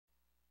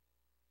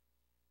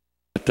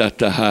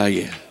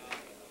Tatahaya.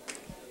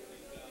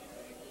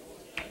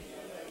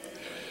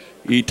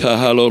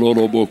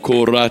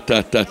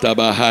 Itahalorobokorata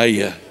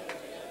tatabahaya.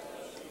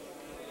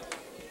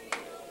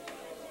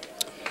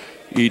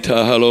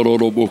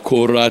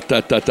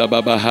 Itahalorobokorata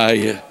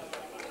tatababahaya.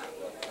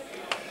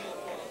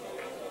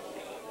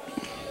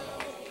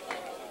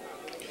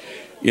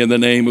 In the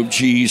name of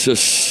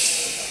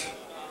Jesus.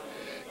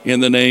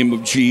 In the name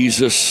of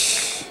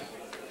Jesus.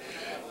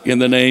 In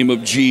the name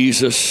of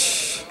Jesus.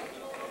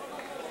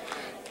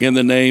 In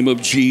the name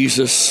of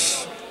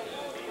Jesus.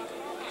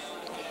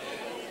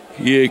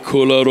 Ye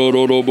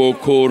kolarorobo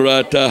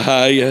korata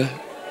haya.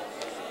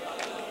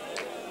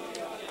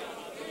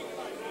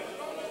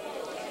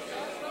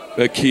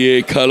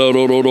 Bakie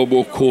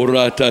kalarorobo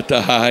korata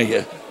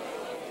tahaya.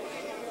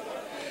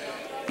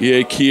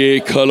 Ye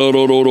kie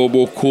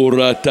kalarorobo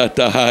korata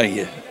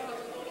tahaya.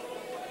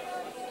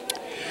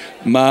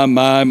 Ma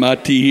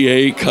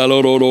matie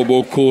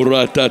kalarorobo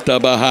korata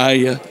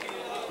tabahaya.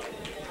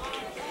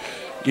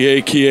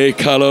 Ye kie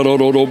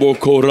kalarorobo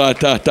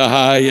korata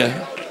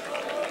tahaya.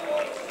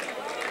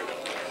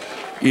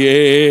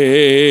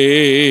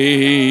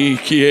 Ye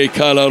kie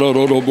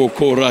kalarorobo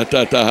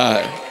korata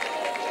tahaya.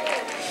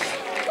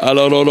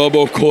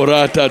 Alorobo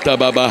korata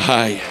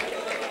tababahaya.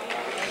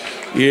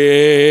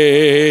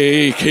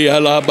 Ye kie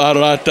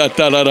alabarata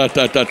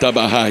talarata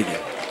tabahaya.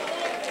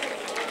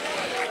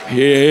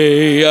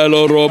 Ye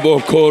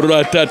alorobo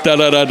korata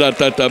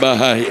talarata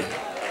tabahaya.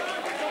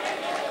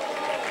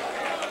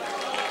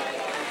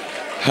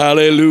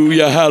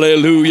 Hallelujah,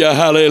 hallelujah,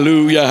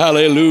 hallelujah,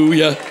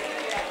 hallelujah.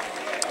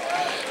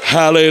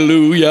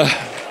 Hallelujah.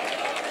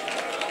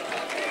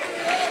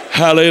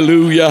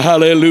 Hallelujah,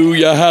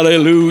 hallelujah,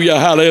 hallelujah,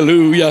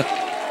 hallelujah.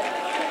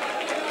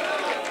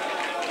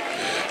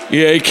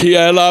 Ye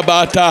kiela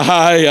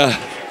batahaya.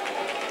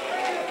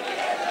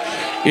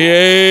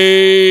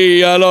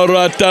 Ye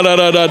alorata la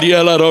la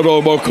diela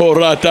robo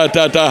korata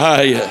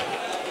tatahaya.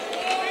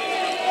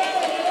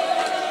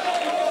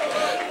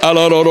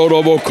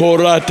 Alorobo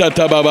korata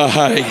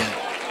tababahaya.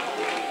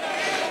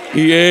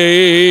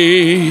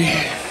 Ye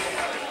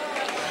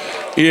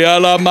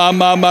Yala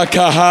mama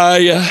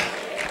makahaya.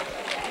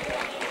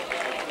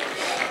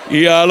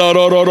 Yala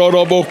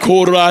rororobo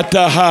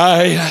kurata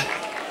haya.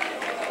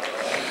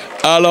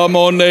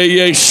 Alamone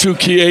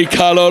yesukie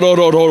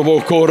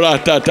kalororobo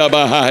kurata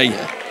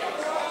tabahaya.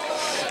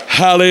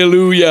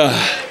 Hallelujah.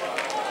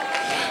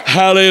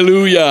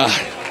 Hallelujah.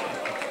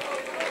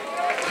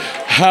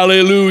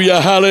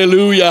 Hallelujah.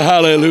 Hallelujah.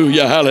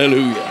 Hallelujah.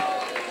 Hallelujah.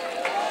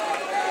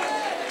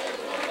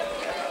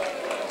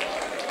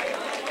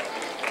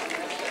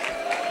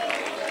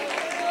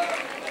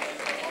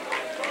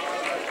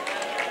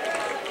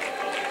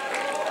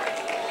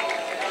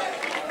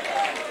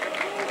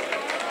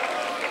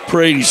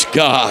 Praise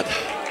God.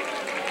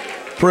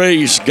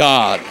 Praise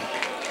God.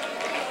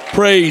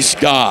 Praise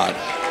God.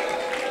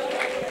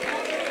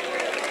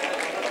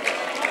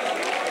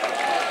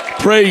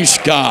 Praise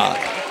God.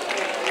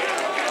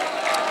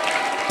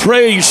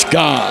 Praise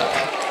God.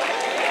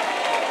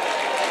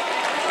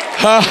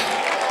 Ha.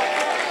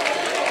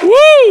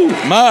 Woo!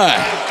 My.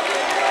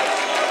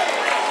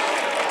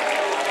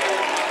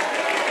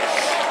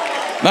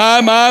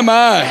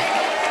 My.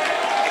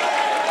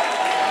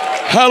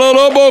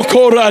 Hallelujah.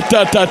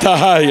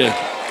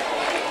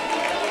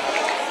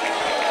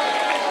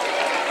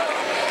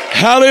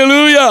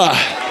 Hallelujah.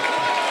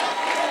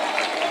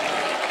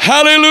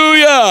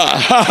 Hallelujah.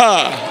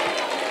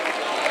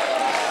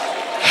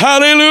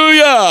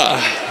 Hallelujah.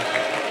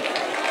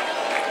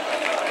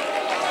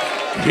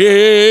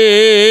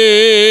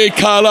 Ye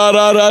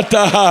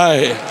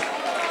kalaratahai.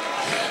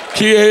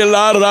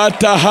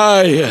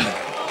 Kielaratahai.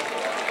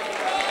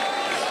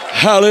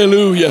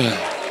 Hallelujah.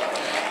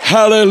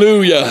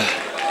 Hallelujah.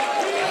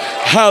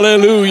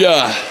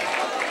 Hallelujah.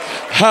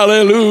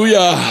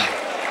 Hallelujah.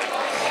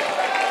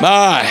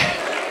 My.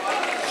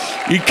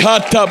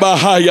 Ikata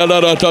bahaya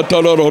la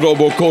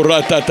ratatolorobo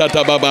korata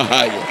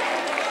tatabahaya.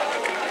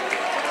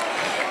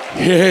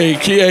 Ye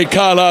kie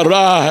kala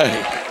rai.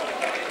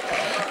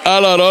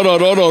 Ala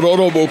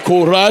rororobo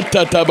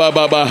korata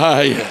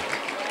tababahaya.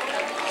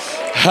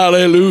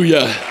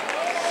 Hallelujah.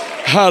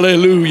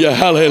 Hallelujah.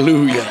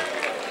 Hallelujah.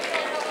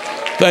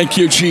 Thank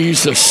you,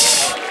 Jesus.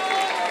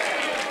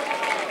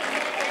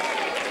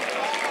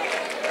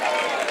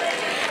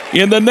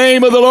 In the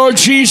name of the Lord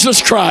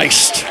Jesus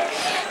Christ,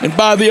 and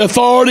by the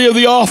authority of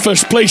the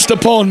office placed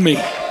upon me,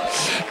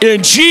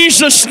 in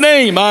Jesus'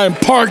 name I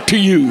impart to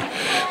you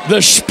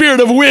the spirit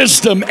of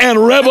wisdom and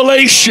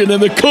revelation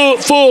and the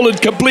full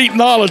and complete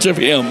knowledge of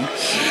Him.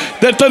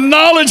 That the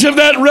knowledge of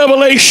that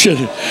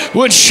revelation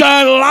would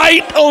shine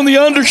light on the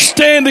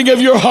understanding of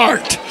your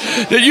heart.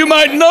 That you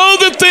might know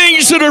the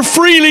things that are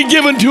freely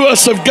given to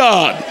us of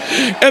God.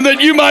 And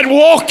that you might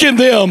walk in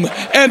them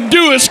and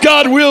do as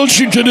God wills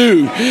you to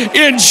do.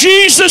 In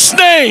Jesus'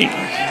 name.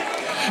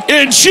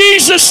 In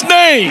Jesus'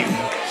 name.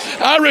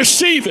 I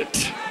receive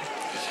it.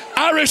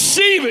 I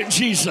receive it,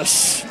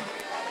 Jesus.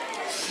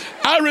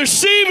 I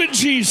receive it,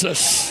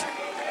 Jesus.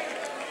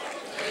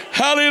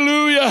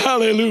 Hallelujah,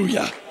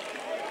 hallelujah.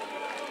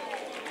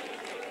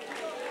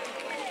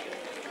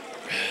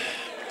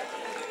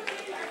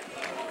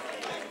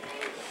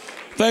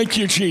 Thank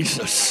you,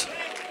 Jesus.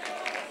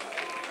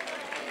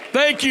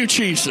 Thank you,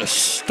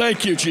 Jesus.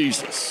 Thank you,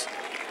 Jesus.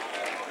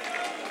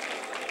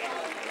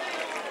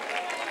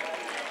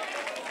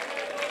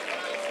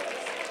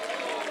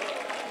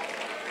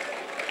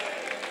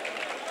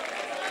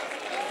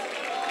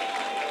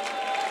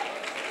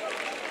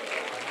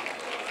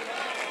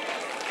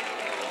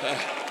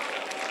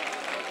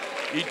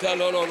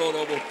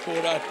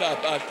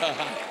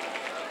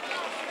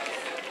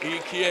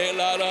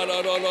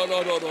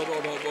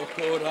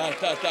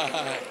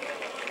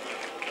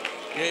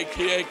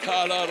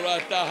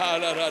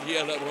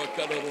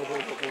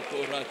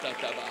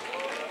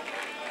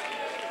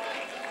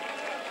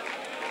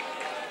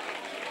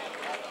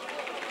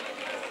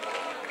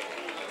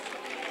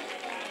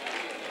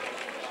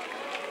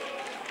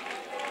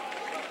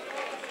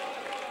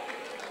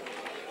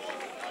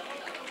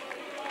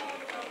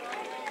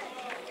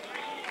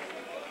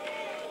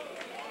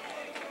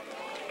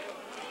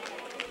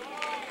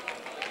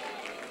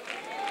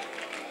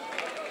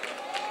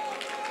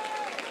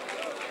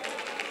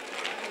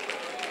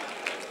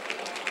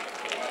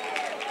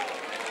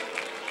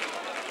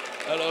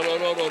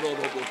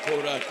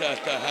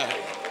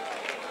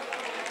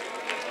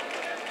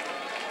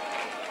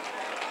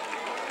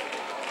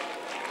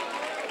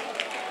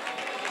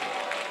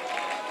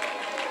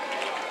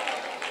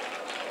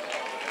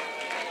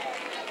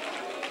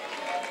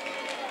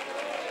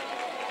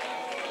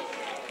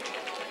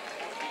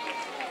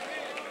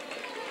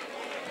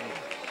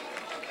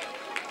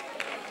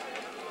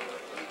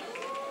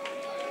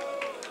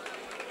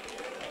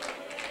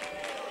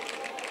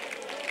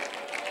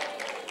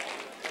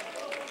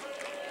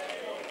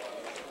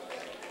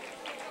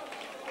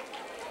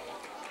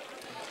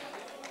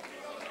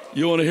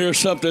 You want to hear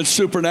something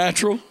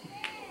supernatural?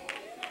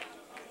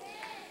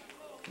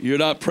 You're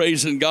not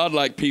praising God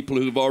like people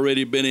who've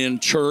already been in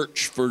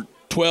church for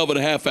 12 and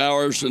a half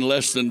hours in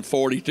less than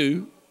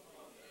 42.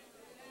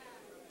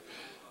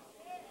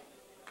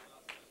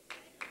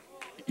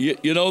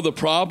 You know the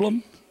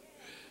problem?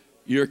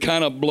 You're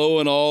kind of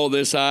blowing all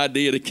this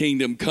idea to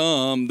kingdom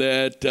come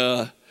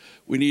that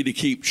we need to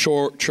keep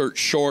church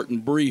short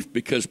and brief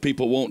because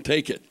people won't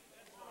take it.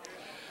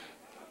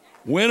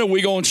 When are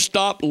we going to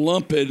stop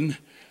lumping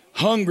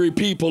hungry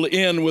people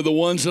in with the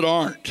ones that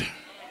aren't?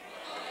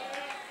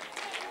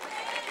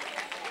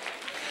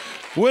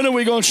 When are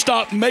we going to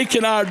stop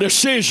making our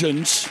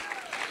decisions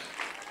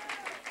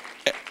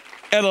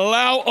and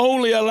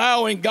only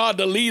allowing God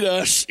to lead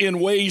us in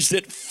ways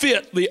that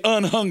fit the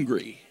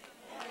unhungry?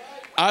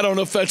 I don't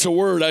know if that's a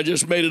word. I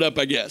just made it up,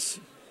 I guess.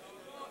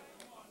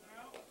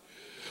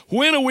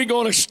 When are we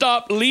going to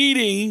stop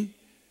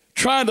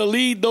trying to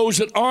lead those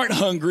that aren't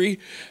hungry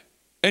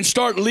and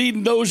start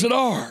leading those that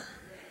are?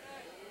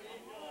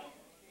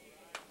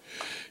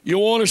 You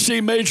want to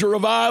see major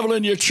revival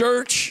in your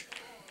church?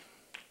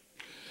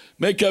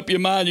 Make up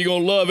your mind you're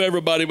going to love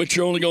everybody, but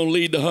you're only going to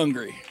lead the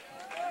hungry.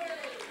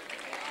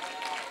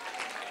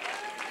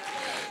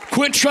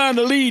 Quit trying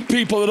to lead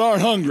people that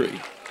aren't hungry.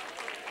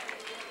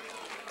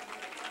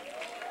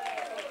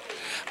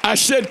 I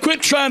said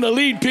quit trying to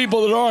lead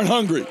people that aren't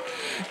hungry.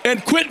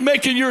 And quit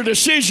making your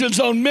decisions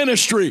on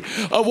ministry,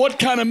 of what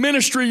kind of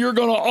ministry you're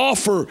going to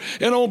offer,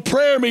 and on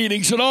prayer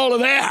meetings and all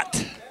of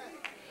that,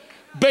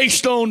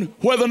 based on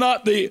whether or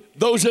not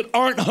those that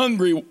aren't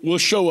hungry will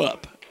show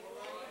up.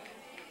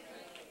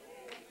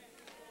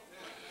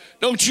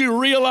 Don't you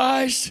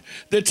realize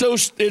that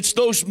it's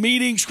those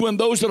meetings when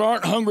those that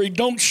aren't hungry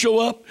don't show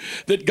up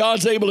that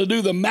God's able to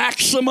do the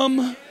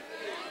maximum?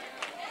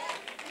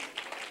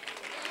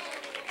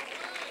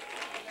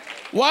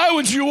 Why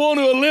would you want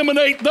to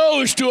eliminate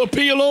those to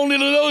appeal only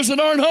to those that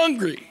aren't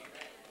hungry?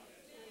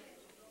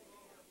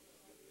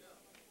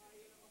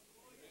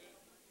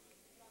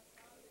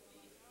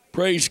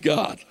 Praise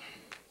God.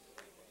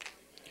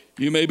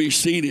 You may be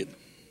seated.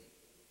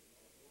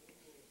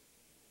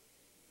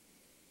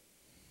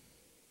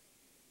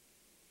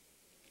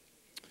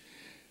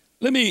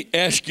 Let me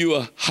ask you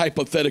a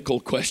hypothetical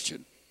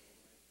question.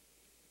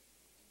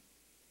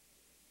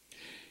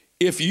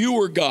 If you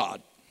were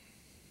God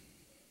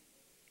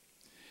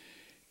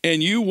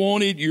and you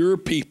wanted your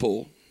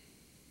people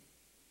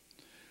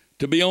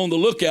to be on the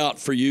lookout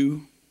for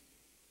you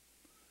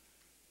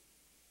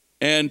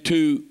and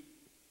to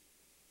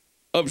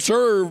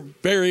observe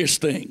various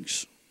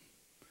things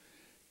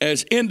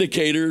as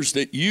indicators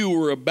that you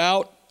were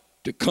about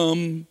to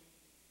come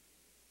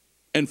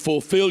and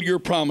fulfill your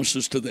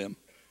promises to them,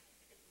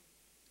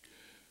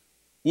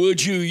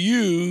 would you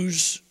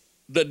use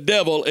the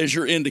devil as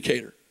your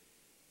indicator?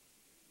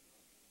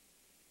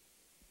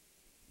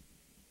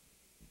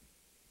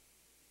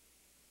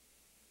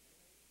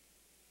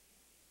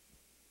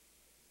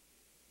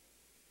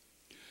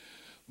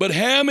 But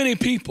how many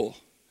people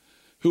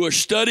who are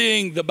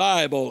studying the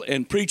Bible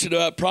and preaching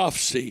about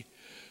prophecy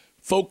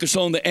focus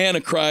on the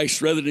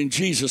Antichrist rather than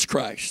Jesus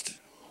Christ?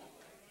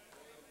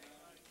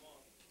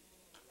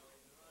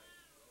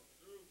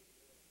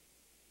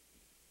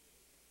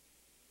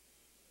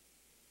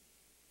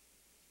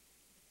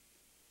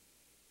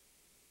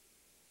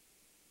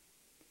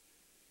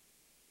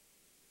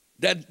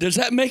 Does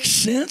that make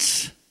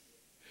sense?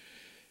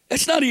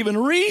 It's not even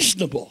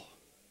reasonable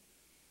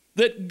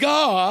that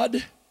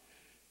God,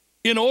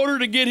 in order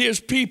to get his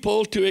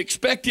people to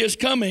expect his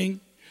coming,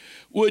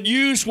 would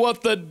use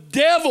what the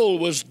devil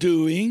was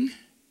doing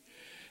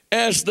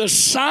as the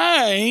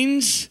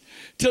signs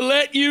to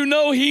let you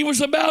know he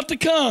was about to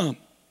come.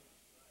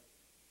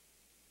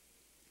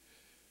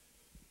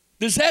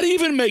 Does that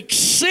even make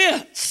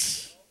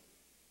sense?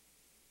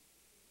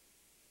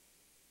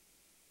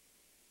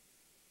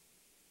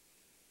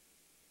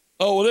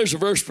 Oh, well, there's a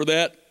verse for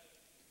that.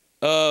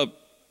 That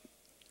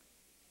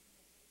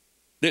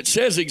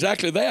says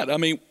exactly that. I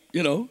mean,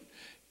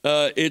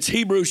 it's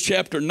Hebrews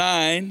chapter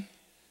 9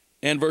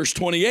 and verse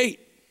 28.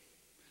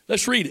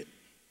 Let's read it.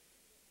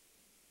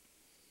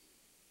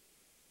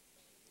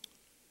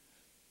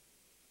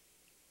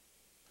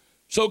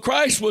 So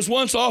Christ was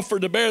once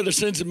offered to bear the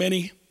sins of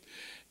many,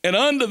 and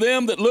unto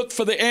them that look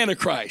for the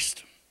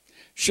Antichrist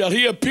shall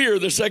he appear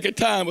the second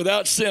time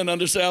without sin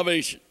unto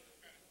salvation.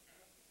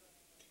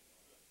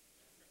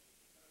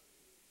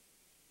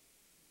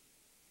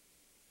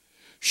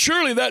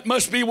 Surely that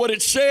must be what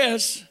it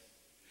says,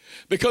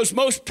 because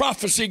most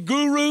prophecy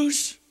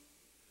gurus,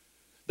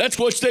 that's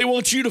what they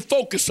want you to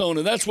focus on,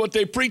 and that's what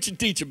they preach and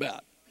teach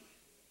about.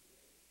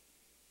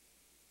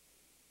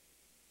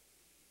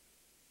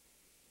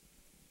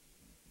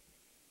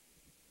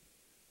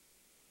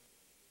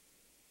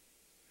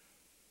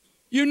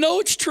 You know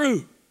it's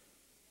true.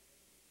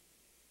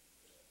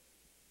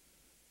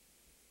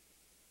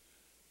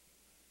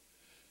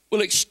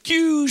 Well,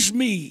 excuse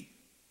me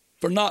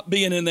for not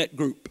being in that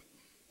group.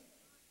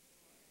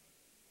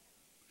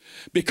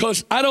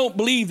 Because I don't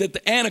believe that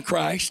the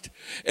Antichrist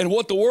and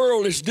what the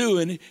world is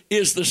doing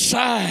is the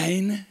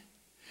sign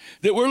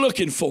that we're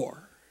looking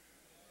for.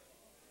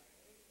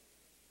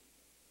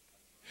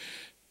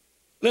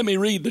 Let me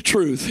read the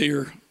truth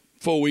here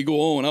before we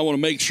go on. I want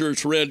to make sure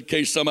it's read in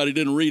case somebody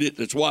didn't read it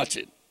that's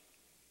watching.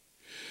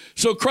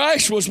 So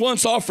Christ was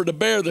once offered to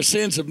bear the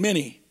sins of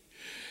many,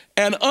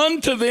 and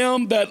unto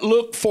them that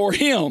look for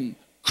him,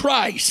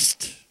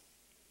 Christ,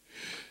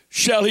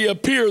 shall he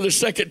appear the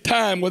second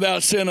time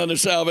without sin unto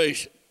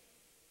salvation.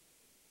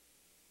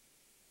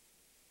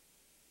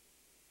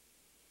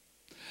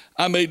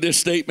 I made this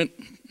statement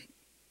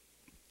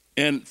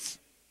and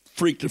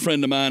freaked a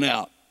friend of mine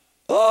out.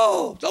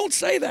 Oh, don't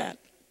say that.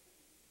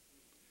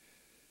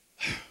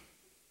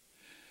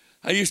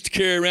 I used to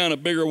carry around a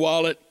bigger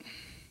wallet.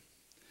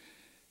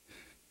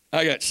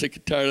 I got sick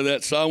and tired of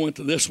that, so I went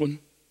to this one.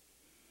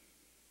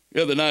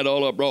 The other night,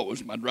 all I brought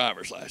was my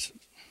driver's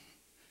license.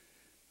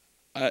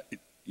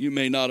 You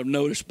may not have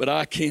noticed, but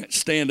I can't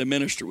stand a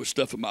minister with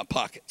stuff in my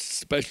pockets,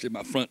 especially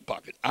my front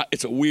pocket.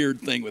 It's a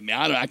weird thing with me.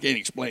 I can't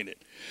explain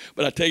it.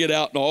 But I take it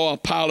out and I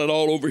pile it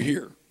all over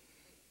here.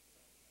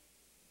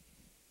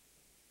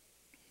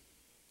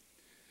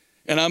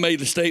 And I made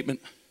the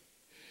statement,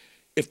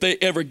 if they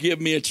ever give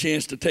me a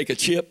chance to take a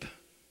chip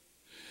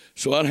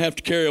so I don't have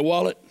to carry a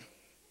wallet,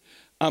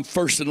 I'm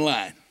first in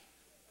line.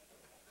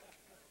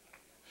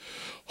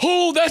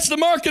 Oh, that's the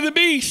mark of the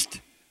beast.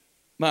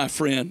 My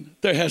friend,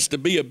 there has to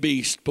be a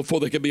beast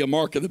before there can be a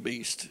mark of the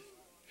beast.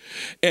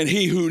 And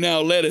he who now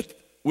letteth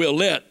will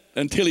let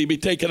until he be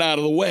taken out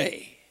of the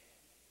way.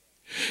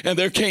 And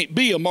there can't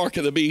be a mark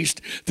of the beast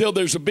till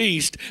there's a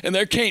beast. And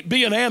there can't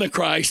be an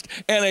Antichrist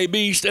and a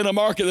beast and a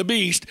mark of the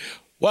beast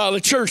while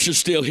the church is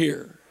still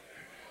here.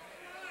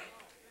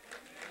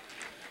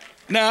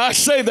 Now, I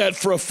say that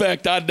for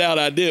effect. I doubt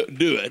I do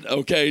it,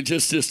 okay,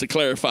 just to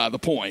clarify the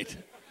point.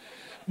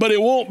 But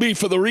it won't be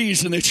for the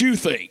reason that you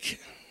think.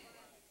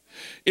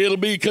 It'll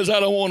be because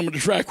I don't want them to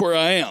track where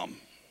I am.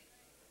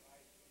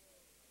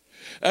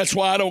 That's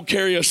why I don't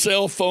carry a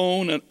cell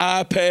phone, an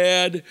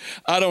iPad.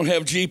 I don't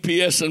have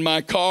GPS in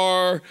my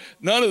car.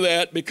 None of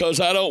that, because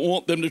I don't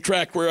want them to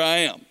track where I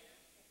am.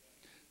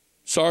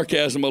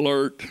 Sarcasm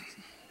alert.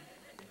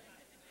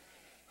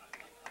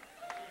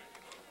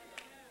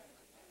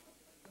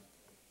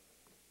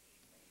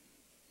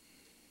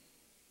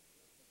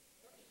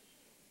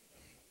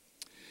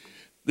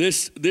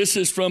 This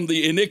is from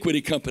the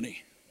Iniquity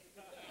Company.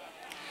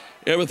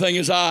 Everything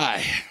is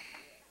I.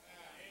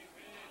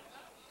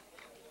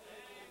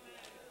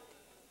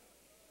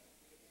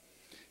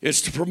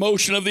 It's the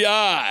promotion of the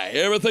I.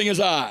 Everything is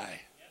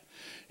I.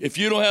 If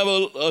you don't have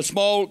a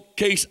small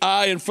case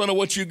I in front of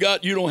what you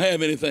got, you don't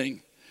have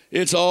anything.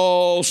 It's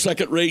all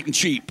second rate and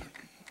cheap.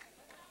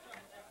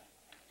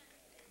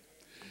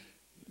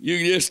 You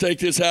can just take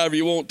this however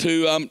you want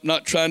to. I'm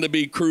not trying to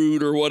be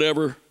crude or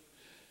whatever.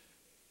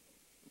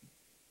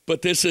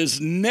 But this is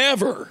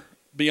never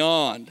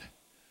beyond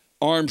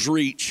arm's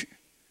reach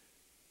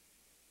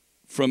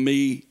from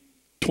me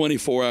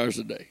 24 hours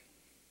a day.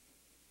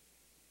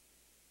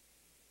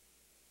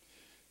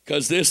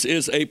 Because this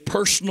is a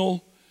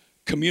personal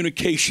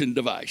communication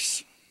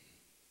device.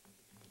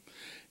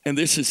 And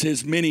this is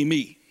his mini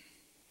me.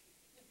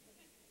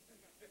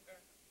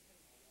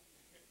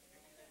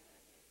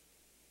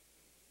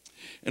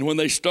 And when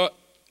they start,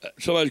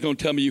 somebody's going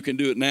to tell me you can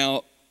do it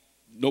now.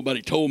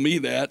 nobody told me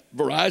that.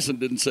 Verizon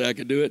didn't say I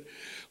could do it.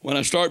 When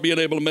I start being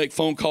able to make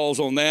phone calls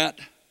on that,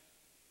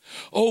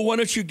 oh, why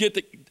don't you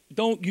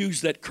don't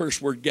use that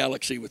curse word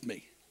galaxy with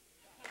me.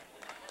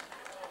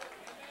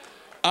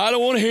 I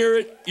don't want to hear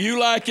it. You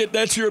like it.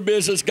 That's your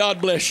business.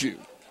 God bless you.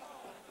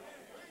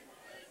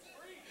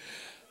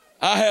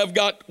 I have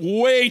got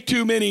way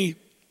too many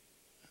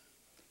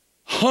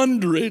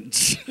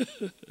hundreds.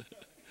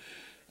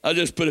 I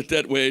just put it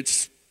that way.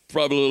 It's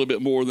probably a little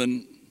bit more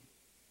than,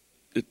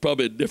 it's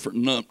probably a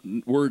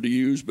different word to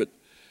use, but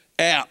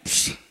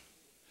apps.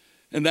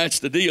 And that's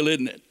the deal,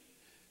 isn't it?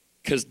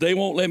 Because they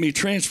won't let me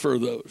transfer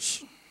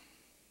those.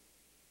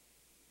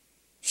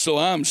 So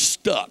I'm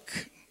stuck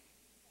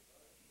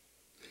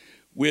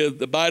with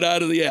the bite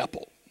out of the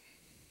apple.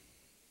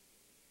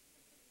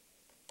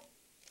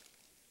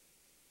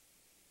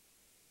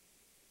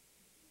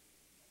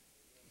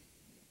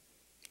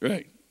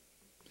 Right.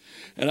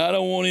 And I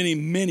don't want any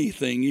mini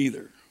thing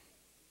either.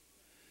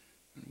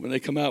 When they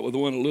come out with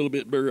one a little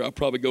bit bigger, I'll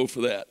probably go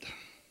for that.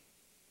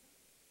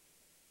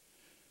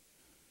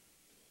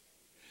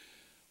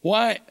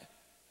 Why?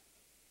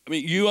 I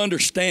mean, you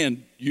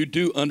understand, you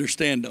do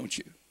understand, don't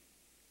you?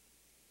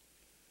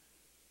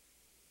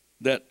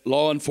 That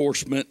law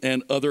enforcement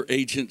and other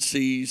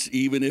agencies,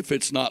 even if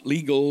it's not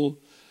legal,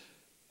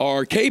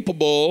 are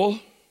capable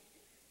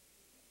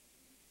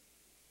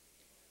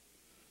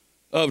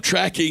of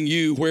tracking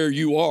you where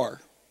you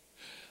are.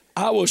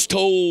 I was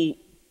told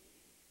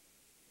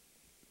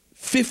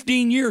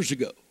 15 years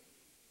ago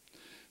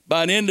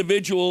by an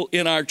individual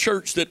in our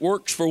church that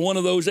works for one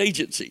of those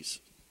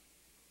agencies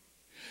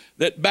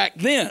that back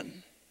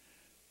then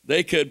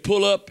they could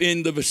pull up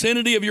in the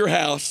vicinity of your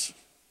house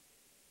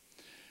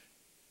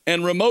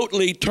and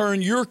remotely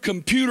turn your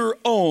computer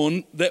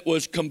on that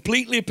was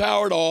completely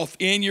powered off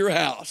in your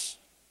house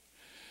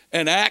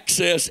and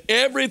access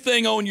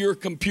everything on your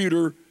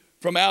computer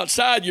from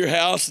outside your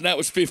house, and that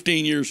was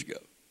 15 years ago.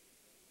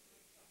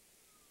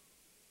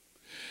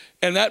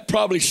 And that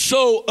probably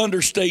so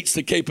understates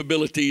the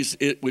capabilities,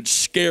 it would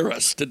scare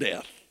us to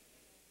death.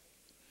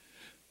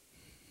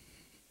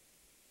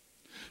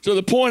 So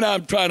the point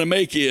I'm trying to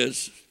make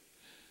is,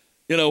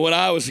 you know, when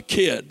I was a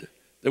kid,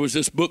 there was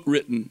this book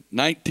written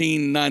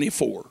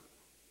 1994,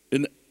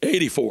 in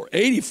 84.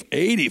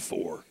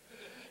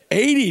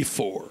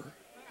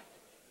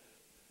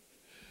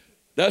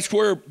 That's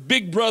where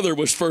Big Brother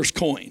was first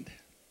coined.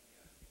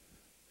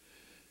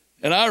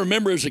 And I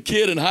remember as a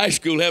kid in high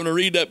school having to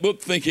read that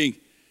book thinking,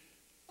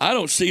 I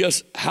don't see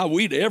us how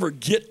we'd ever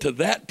get to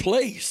that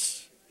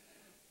place.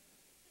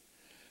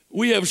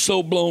 We have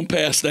so blown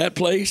past that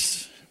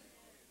place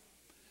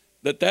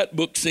that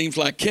book seems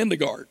like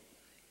kindergarten.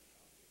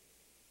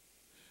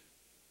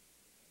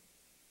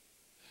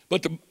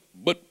 But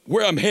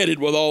where I'm headed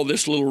with all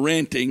this little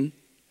ranting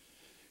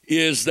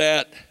is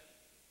that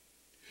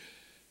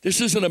this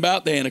isn't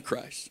about the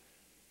Antichrist.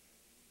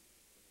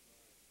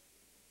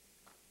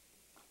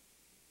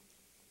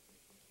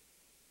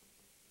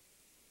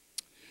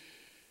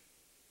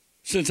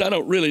 Since I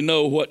don't really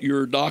know what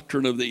your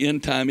doctrine of the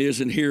end time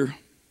is in here,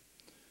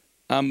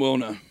 I'm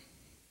going to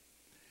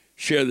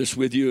share this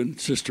with you.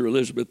 And Sister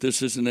Elizabeth,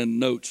 this isn't in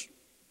the notes.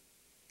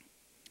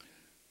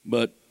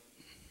 But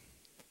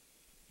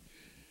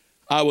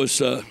I was,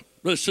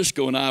 Brother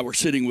Cisco and I were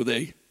sitting with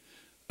a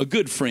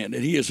good friend,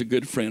 and he is a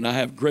good friend. I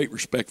have great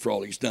respect for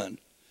all he's done.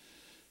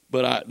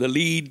 But the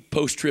lead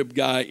post-trib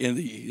guy in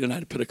the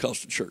United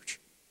Pentecostal Church.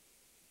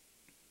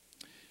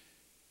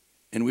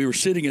 And we were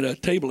sitting at a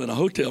table in a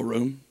hotel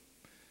room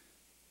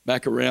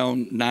back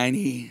around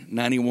 90,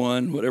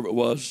 91, whatever it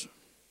was.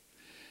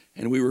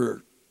 And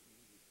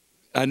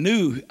I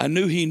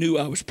knew he knew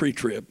I was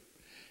pre-trib.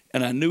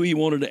 And I knew he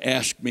wanted to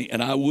ask me,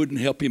 and I wouldn't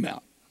help him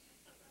out.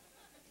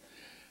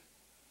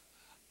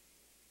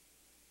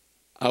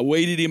 I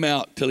waited him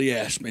out till he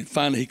asked me, and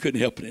finally he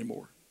couldn't help it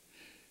anymore.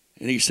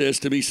 And he says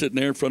to me, sitting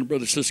there in front of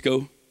Brother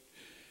Cisco,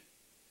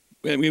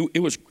 there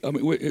was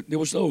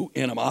no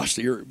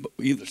animosity or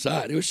either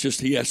side. It was just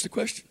he asked the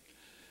question,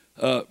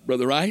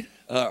 Brother Wright,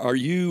 are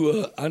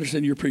you? I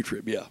understand you're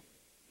pre-trib, yeah.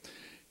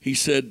 He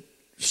said,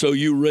 so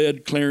you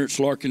read Clarence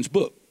Larkin's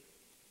book?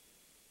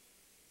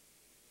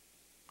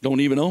 Don't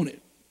even own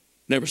it.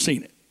 Never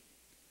seen it.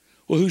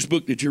 Well, whose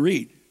book did you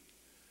read?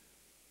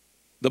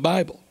 The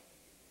Bible.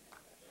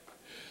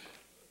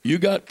 You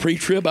got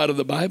pre-trib out of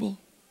the Bible?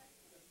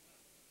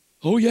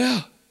 Oh,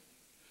 yeah.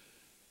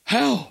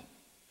 How?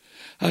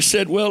 I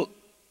said, well,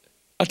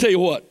 I'll tell you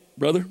what,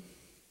 brother.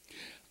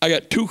 I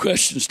got 2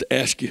 questions to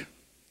ask you.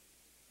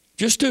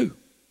 Just 2.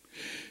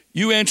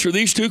 You answer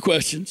these 2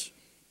 questions,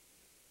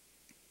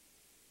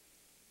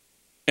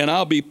 and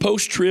I'll be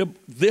post-trib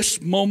this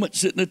moment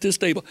sitting at this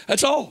table.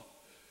 That's all.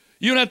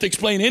 You don't have to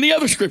explain any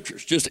other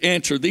scriptures. Just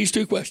answer these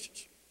 2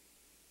 questions.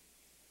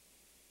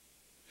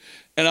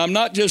 And I'm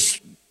not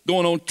just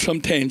going on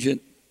some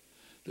tangent.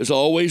 There's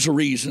always a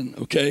reason,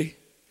 okay?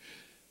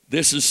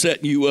 This is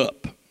setting you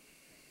up.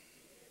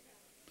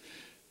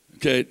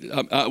 Okay,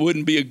 I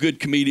wouldn't be a good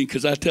comedian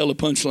because I tell the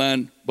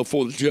punchline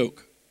before the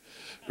joke,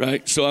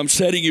 right? So I'm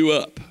setting you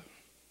up.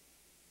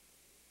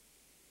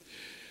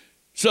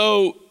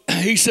 So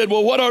he said,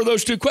 well, what are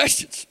those two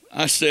questions?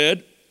 I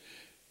said,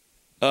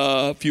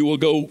 if you will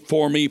go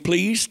for me,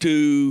 please,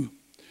 to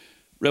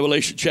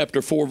Revelation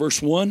chapter 4,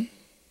 verse 1.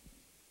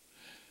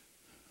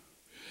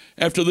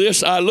 After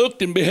this, I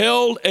looked and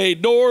beheld a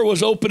door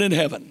was open in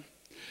heaven.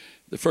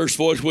 The first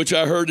voice which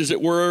I heard, as it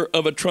were,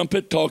 of a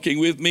trumpet talking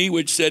with me,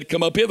 which said,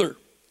 come up hither,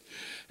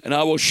 and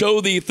I will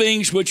show thee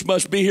things which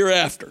must be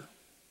hereafter.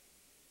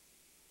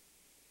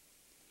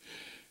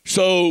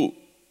 So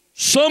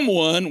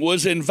someone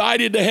was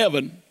invited to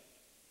heaven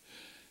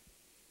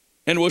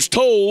and was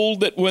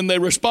told that when they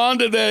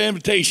responded to that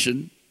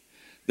invitation,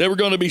 they were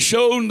going to be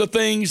shown the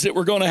things that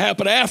were going to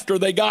happen after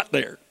they got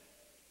there.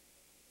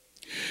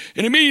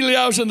 And immediately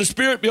I was in the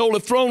Spirit, behold, a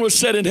throne was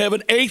set in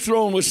heaven, a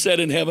throne was set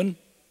in heaven,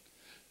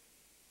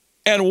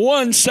 and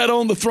one sat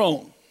on the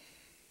throne,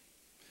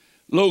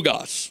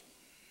 Logos.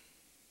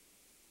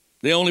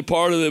 The only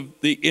part of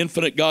the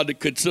infinite God that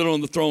could sit on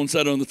the throne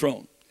sat on the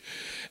throne.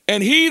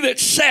 And he that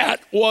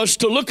sat was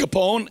to look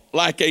upon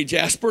like a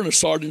jasper and a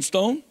sardine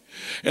stone.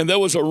 And there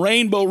was a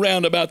rainbow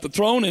round about the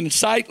throne, in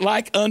sight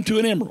like unto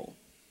an emerald.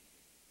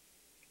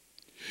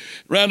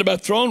 Round about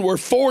the throne were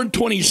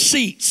 24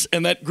 seats,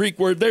 and that Greek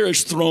word there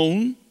is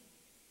throne.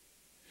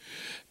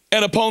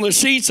 And upon the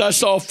seats I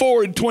saw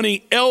 24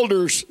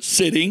 elders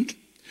sitting,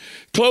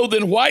 clothed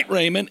in white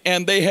raiment,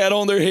 and they had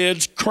on their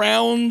heads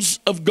crowns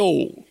of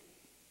gold.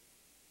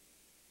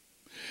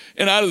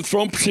 And out of the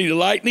throne proceeded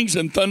lightnings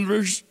and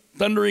thunderings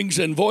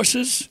and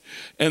voices,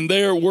 and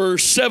there were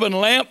 7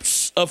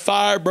 lamps of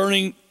fire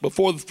burning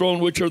before the throne,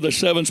 which are the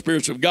 7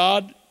 spirits of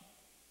God.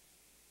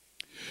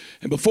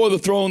 And before the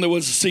throne there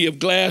was a sea of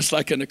glass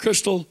like unto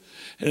crystal,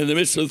 and in the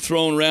midst of the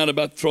throne, round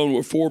about the throne,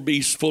 were 4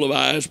 beasts full of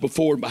eyes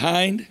before and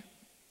behind.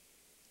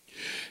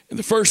 And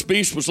the first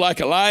beast was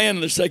like a lion,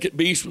 and the second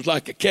beast was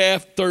like a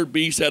calf. Third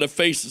beast had a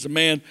face as a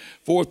man.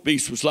 Fourth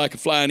beast was like a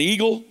flying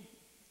eagle.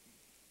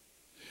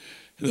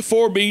 And the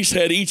 4 beasts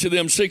had each of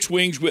them 6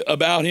 wings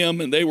about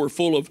him, and they were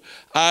full of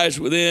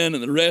eyes within,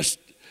 and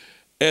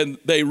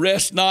they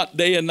rest not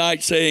day and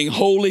night, saying,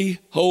 holy,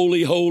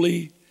 holy,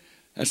 holy.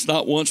 That's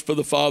not once for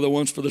the Father,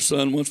 once for the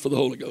Son, once for the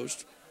Holy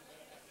Ghost.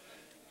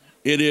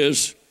 It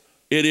is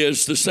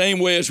the same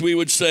way as we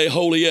would say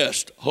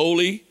holiest,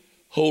 holy,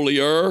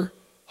 holier,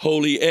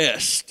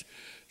 holiest.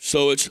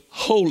 So it's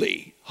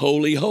holy,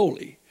 holy,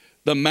 holy,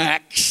 the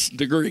max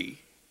degree.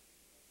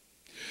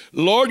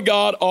 Lord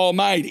God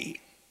Almighty,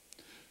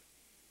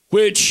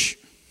 which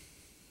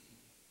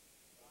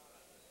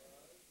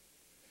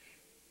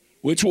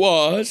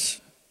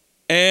was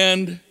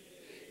and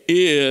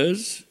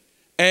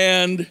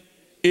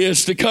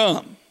is to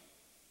come.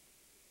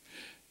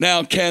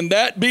 Now, can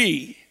that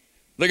be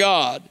the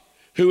God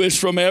who is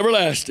from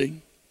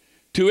everlasting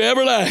to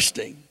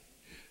everlasting,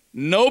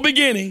 no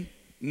beginning,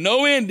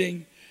 no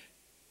ending,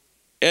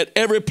 at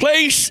every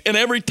place and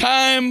every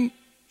time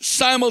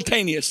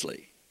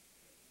simultaneously?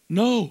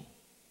 No.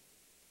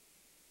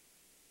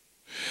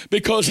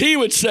 Because he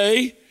would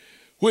say,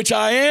 which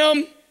I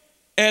am,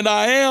 and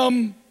I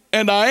am,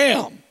 and I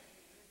am.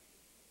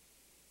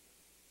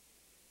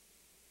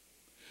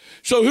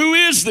 So who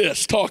is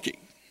this talking?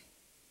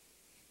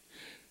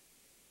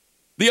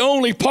 The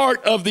only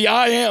part of the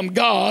I am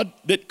God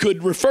that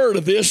could refer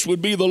to this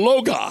would be the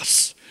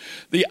Logos.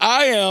 The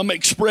I am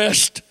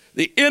expressed,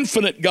 the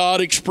infinite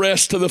God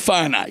expressed to the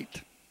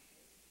finite.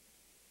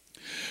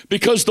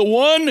 Because the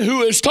one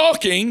who is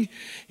talking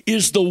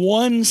is the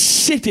one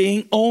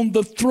sitting on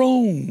the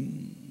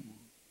throne.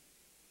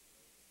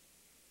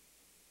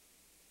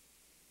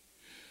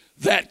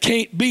 That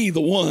can't be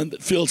the one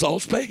that fills all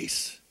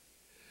space.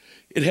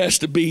 It has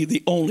to be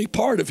the only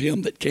part of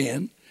him that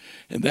can,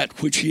 and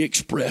that which he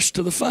expressed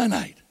to the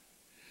finite.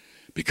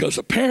 Because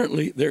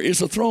apparently there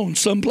is a throne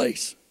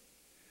someplace,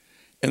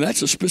 and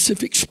that's a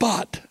specific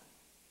spot.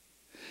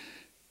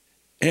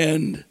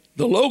 And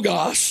the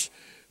Logos,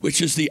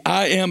 which is the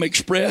I am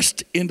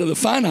expressed into the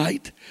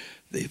finite,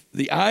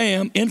 the I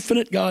am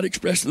infinite God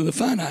expressed into the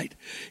finite,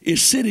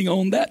 is sitting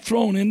on that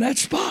throne in that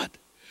spot.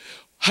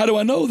 How do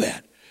I know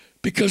that?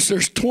 Because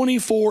there's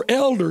 24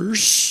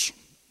 elders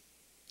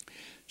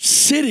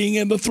sitting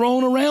in the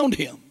throne around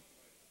him.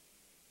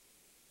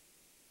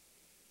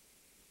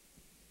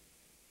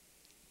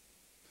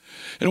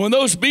 And when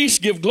those beasts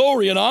give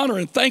glory and honor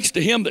and thanks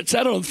to him that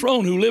sat on the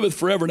throne, who liveth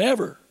forever and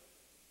ever,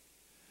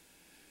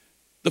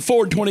 the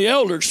 24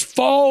 elders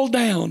fall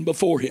down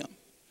before him.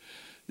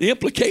 The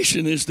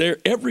implication is there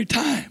every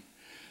time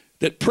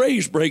that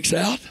praise breaks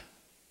out,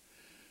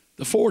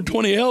 the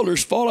 24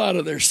 elders fall out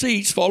of their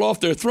seats, fall off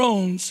their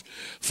thrones,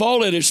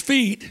 fall at his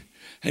feet,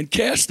 and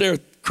cast their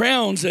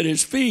crowns at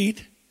his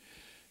feet,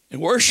 and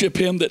worship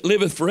him that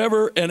liveth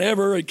forever and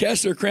ever, and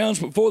cast their crowns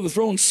before the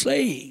throne,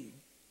 saying,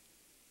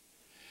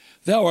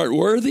 Thou art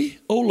worthy,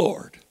 O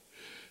Lord,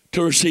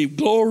 to receive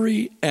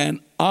glory and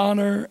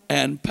honor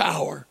and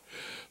power,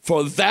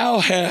 for thou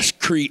hast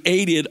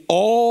created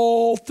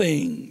all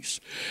things,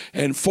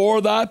 and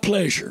for thy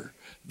pleasure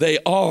they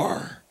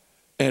are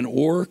and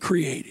were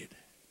created.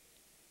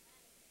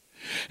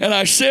 And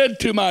I said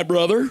to my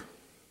brother,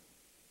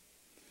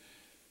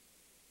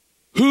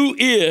 Who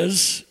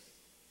is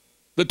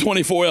the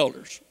 24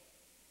 elders?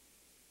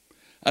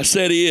 I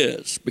said he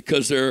is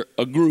because they're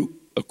a group,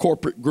 a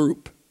corporate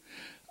group.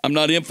 I'm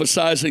not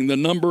emphasizing the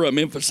number, I'm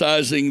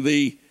emphasizing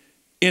the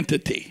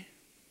entity.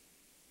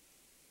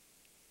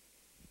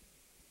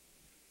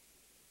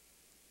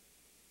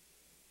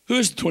 Who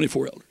is the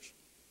 24 elders?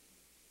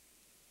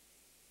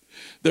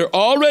 They're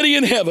already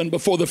in heaven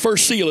before the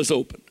first seal is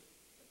opened.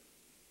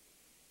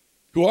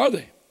 Who are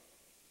they?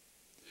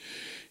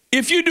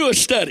 If you do a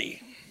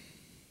study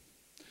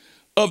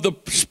of the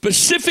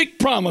specific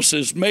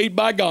promises made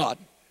by God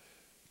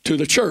to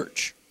the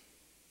church,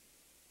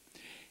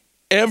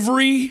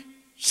 every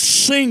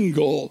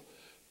single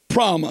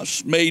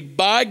promise made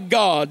by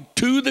God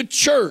to the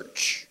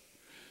church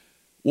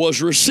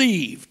was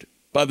received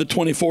by the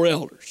 24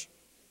 elders.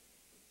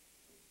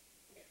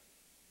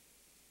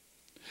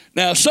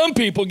 Now, some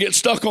people get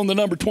stuck on the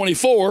number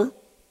 24.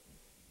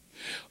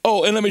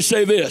 Oh, and let me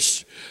say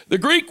this. The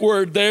Greek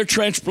word there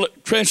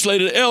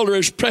translated elder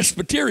is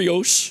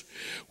presbyterios,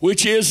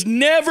 which is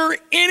never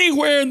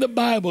anywhere in the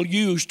Bible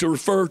used to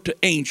refer to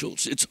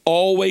angels. It's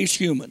always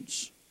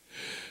humans.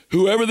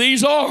 Whoever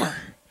these are,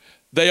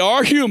 they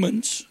are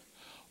humans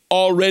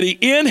already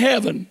in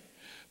heaven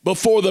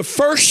before the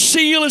first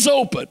seal is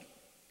opened,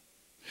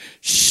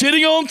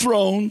 sitting on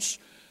thrones,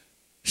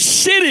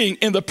 sitting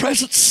in the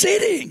presence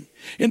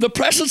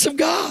of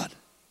God,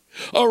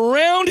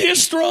 around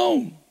his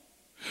throne,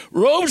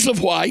 robes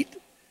of white,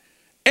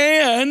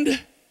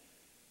 and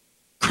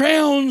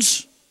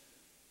crowns.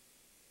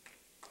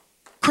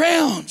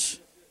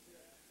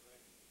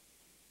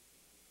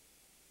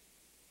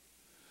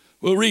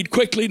 We'll read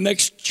quickly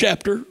next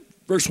chapter,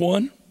 verse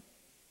 1.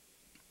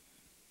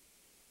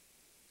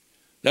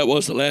 That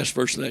was the last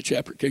verse of that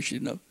chapter, in case you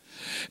didn't know.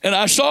 And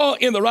I saw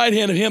in the right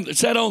hand of him that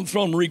sat on the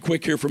throne, read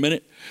quick here for a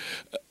minute,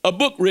 a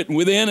book written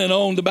within and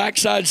on the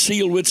backside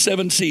sealed with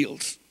 7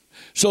 seals.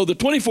 So the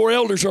 24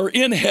 elders are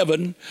in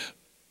heaven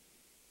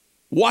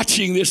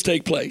watching this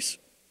take place.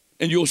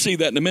 And you'll see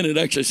that in a minute. It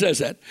actually says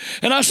that.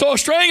 And I saw a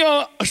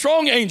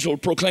strong angel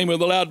proclaiming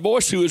with a loud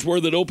voice, who is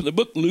worthy to open the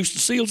book and loose the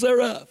seals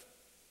thereof.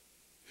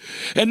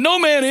 And no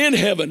man in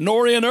heaven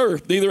nor in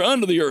earth, neither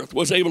under the earth,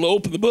 was able to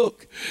open the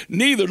book,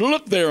 neither to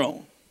look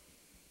thereon.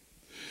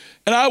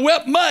 And I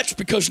wept much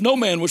because no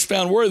man was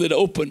found worthy to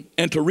open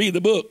and to read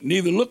the book,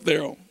 neither look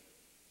thereon.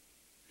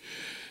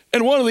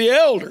 And one of the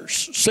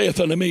elders saith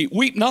unto me,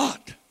 weep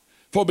not,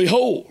 for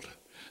behold,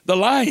 the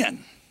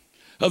Lion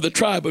of the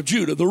tribe of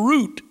Judah, the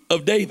Root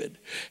of David,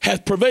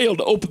 hath prevailed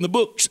to open the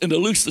books and to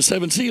loose the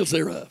 7 seals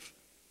thereof.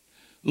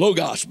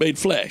 Logos made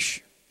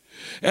flesh.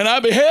 And I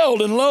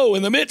beheld, and lo,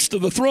 in the midst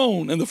of the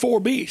throne and the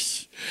 4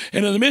 beasts,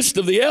 and in the midst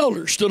of the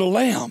elders stood a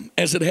lamb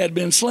as it had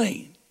been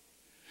slain.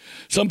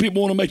 Some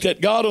people want to make that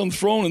God on the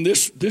throne, and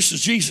this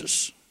is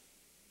Jesus.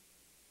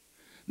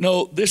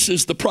 No, this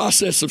is the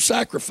process of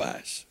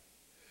sacrifice.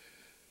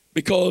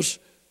 Because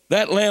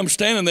that lamb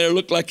standing there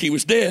looked like he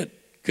was dead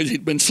because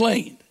he'd been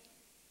slain.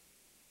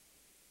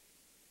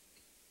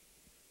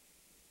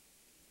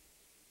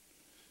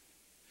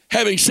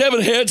 Having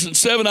 7 heads and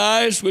 7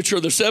 eyes, which are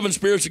the 7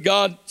 spirits of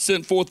God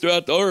sent forth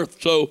throughout the earth.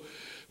 So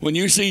when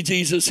you see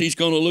Jesus, he's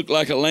going to look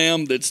like a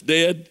lamb that's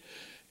dead,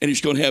 and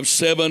he's going to have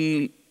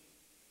 7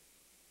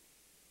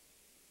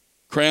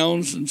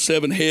 crowns and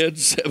 7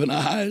 heads, 7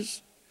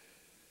 eyes.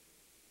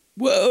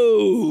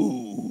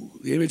 Whoa,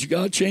 the image of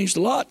God changed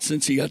a lot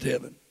since he got to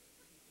heaven.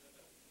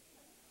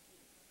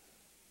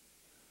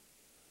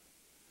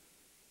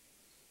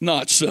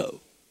 Not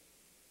so.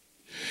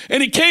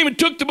 And he came and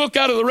took the book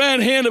out of the right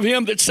hand of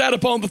him that sat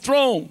upon the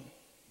throne.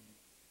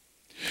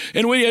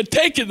 And when he had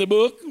taken the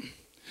book,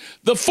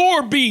 the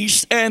 4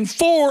 beasts and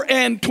 24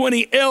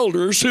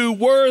 elders who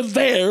were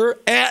there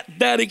at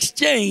that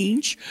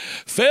exchange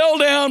fell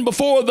down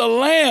before the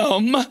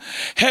Lamb,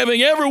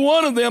 having every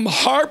one of them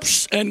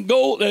harps and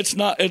gold. That's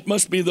not, it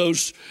must be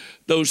those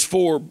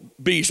 4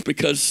 beasts,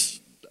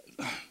 because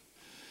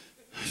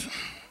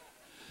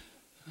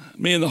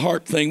me and the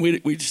harp thing,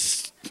 we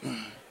just...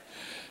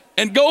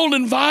 And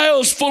golden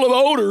vials full of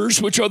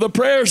odors, which are the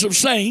prayers of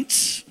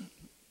saints.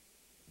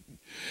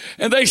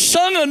 And they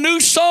sung a new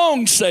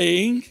song,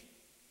 saying,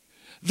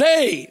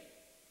 they,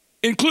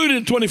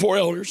 included 24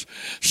 elders,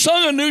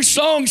 sung a new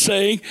song,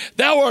 saying,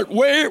 thou art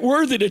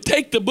worthy to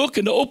take the book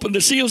and to open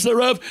the seals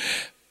thereof.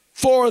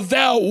 For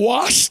thou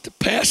wast,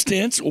 past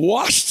tense,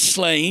 wast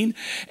slain,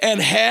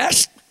 and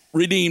hast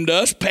redeemed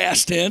us,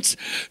 past tense,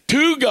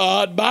 to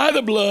God by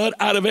the blood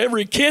out of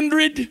every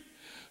kindred,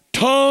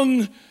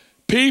 tongue,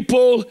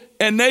 people,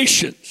 and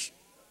nations.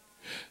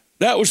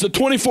 That was the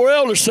 24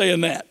 elders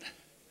saying that.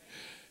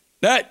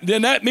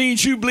 Then that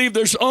means you believe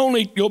there's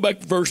only, go back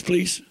to verse,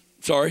 please.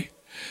 Sorry.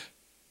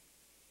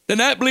 Then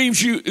that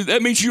means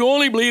you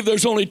only believe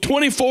there's only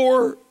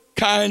 24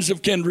 kinds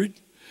of kindred,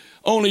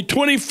 only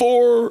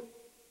 24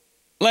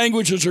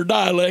 languages or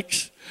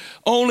dialects,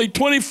 only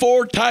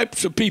 24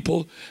 types of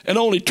people, and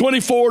only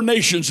 24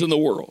 nations in the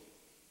world.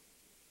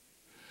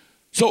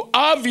 So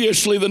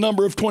obviously the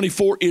number of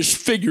 24 is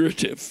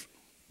figurative.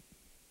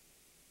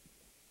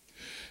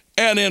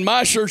 And in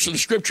my search of the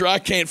scripture, I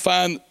can't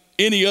find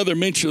any other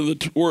mention of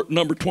the word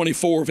number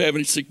 24 of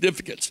having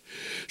significance.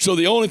 So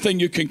the only thing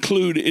you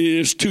conclude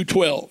is 2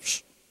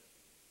 12s.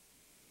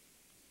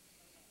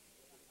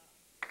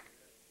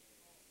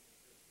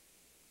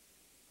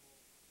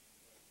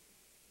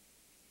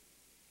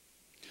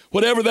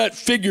 Whatever that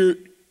figure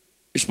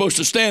is supposed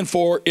to stand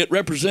for, it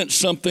represents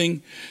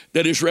something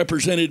that is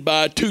represented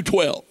by 2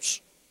 12s.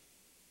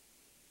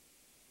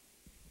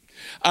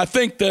 I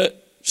think the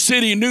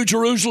city of New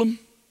Jerusalem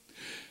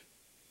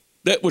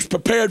that was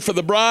prepared for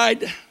the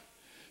bride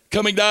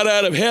coming down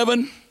out of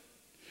heaven,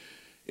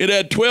 it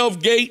had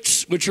 12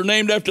 gates, which are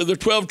named after the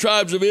 12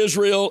 tribes of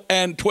Israel,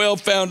 and 12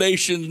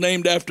 foundations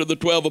named after the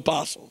 12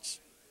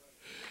 apostles.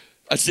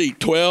 I see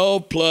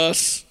 12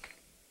 plus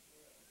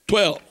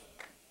 12.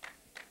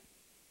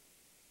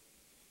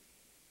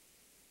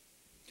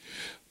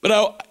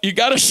 But you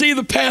got to see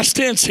the past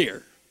tense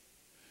here.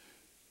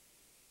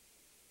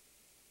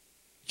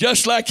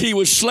 Just like he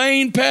was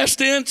slain, past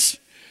tense,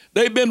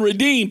 they've been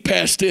redeemed,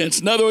 past tense.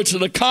 In other words,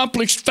 an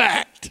accomplished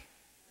fact.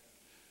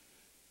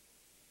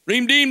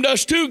 Redeemed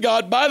us too,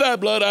 God, by thy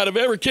blood out of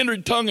every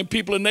kindred, tongue, and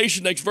people and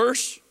nation. Next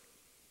verse.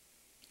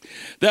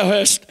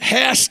 Thou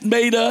hast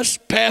made us,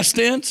 past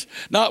tense,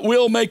 not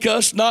will make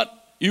us, not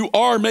you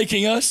are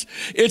making us.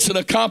 It's an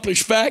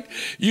accomplished fact.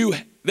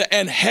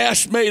 And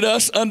hast made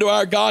us unto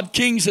our God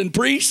kings and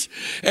priests,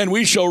 and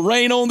we shall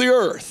reign on the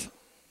earth.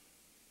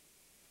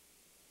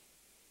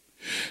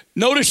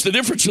 Notice the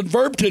difference in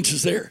verb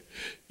tenses there.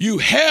 You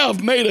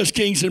have made us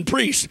kings and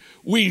priests.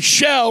 We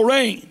shall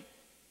reign.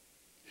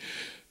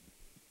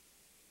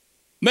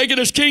 Making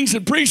us kings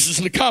and priests is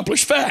an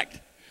accomplished fact.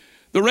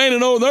 The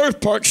reigning on the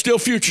earth part still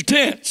future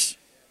tense.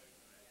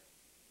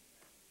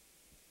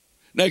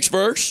 Next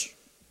verse.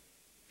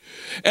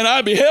 And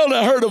I beheld and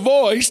I heard the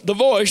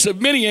voice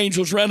of many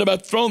angels round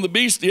about the throne of the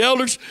beast, the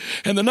elders,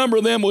 and the number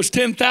of them was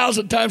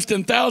 10,000 times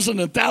 10,000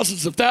 and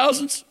thousands of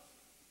thousands,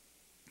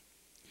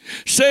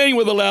 saying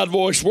with a loud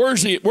voice,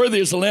 worthy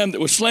is the Lamb that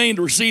was slain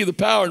to receive the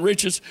power and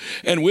riches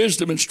and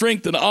wisdom and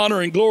strength and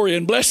honor and glory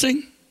and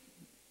blessing.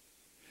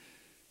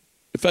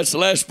 If that's the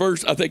last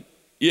verse, I think,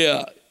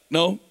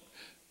 no.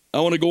 I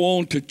want to go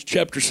on to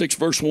chapter 6,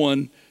 verse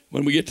 1.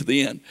 When we get to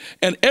the end.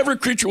 And every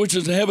creature which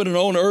is in heaven and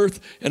on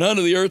earth and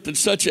under the earth and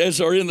such as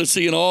are in the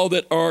sea and all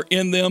that are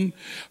in them,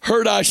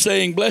 heard I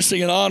saying,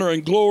 blessing and honor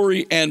and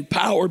glory and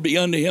power be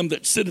unto him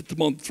that sitteth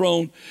upon the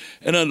throne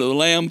and unto the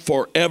Lamb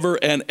forever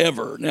and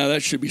ever. Now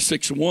that should be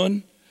 6 and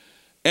 1.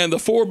 And the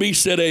 4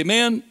 beasts said,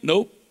 amen.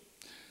 Nope.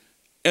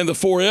 And the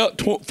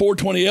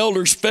 420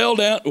 elders fell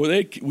down. Well,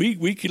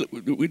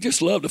 we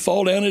just love to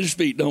fall down at his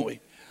feet, don't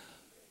we?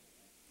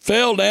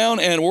 Fell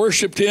down and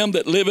worshiped him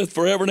that liveth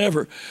forever and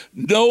ever.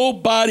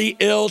 Nobody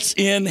else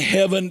in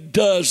heaven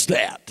does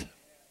that.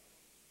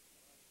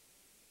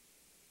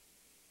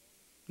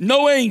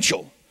 No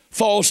angel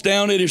falls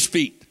down at his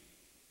feet.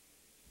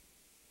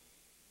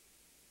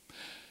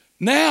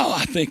 Now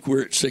I think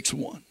we're at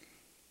 6:1.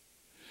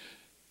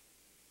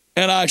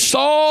 And I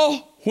saw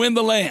when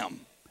the Lamb,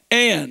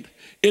 and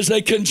is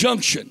a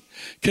conjunction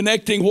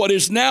connecting what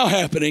is now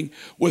happening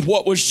with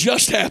what was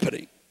just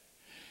happening.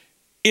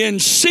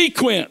 In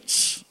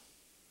sequence.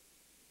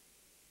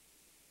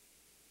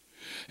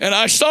 And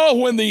I saw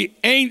when he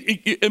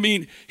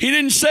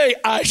didn't say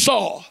I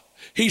saw.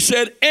 He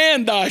said,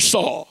 and I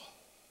saw.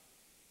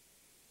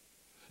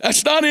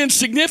 That's not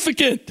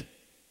insignificant.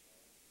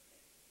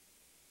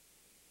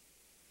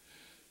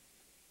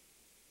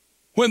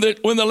 When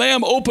the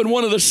Lamb opened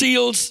one of the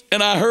seals,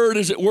 and I heard,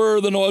 as it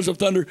were, the noise of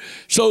thunder.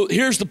 So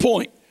here's the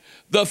point.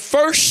 The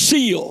first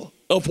seal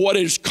of what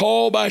is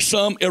called by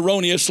some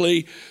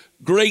erroneously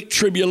Great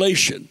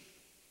Tribulation.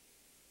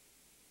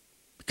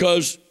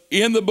 Because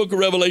in the book of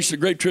Revelation, the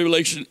Great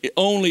Tribulation, it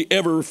only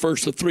ever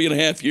refers to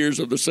 3.5 years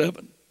of the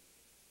 7.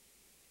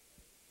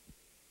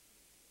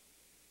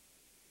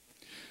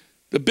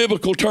 The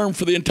biblical term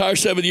for the entire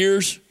 7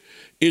 years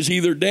is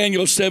either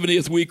Daniel's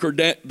 70th week or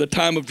the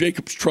time of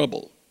Jacob's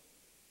trouble.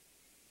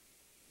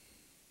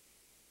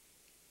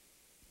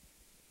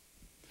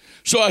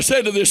 So I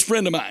said to this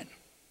friend of mine,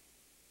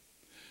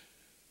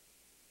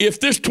 if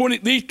these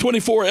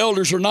 24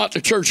 elders are not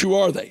the church, who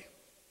are they?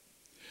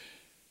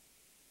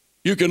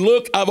 You can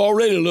look. I've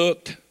already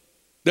looked.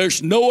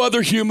 There's no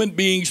other human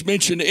beings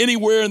mentioned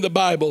anywhere in the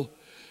Bible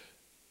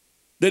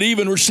that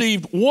even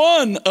received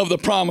one of the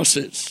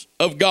promises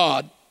of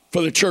God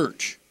for the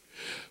church.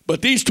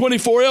 But these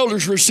 24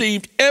 elders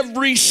received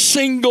every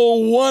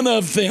single one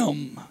of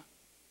them.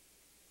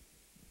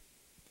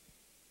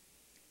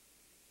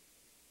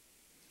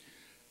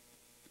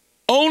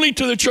 Only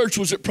to the church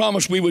was it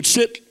promised we would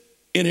sit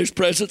in his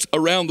presence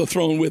around the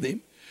throne with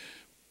him,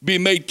 be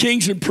made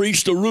kings and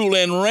priests to rule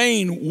and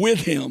reign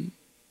with him,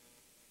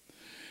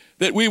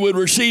 that we would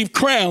receive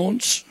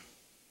crowns,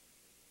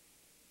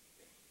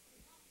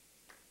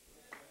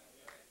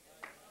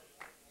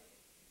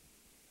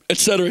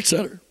 etc.,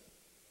 etc.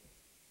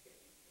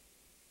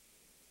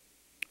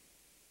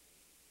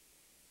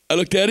 I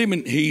looked at him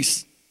and he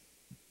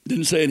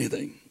didn't say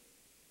anything.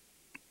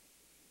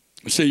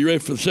 So you ready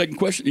for the second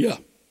question? Yeah.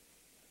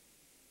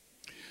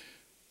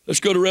 Let's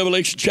go to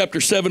Revelation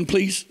chapter 7,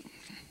 please.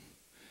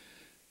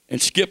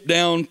 And skip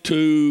down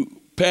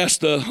to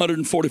past the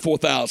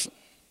 144,000.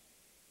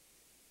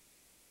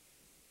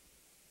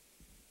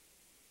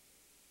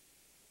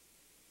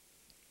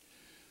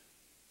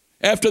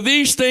 After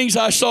these things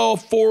I saw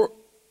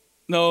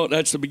no,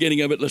 that's the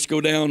beginning of it. Let's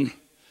go down,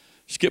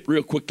 skip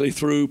real quickly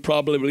through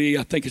probably,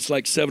 I think it's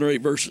like 7 or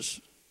 8 verses.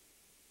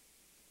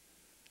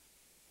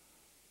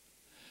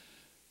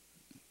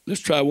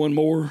 Let's try one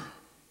more.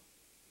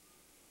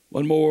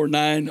 One more,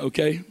 9,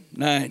 okay,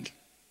 9.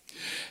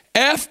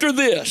 After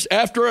this,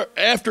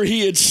 after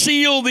he had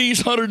sealed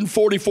these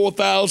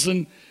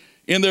 144,000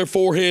 in their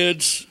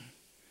foreheads,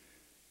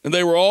 and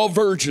they were all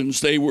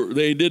virgins. They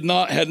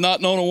had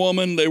not known a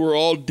woman. They were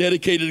all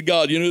dedicated to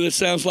God. You know what this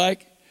sounds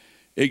like?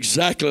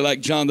 Exactly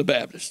like John the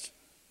Baptist.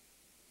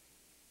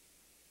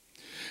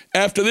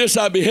 After this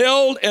I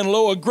beheld, and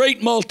lo, a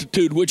great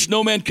multitude, which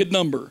no man could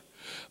number,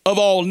 of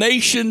all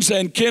nations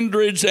and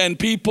kindreds and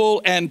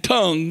people and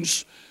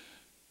tongues,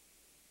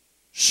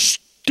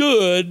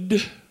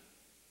 stood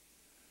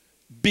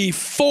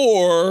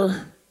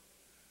before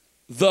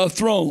the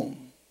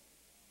throne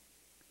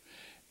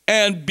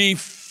and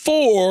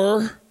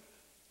before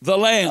the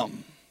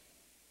Lamb,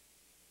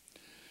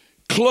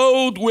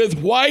 clothed with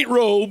white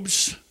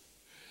robes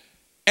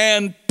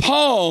and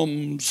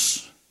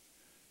palms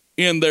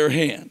in their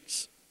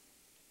hands.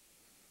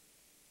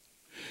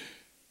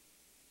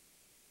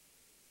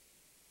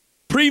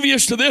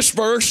 Previous to this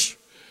verse,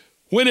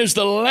 when is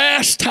the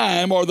last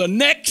time or the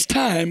next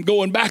time,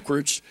 going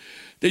backwards,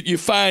 that you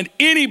find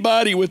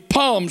anybody with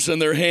palms in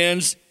their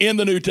hands in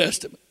the New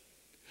Testament?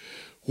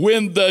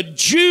 When the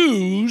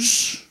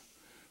Jews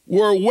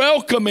were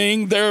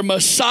welcoming their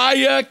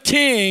Messiah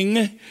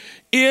King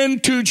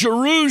into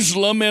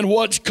Jerusalem in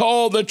what's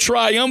called the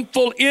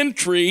triumphal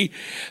entry,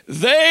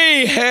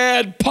 they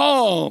had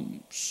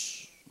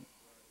palms.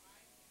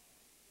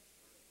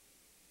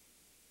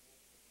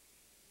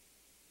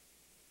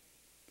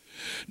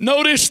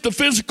 Notice the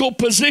physical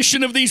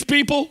position of these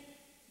people.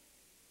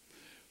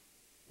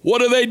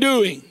 What are they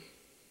doing?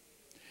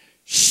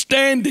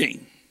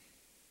 Standing.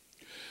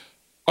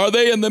 Are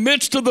they in the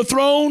midst of the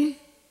throne?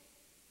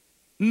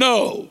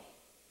 No.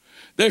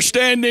 They're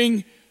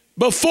standing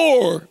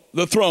before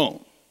the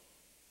throne.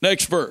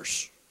 Next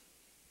verse.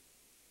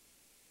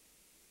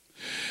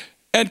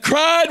 And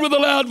cried with a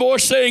loud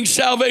voice, saying,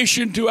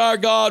 Salvation to our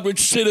God, which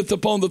sitteth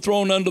upon the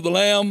throne under the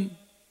Lamb.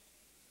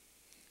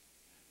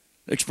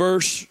 Next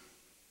verse.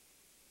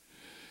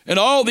 And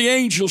all the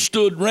angels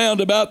stood round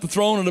about the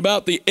throne and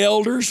about the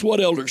elders. What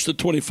elders? The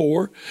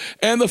 24.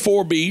 And the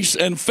 4 beasts,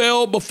 and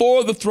fell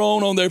before the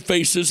throne on their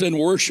faces and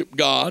worshiped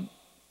God,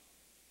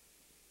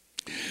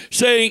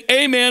 saying,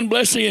 Amen,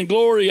 blessing and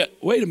glory.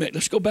 Wait a minute,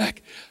 let's go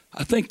back.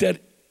 I think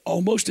that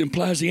almost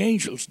implies the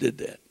angels did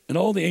that. And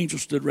all the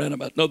angels stood round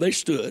about. No, they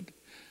stood.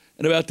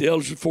 And about the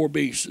elders and 4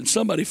 beasts. And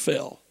somebody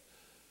fell.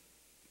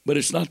 But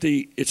it's not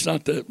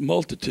the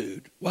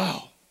multitude.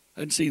 Wow, I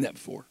hadn't seen that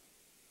before.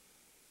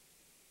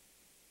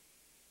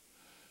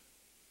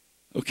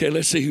 Okay,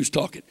 let's see who's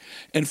talking.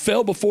 And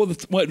fell before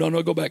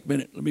go back a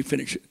minute. Let me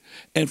finish it.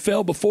 And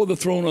fell before the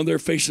throne on their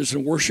faces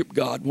and worshiped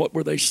God. What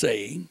were they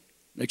saying?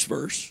 Next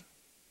verse.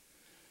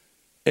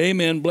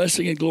 Amen,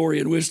 blessing and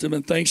glory and wisdom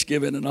and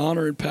thanksgiving and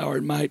honor and power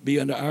and might be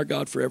unto our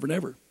God forever and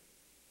ever.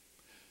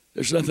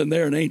 There's nothing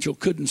there an angel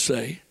couldn't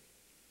say.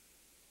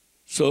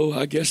 So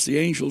I guess the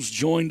angels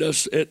joined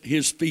us at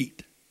his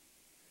feet.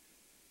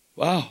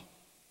 Wow,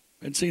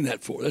 hadn't seen that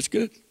before. That's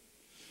good.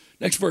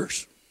 Next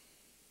verse.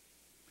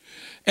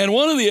 And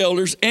one of the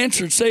elders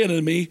answered, saying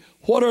unto me,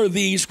 What are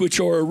these which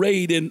are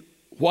arrayed in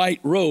white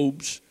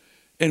robes,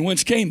 and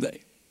whence came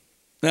they?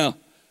 Now,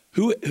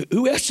 who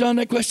asked John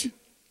that question?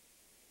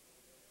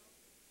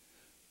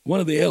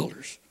 One of the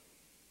elders.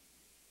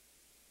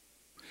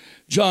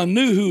 John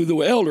knew who the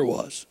elder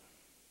was.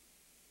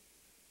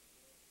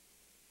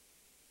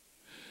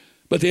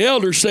 But the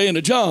elders saying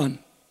to John,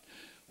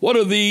 What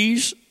are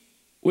these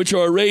which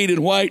are arrayed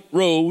in white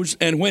robes,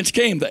 and whence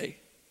came they?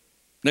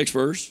 Next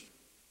verse.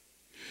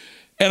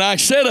 And I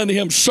said unto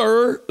him,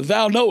 Sir,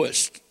 thou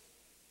knowest,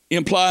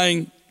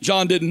 implying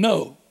John didn't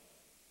know.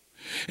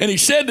 And he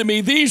said to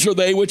me, These are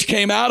they which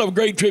came out of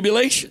great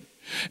tribulation,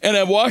 and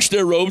have washed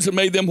their robes and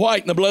made them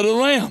white in the blood of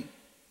the Lamb.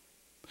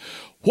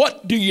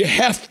 What do you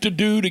have to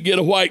do to get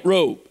a white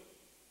robe?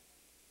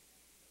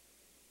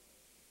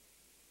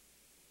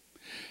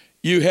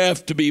 You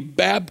have to be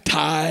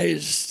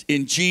baptized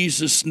in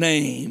Jesus'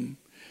 name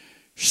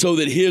so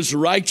that his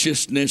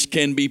righteousness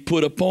can be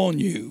put upon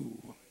you.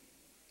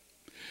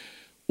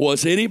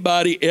 Was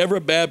anybody ever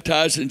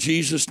baptized in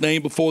Jesus'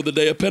 name before the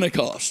day of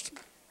Pentecost?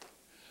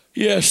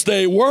 Yes,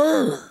 they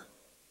were.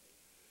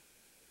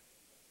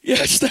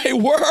 Yes, they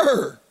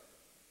were.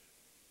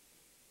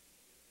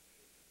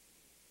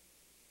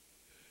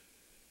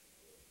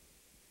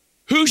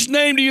 Whose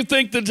name do you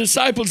think the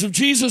disciples of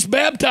Jesus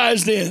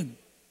baptized in?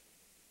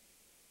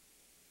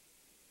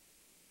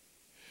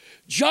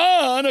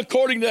 John,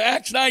 according to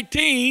Acts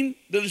 19,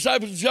 the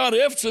disciples of John at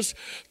Ephesus,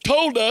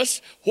 told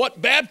us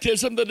what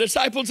baptism the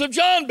disciples of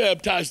John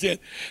baptized in.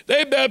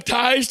 They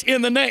baptized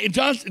in the name,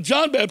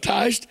 John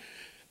baptized,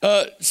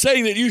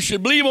 saying that you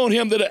should believe on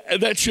him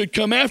that should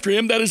come after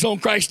him, that is on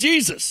Christ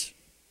Jesus.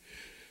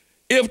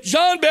 If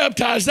John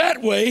baptized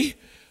that way,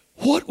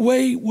 what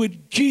way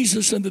would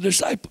Jesus and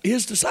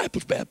his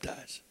disciples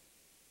baptize?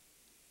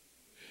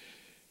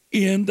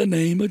 In the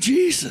name of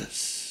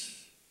Jesus.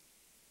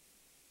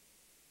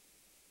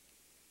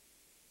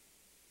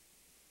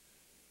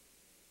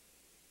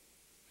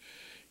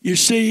 You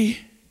see,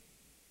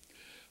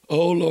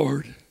 oh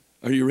Lord,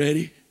 are you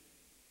ready?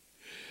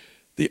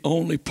 The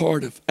only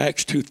part of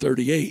Acts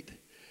 2:38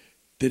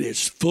 that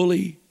is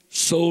fully,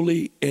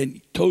 solely,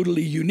 and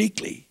totally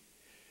uniquely,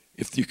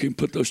 if you can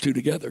put those two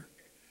together.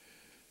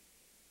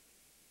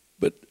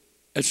 But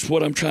that's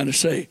what I'm trying to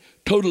say.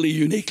 Totally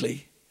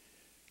uniquely,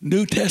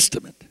 New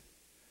Testament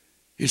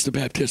is the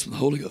baptism of the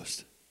Holy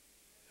Ghost.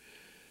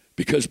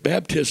 Because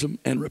baptism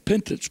and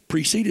repentance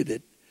preceded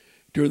it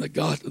during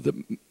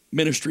the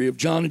ministry of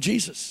John and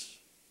Jesus.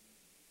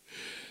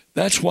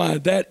 That's why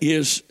that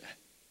is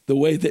the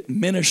way that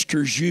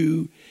ministers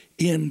you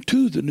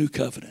into the new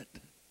covenant.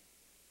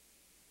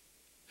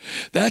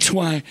 That's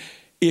why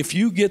if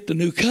you get the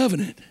new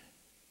covenant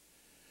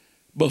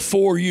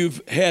before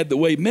you've had the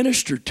way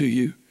ministered to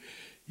you,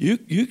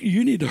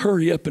 you need to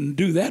hurry up and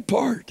do that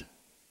part.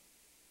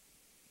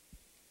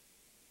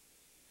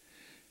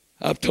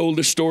 I've told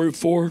this story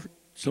before.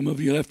 Some of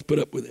you have to put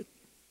up with it.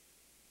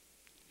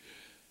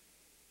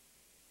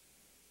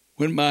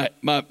 When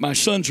my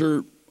sons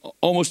are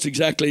almost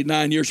exactly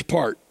 9 years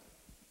apart.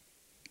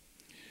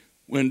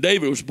 When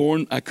David was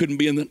born, I couldn't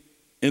be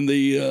in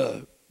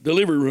the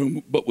delivery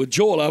room, but with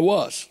Joel I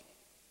was.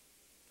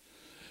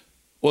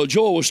 Well,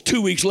 Joel was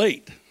 2 weeks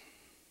late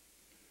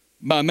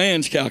by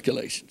man's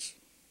calculations.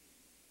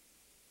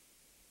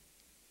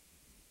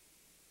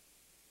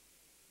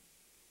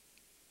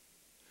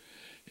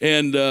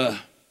 And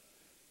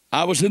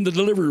I was in the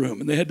delivery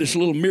room, and they had this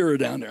little mirror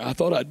down there. I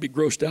thought I'd be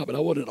grossed out, but I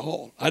wasn't at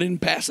all. I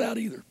didn't pass out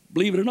either,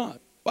 believe it or not.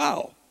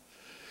 Wow.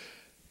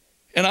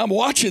 And I'm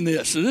watching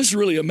this, and this is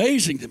really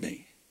amazing to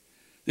me.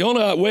 The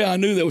only way I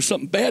knew there was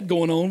something bad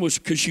going on was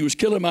because she was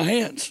killing my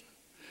hands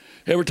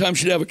every time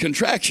she'd have a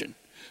contraction.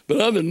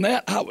 But other than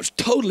that, I was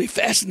totally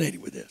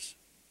fascinated with this.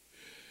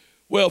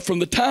 Well, from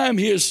the time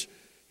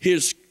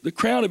the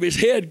crown of his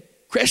head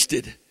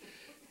crested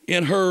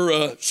in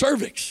her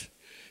cervix,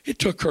 it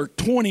took her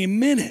 20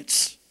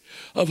 minutes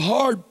of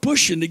hard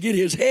pushing to get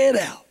his head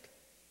out.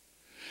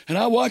 And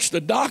I watched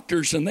the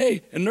doctors and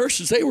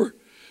nurses, they were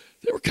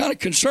kind of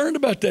concerned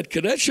about that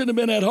because that shouldn't have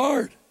been that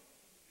hard.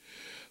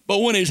 But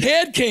when his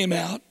head came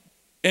out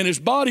and his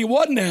body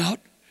wasn't out,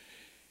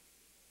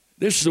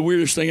 this is the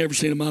weirdest thing I've ever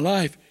seen in my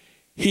life.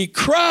 He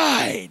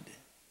cried.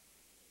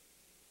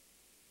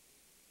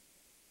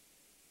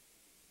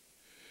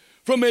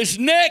 From his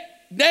neck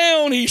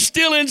down, he's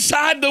still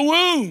inside the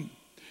womb.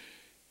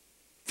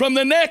 From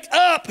the neck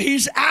up,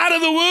 he's out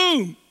of the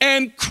womb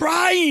and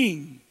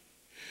crying.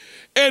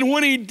 And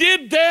when he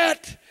did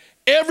that,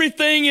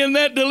 everything in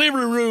that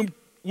delivery room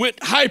went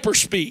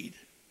hyperspeed.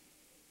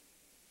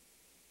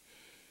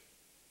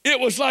 It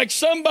was like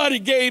somebody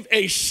gave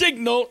a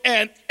signal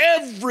and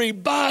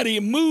everybody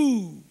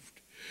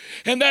moved.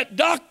 And that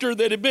doctor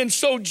that had been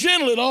so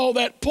gentle at all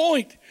that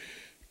point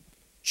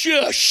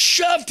just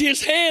shoved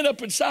his hand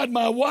up inside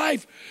my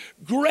wife,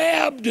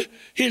 grabbed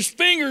his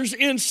fingers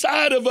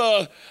inside of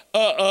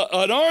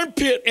an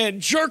armpit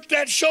and jerked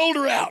that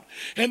shoulder out,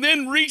 and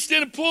then reached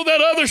in and pulled that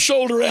other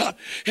shoulder out,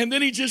 and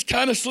then he just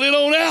kind of slid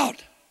on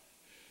out.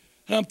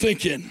 And I'm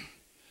thinking,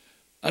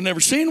 I've never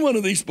seen one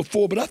of these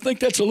before, but I think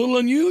that's a little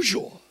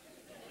unusual.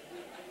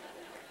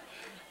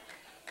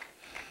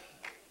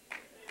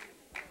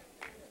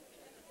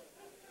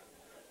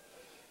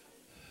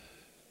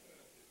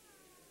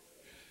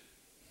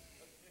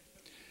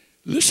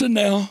 Listen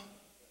now.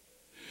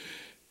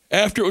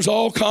 After it was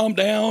all calmed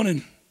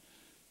down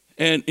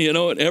and you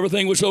know, and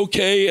everything was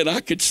okay, and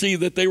I could see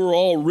that they were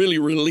all really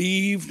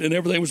relieved and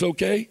everything was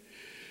okay,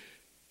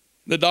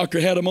 the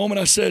doctor had a moment.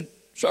 I said,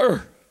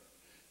 "Sir,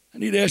 I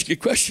need to ask you a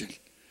question."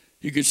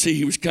 You could see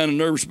he was kind of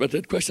nervous about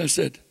that question. I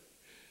said,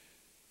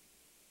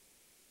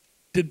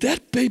 "Did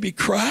that baby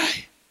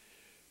cry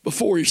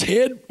before his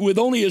head, with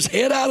only his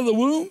head out of the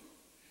womb?"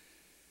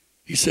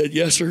 He said,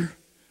 "Yes, sir.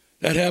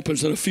 That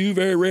happens on a few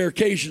very rare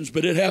occasions,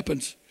 but it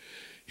happens."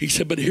 He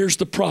said, "But here's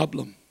the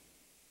problem.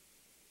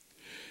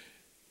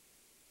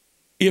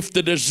 If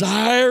the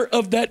desire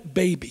of that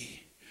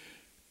baby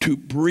to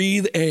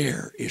breathe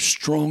air is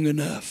strong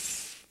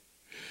enough,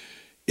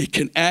 it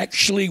can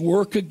actually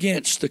work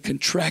against the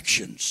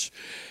contractions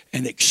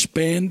and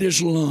expand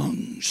his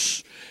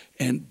lungs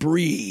and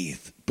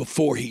breathe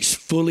before he's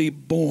fully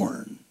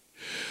born.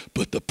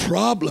 But the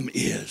problem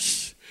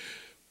is,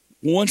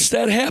 once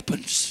that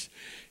happens,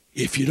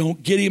 if you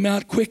don't get him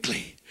out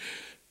quickly,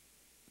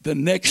 the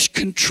next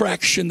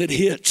contraction that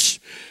hits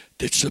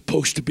that's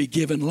supposed to be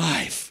given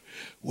life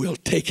will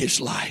take his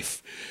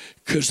life,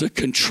 because the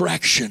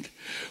contraction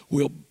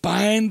will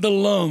bind the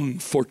lung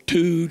for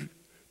 2+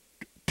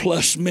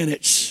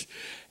 minutes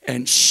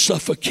and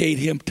suffocate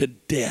him to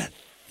death.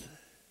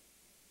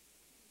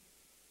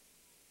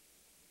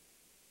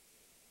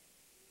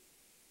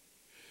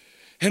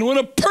 And when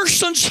a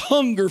person's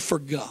hunger for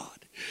God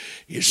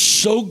is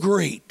so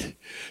great,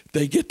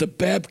 they get the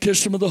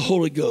baptism of the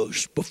Holy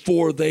Ghost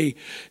before they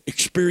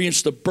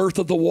experience the birth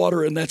of the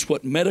water, and that's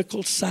what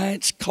medical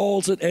science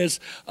calls it,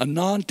 as a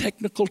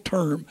non-technical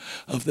term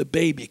of the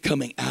baby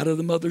coming out of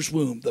the mother's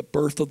womb, the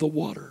birth of the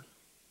water.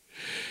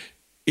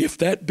 If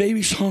that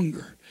baby's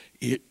hunger,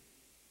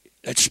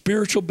 that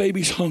spiritual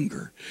baby's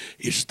hunger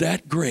is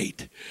that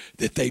great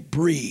that they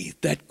breathe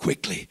that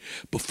quickly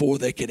before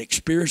they can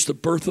experience the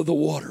birth of the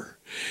water,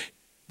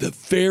 the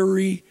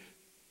very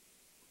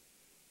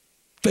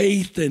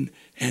faith and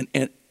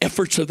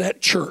efforts of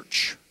that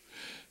church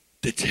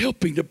that's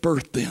helping to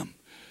birth them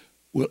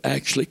will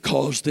actually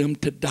cause them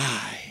to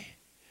die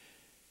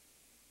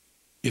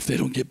if they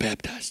don't get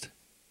baptized.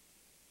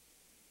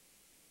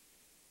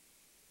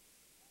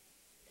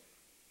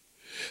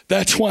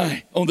 That's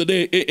why on the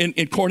day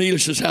in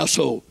Cornelius'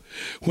 household,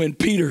 when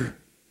Peter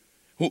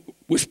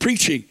was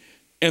preaching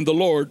and the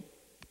Lord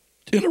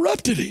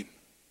interrupted him.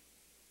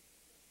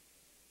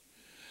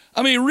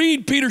 I mean,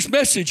 read Peter's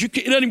message. It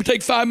doesn't even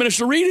take 5 minutes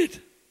to read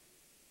it.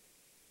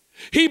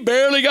 He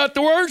barely got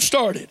the word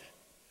started.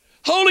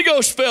 Holy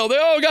Ghost fell. They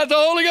all got the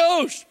Holy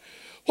Ghost.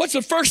 What's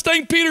the first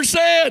thing Peter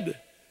said?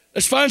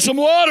 Let's find some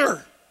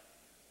water.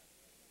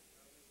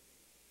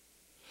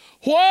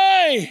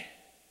 Why?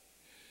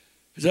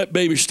 Because that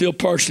baby's still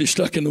partially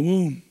stuck in the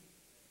womb.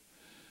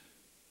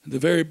 The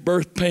very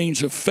birth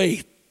pains of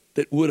faith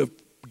that would have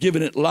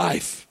given it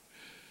life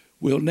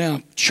will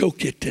now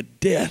choke it to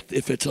death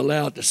if it's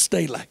allowed to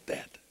stay like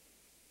that.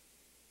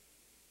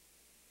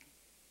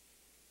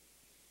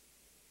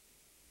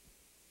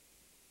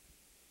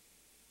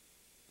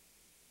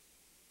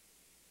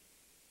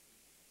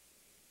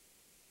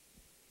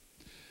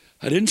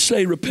 I didn't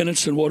say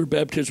repentance and water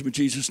baptism in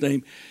Jesus'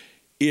 name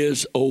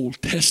is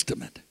Old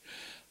Testament.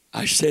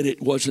 I said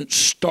it wasn't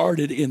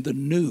started in the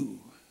New.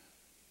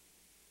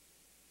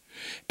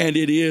 And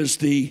it is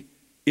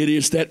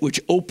that which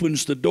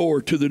opens the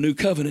door to the new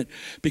covenant,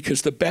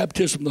 because the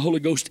baptism of the Holy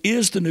Ghost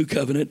is the new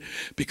covenant,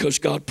 because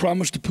God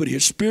promised to put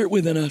his Spirit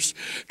within us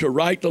to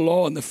write the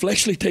law on the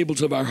fleshly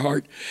tables of our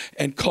heart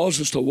and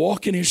cause us to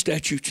walk in his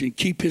statutes and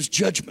keep his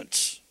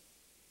judgments.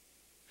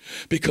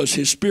 Because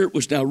his Spirit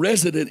was now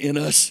resident in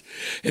us.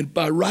 And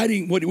by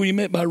writing, what he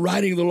meant by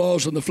writing the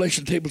laws on the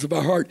fleshly tables of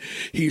our heart,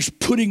 he's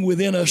putting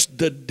within us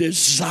the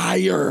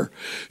desire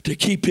to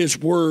keep his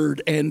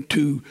word and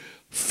to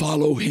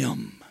follow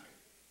him.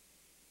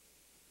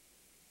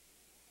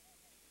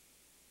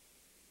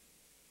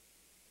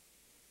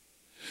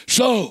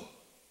 So,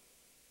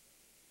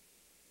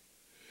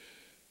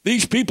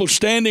 these people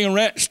standing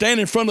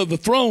in front of the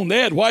throne, they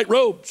had white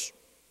robes.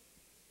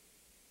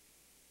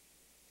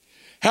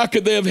 How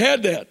could they have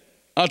had that?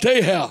 I'll tell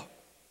you how.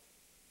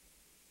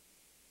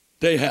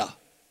 Tell you how.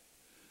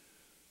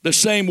 The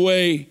same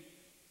way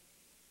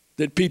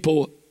that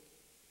people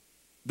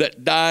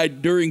that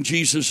died during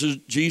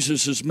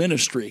Jesus'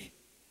 ministry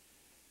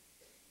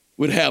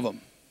would have them.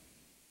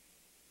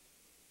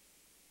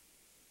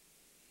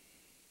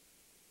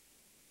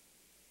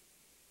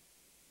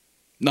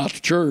 Not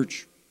the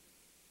church.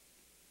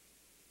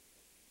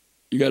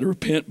 You got to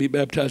repent, be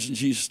baptized in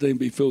Jesus' name,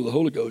 be filled with the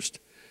Holy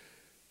Ghost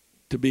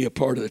to be a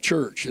part of the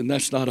church. And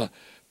that's not a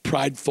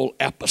prideful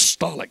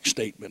apostolic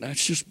statement.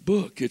 That's just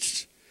book.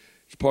 It's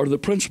part of the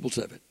principles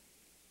of it.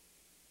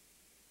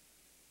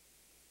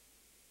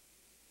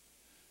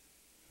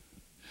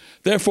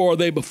 Therefore are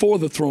they before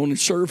the throne and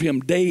serve him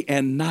day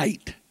and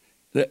night.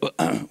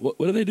 What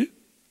do they do?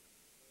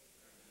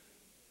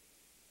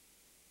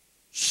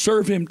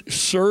 Serve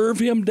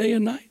him day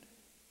and night.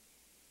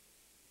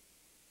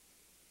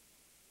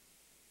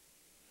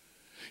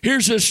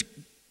 Here's this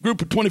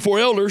group of 24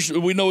 elders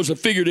we know is a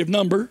figurative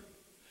number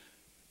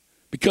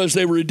because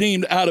they were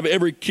redeemed out of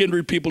every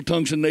kindred, people,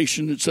 tongues, and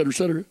nation, etc.,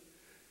 etc.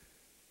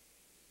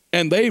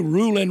 And they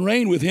rule and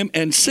reign with him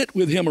and sit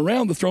with him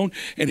around the throne.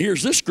 And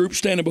here's this group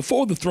standing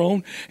before the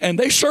throne, and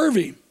they serve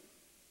him.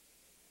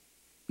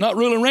 Not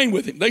rule and reign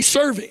with him. They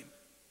serve him.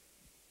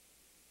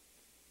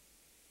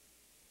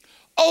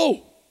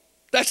 Oh,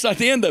 that's not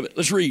the end of it.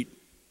 Let's read.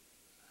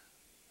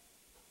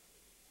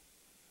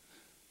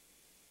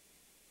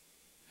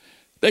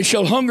 They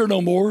shall hunger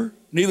no more,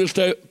 neither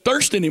shall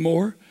thirst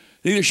anymore,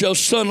 neither shall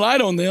sun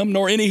light on them,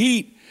 nor any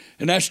heat.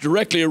 And that's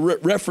directly a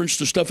reference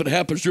to stuff that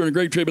happens during the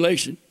Great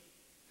Tribulation.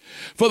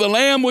 For the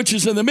Lamb which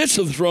is in the midst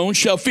of the throne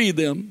shall feed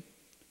them.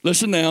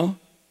 Listen now.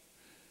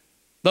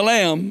 The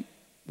Lamb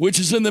which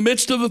is in the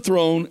midst of the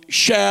throne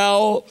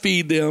shall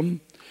feed them,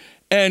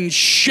 and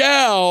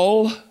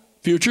shall,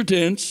 future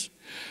tense,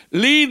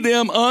 lead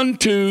them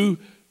unto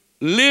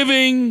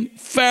living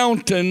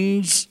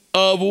fountains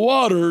of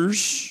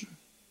waters.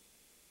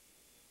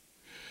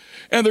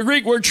 And the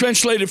Greek word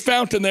translated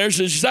fountain there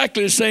is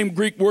exactly the same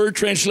Greek word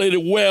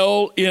translated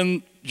well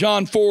in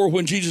John 4,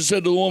 when Jesus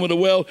said to the woman at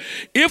the well,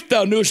 if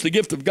thou knewest the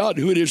gift of God,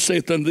 who it is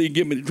saith unto thee,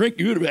 give me to drink,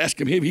 you would have asked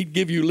him, he'd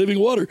give you living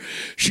water.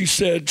 She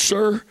said,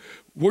 sir,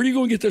 where are you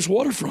going to get this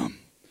water from?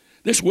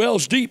 This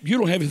well's deep. You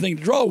don't have anything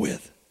to draw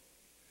with.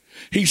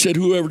 He said,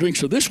 whoever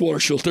drinks of this water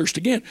shall thirst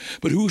again.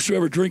 But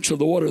whosoever drinks of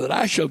the water that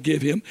I shall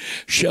give him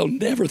shall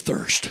never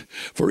thirst.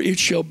 For it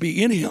shall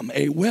be in him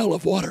a well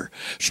of water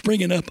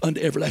springing up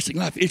unto everlasting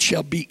life. It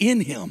shall be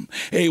in him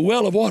a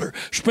well of water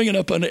springing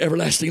up unto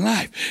everlasting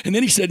life. And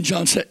then he said in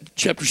John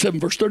chapter 7,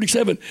 verse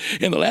 37,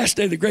 in the last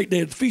day, the great day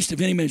of the feast,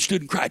 if any man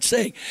stood and cried,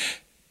 saying,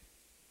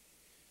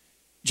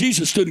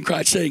 Jesus stood and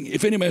cried, saying,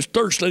 if any man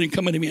thirst, let him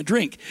come unto me and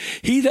drink.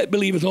 He that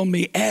believeth on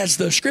me, as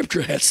the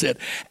scripture hath said,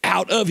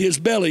 out of his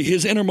belly,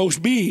 his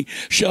innermost being,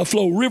 shall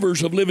flow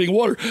rivers of living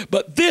water.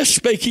 But this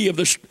spake he of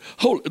the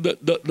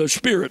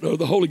Spirit, or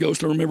the Holy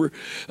Ghost, I remember,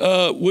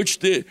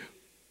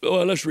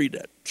 let's read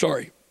that.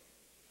 Sorry.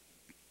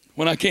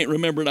 When I can't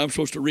remember it, I'm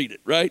supposed to read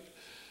it, right?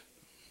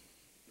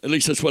 At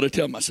least that's what I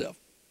tell myself.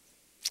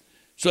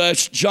 So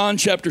that's John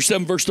chapter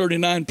 7, verse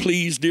 39.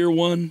 Please, dear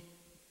one.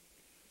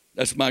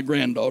 That's my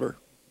granddaughter.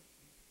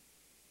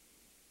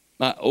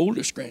 My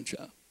oldest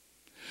grandchild.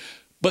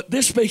 But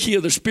this spake he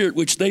of the Spirit,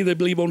 which they that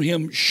believe on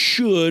him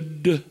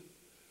should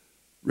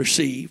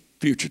receive,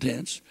 future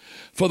tense.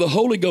 For the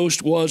Holy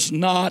Ghost was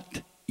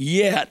not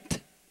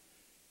yet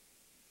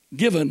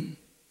given,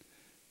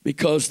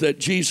 because that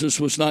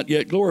Jesus was not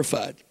yet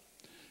glorified.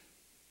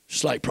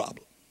 Slight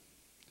problem.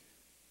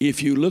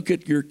 If you look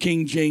at your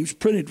King James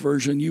printed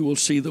version, you will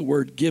see the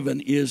word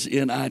given is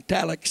in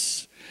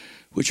italics,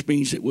 which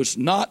means it was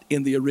not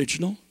in the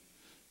original.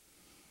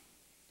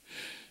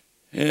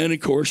 And, of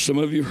course, some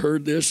of you have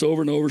heard this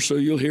over and over, so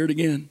you'll hear it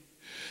again.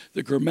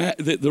 The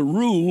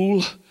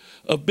rule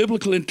of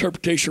biblical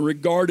interpretation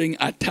regarding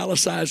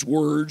italicized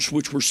words,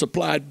 which were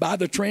supplied by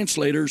the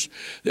translators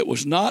that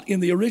was not in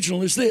the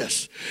original, is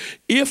this.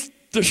 If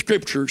the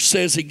Scripture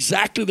says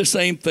exactly the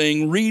same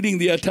thing, reading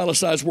the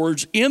italicized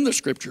words in the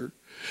Scripture,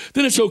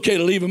 then it's okay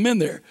to leave them in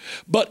there.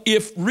 But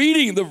if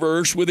reading the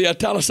verse with the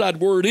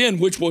italicized word in,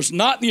 which was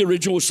not the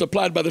original, was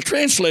supplied by the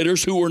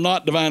translators who were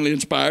not divinely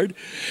inspired,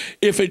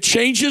 if it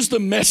changes the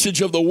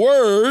message of the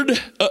word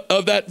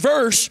of that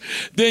verse,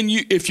 then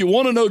if you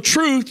want to know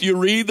truth, you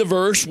read the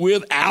verse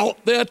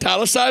without the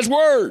italicized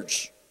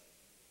words.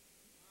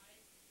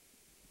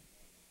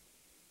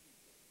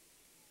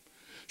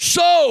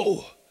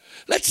 So,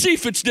 let's see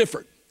if it's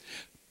different.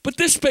 But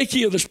this spake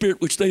he of the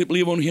Spirit, which they that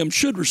believe on him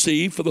should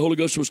receive, for the Holy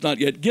Ghost was not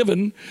yet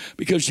given,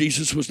 because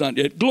Jesus was not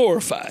yet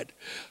glorified.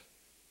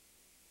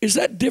 Is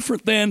that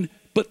different than,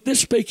 but this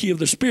spake he of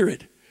the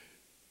Spirit,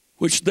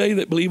 which they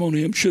that believe on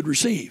him should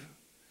receive,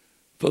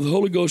 for the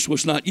Holy Ghost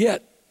was not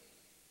yet,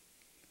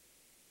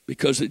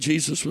 because that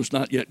Jesus was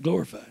not yet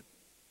glorified?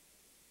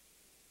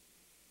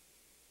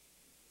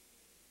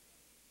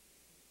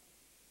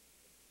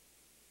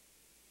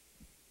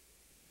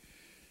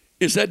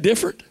 Is that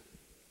different?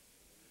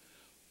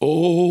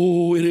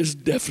 Oh, it is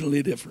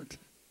definitely different.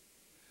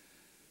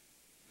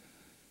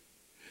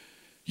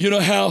 You know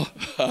how,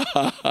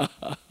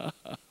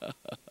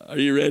 are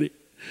you ready?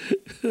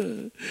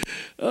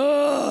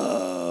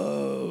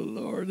 Oh,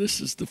 Lord,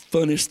 this is the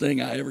funniest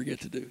thing I ever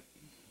get to do.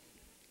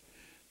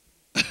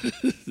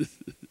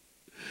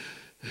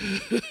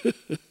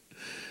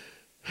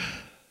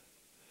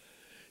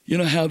 You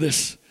know how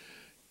this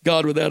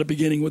God without a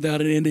beginning,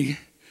 without an ending,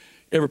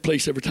 every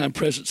place, every time,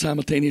 present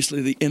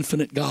simultaneously, the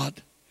infinite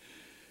God,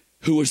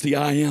 who was the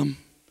I am,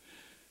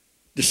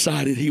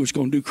 decided he was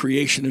going to do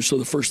creation. And so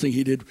the first thing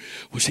he did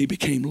was he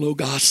became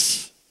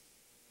Logos.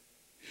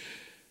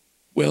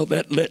 Well,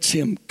 that lets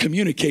him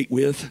communicate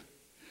with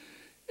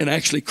and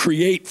actually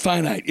create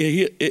finite.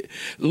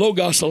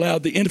 Logos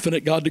allowed the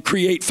infinite God to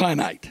create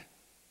finite,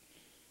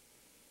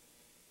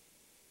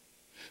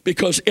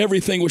 because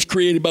everything was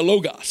created by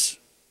Logos.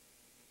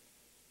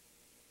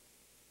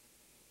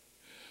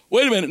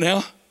 Wait a minute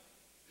now.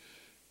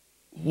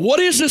 What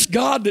is this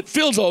God that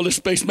fills all this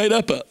space made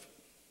up of?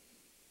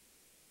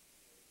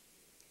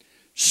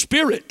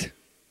 Spirit.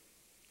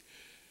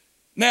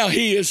 Now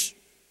he's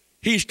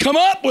come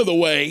up with a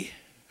way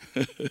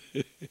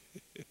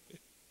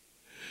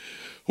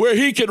where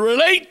he can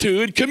relate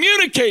to and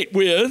communicate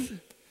with,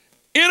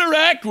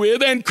 interact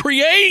with, and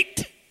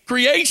create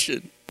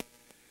creation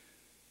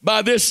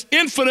by this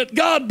infinite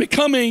God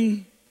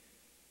becoming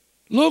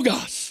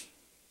Logos.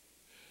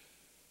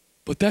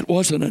 But that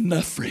wasn't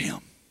enough for him.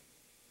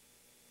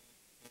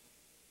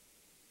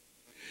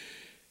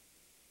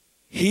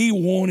 He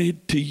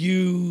wanted to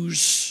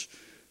use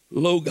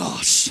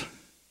Logos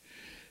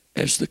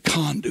as the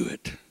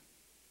conduit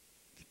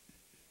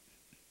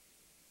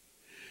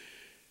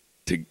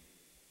to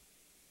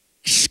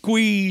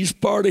squeeze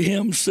part of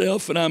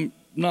himself, and I'm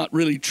not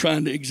really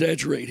trying to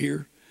exaggerate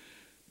here,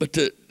 but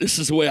this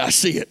is the way I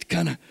see it,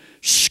 kind of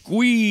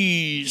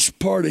squeeze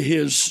part of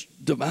his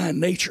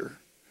divine nature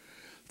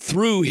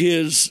through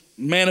his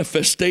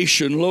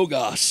manifestation,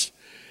 Logos,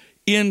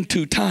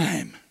 into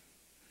time,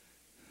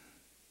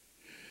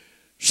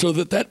 so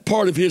that that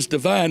part of his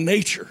divine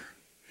nature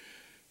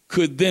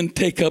could then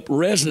take up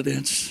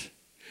residence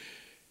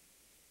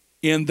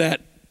in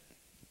that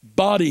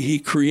body he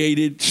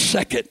created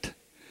second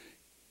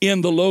in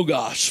the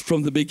Logos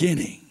from the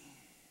beginning.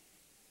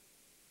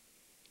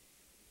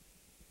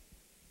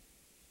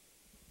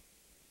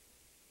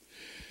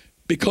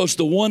 Because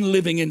the one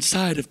living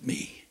inside of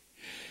me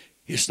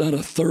is not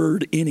a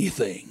third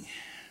anything.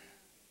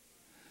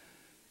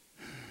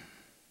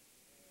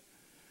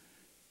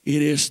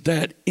 It is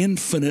that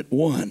infinite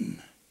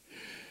one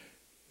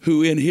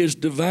who in his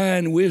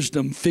divine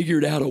wisdom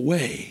figured out a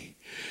way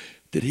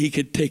that he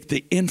could take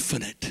the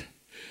infinite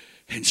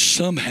and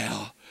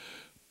somehow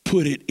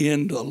put it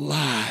in the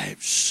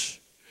lives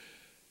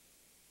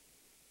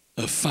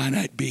of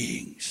finite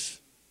beings.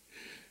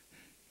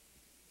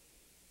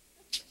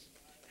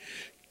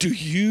 Do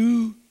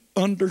you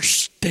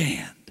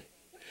understand?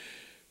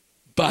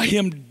 By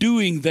him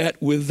doing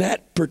that with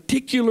that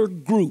particular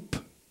group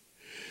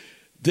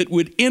that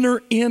would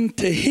enter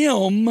into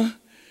him,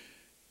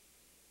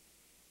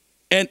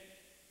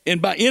 and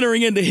by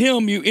entering into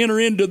him, you enter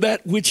into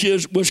that which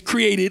was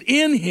created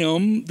in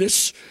him,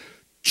 this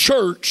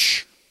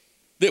church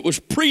that was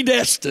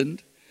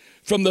predestined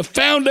from the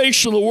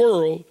foundation of the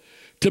world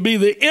to be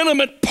the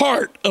intimate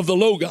part of the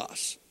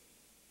Logos.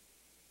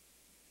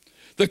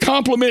 The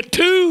complement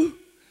to,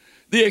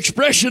 the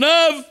expression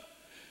of,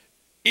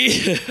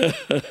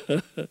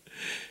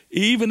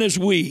 even as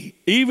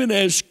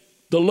the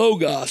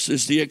Logos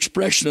is the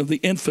expression of the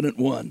infinite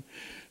one,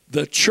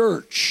 the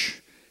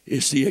church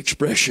is the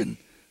expression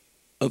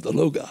of the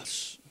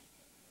Logos.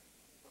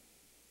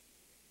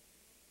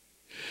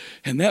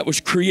 And that was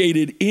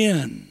created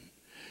in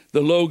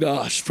the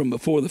Logos from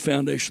before the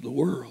foundation of the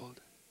world.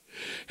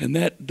 And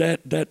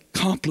that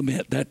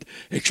complement, that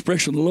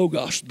expression of the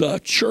Logos, the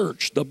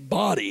church, the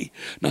body,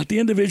 not the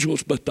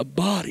individuals, but the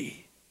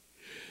body.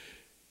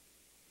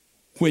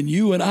 When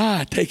you and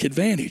I take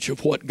advantage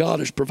of what God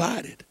has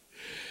provided,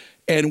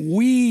 and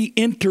we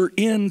enter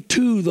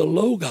into the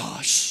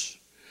Logos,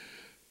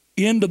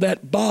 into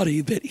that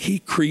body that he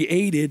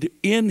created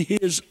in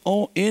his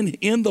own,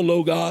 in the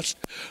Logos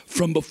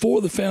from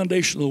before the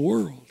foundation of the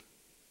world.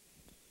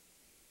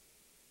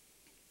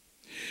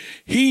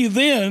 He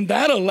then,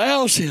 that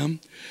allows him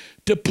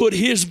to put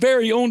his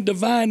very own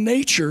divine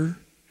nature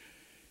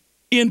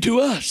into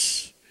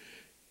us.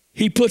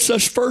 He puts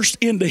us first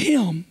into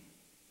him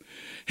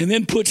and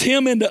then puts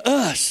him into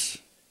us.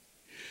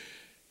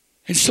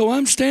 And so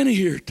I'm standing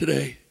here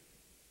today,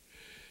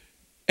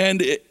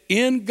 and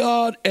in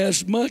God,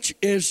 as much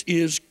as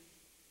is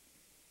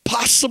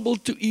possible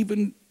to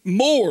even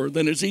more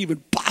than is even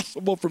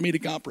possible for me to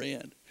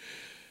comprehend,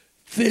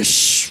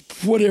 this,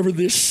 whatever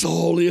this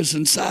soul is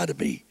inside of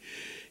me,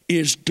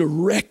 is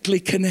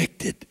directly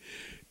connected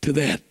to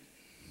that.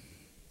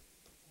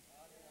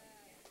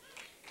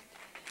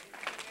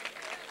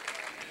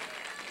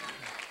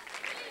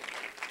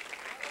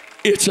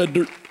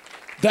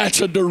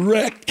 That's a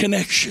direct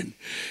connection.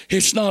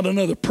 It's not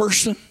another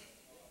person.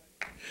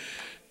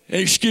 And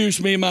excuse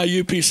me, my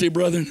UPC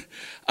brethren,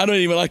 I don't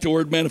even like the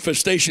word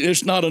manifestation.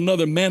 It's not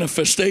another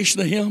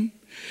manifestation of him.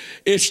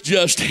 It's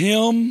just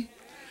him.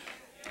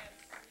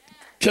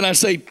 Can I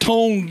say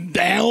toned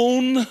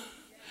down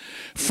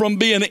from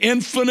being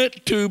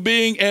infinite to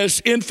being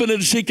as infinite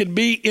as he could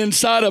be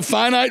inside a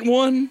finite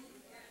one?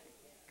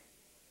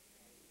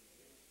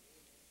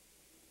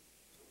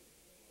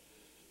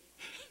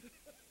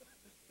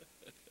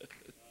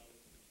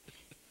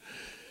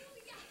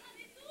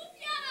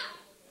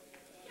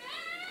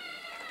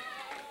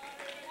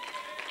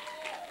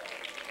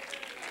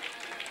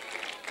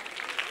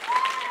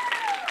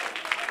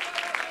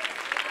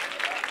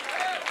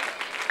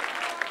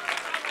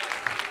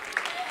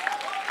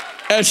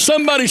 As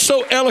somebody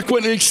so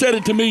eloquently said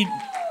it to me,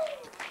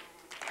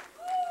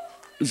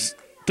 I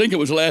think it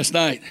was last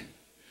night,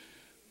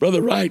 Brother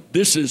Wright,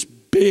 this is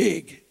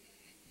big.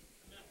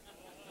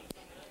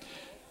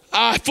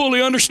 I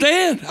fully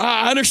understand.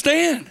 I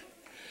understand.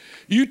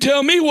 You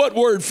tell me what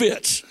word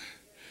fits.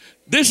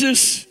 This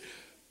is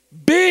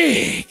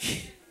big.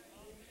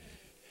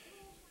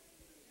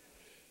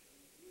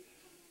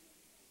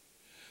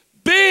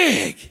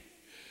 Big.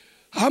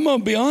 I'm going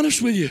to be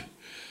honest with you.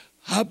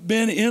 I've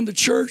been in the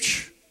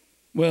church.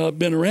 Well, I've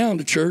been around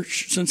the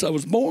church since I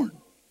was born.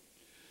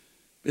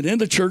 Been in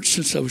the church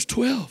since I was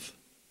 12.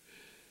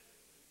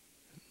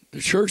 The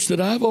church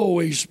that I've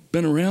always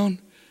been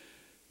around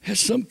has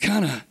some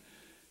kind of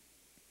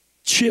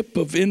chip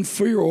of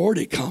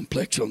inferiority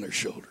complex on their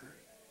shoulder.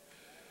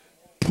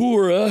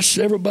 Poor us,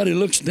 everybody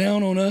looks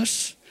down on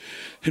us.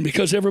 And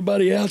because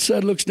everybody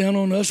outside looks down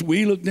on us,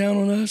 we look down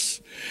on us.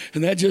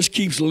 And that just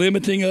keeps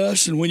limiting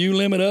us. And when you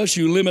limit us,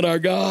 you limit our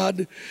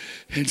God.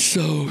 And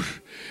so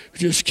we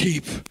just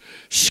keep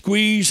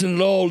squeezing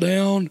it all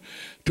down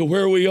to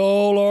where we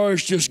all are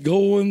is just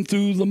going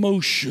through the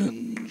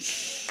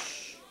motions.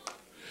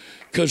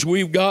 Because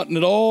we've gotten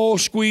it all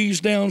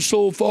squeezed down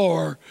so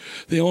far,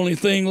 the only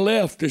thing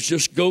left is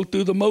just go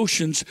through the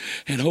motions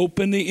and hope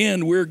in the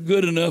end we're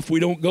good enough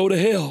we don't go to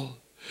hell.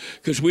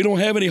 because we don't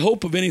have any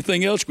hope of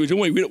anything else.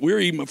 We're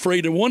even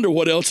afraid to wonder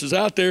what else is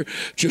out there.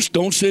 Just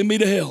don't send me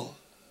to hell.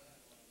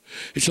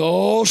 It's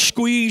all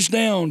squeezed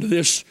down to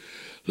this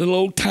little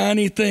old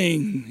tiny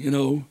thing, you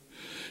know.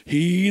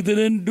 He that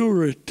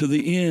endureth to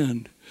the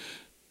end.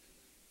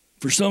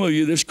 For some of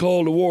you, this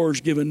call to war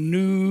is giving a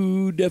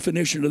new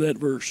definition to that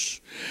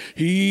verse.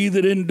 He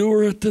that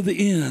endureth to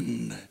the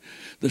end,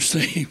 the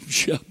same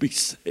shall be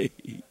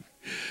saved.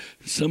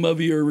 Some of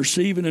you are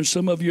receiving and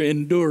some of you are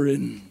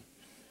enduring.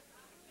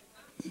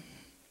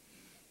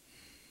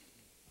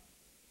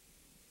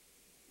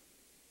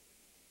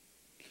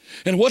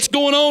 And what's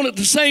going on at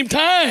the same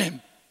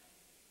time?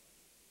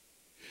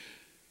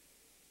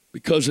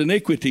 Because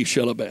iniquity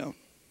shall abound.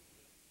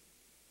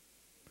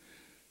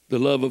 The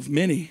love of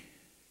many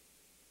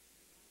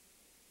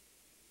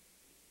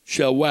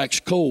shall wax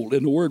cold.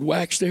 And the word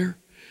wax there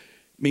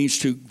means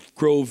to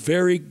grow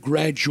very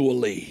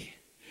gradually.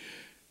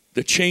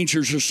 The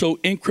changes are so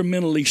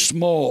incrementally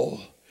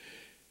small,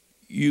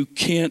 you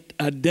can't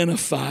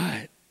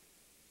identify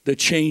the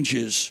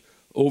changes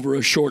over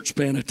a short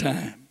span of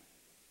time.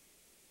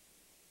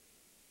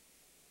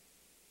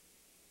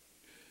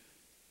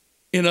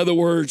 In other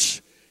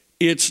words,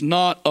 it's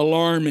not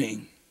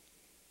alarming.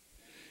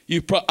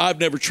 I've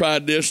never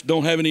tried this,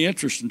 don't have any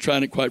interest in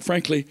trying it, quite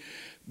frankly,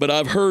 but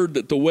I've heard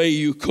that the way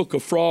you cook a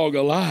frog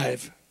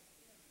alive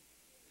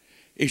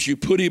is you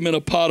put him in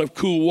a pot of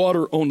cool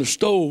water on the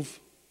stove,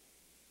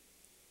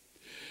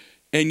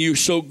 and you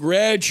so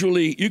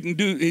gradually,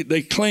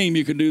 they claim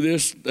you can do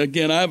this.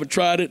 Again, I haven't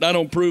tried it. I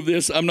don't prove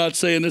this. I'm not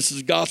saying this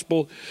is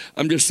gospel.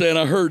 I'm just saying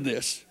I heard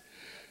this.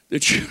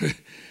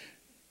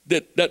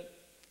 That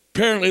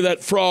apparently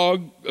that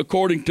frog,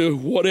 according to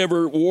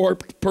whatever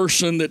warped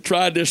person that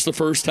tried this the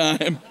first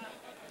time,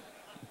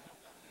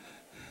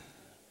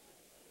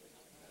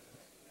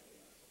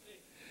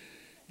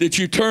 that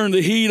you turn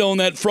the heat on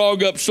that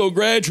frog up so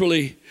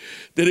gradually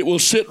that it will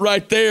sit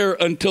right there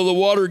until the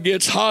water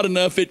gets hot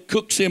enough, it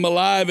cooks him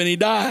alive and he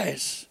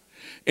dies.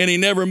 And he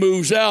never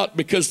moves out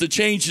because the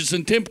changes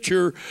in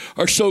temperature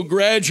are so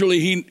gradually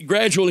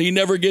he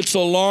never gets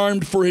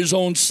alarmed for his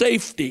own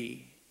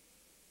safety.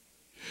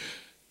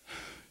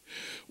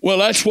 Well,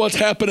 that's what's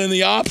happened in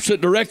the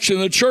opposite direction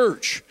of the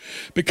church.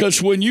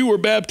 Because when you were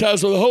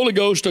baptized with the Holy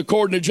Ghost,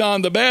 according to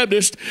John the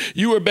Baptist,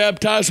 you were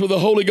baptized with the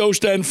Holy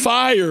Ghost and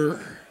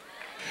fire.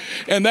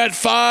 And that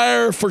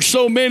fire for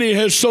so many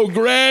has so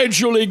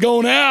gradually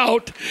gone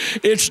out,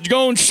 it's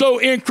gone so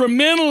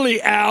incrementally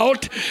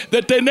out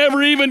that they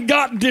never even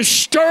got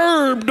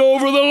disturbed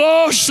over the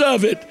loss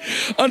of it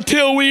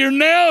until we are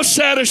now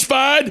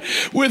satisfied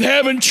with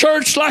having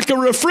church like a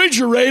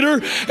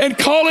refrigerator and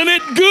calling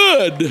it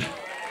good.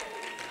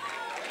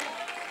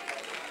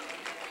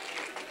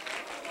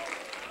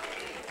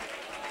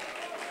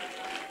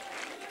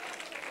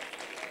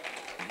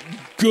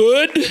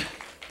 Good.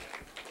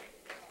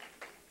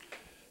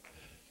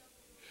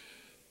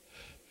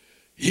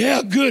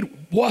 Yeah,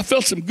 good. Boy, I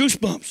felt some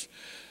goosebumps.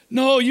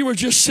 No, you were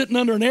just sitting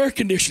under an air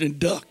conditioning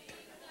duct.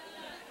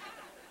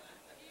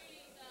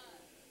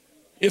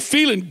 If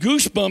feeling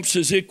goosebumps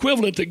is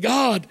equivalent to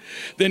God,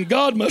 then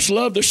God must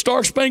love the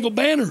Star-Spangled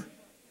Banner.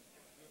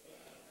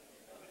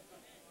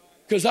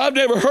 Because I've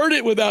never heard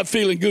it without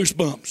feeling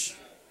goosebumps.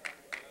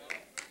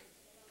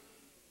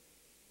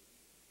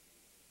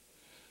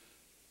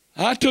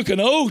 I took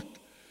an oath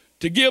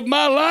to give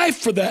my life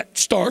for that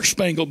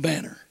Star-Spangled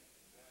Banner.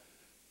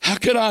 How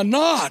could I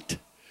not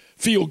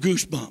feel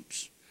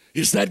goosebumps?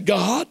 Is that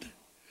God?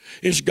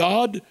 Is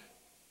God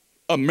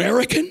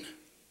American?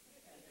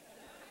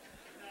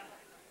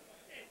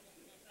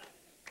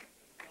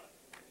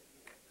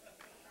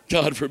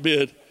 God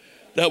forbid.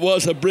 That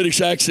was a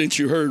British accent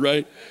you heard,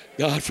 right?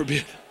 God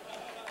forbid.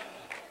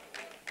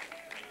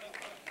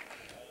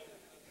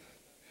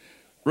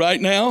 Right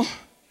now,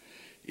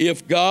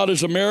 if God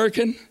is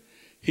American,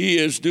 he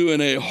is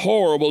doing a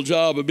horrible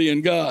job of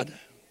being God.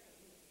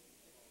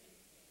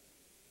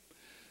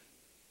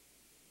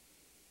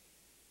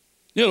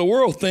 You know, the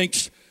world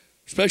thinks,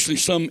 especially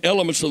some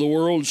elements of the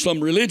world, some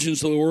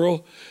religions of the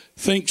world,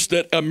 thinks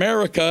that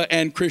America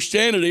and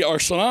Christianity are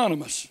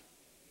synonymous.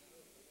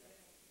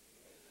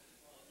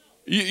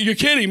 You're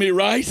kidding me,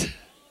 right?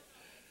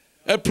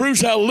 That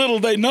proves how little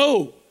they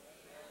know.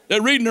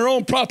 They're reading their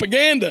own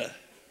propaganda.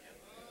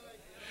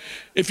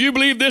 If you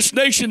believe this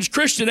nation's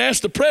Christian,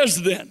 ask the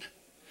president.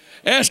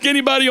 Ask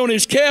anybody on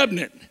his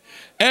cabinet.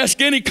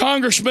 Ask any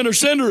congressman or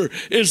senator,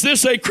 is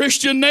this a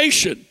Christian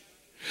nation?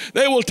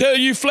 They will tell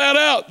you flat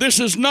out, this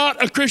is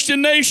not a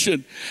Christian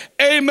nation.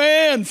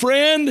 Amen,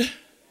 friend.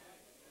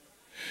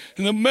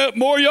 And the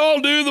more y'all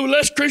do, the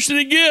less Christian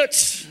it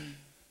gets.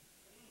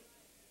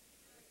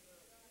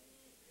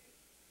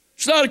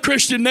 It's not a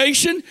Christian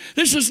nation.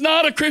 This is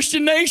not a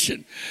Christian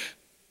nation.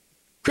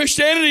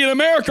 Christianity and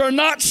America are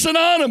not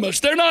synonymous.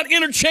 They're not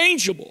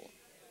interchangeable.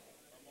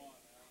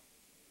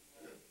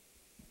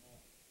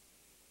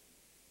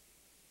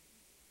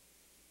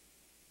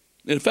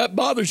 And if that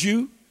bothers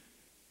you,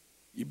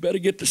 you better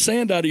get the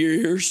sand out of your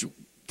ears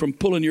from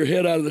pulling your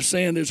head out of the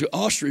sand as an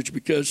ostrich,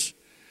 because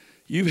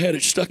You've had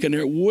it stuck in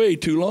there way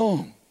too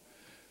long.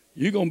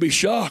 You're going to be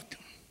shocked.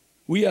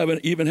 We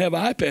haven't even have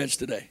iPads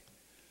today.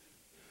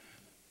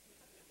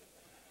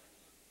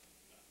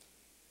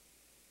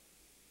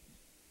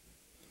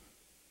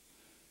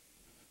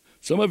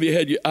 Some of you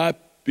had your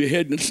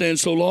head in the sand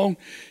so long,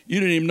 you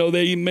didn't even know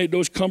they even made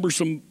those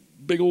cumbersome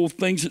big old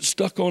things that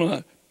stuck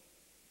on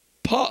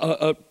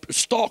a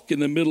stalk in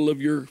the middle of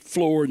your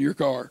floor in your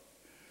car,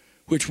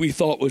 which we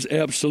thought was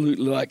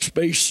absolutely like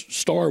space,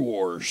 Star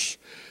Wars,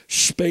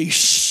 space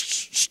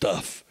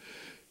stuff.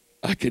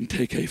 I can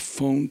take a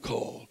phone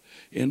call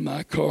in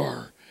my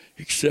car,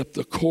 except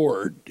the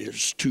cord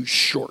is too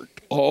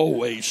short,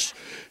 always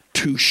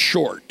too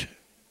short.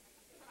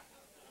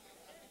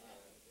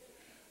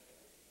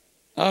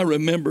 I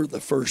remember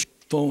the first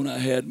phone I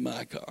had in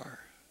my car.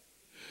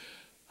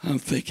 I'm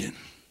thinking,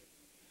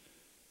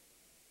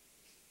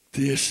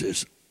 this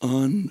is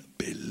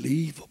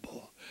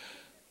unbelievable.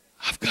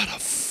 I've got a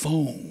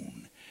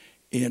phone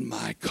in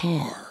my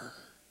car.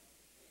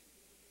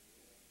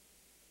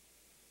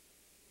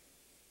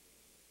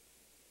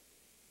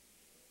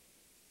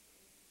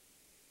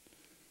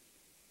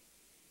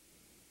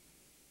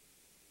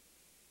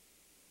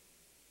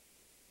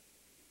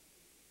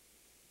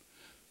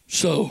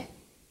 So,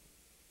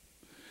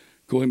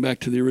 going back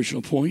to the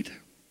original point,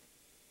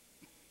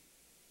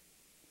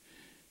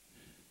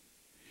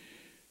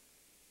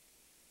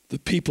 the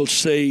people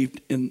saved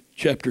in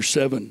chapter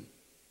 7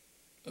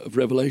 of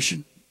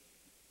Revelation,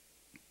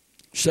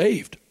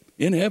 saved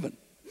in heaven,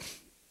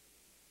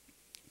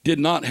 did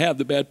not have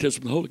the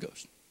baptism of the Holy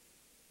Ghost,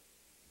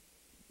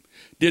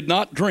 did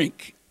not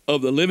drink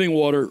of the living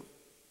water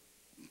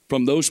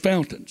from those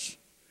fountains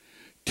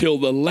till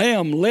the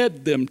Lamb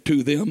led them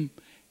to them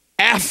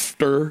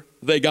after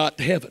they got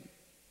to heaven.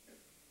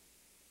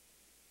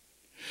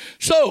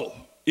 So,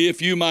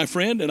 if you, my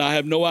friend, and I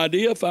have no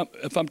idea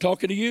if I'm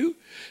talking to you,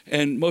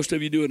 and most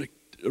of you doing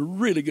a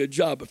really good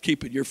job of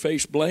keeping your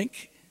face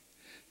blank,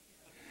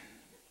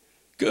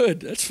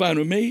 good, that's fine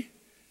with me.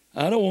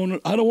 I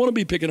don't want to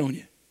be picking on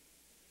you.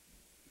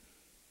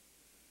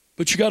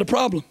 But you got a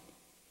problem.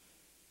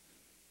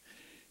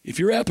 If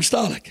you're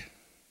apostolic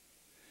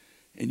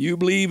and you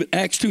believe in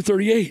Acts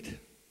 2:38,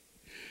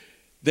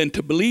 then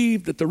to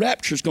believe that the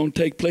rapture is going to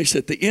take place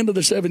at the end of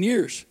the 7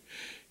 years,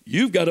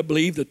 you've got to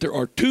believe that there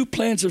are two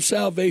plans of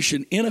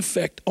salvation in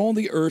effect on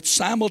the earth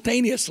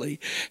simultaneously,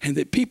 and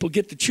that people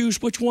get to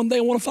choose which one they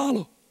want to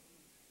follow.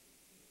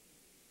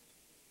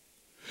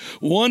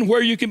 One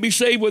where you can be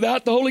saved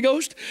without the Holy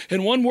Ghost,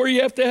 and one where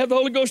you have to have the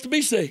Holy Ghost to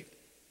be saved.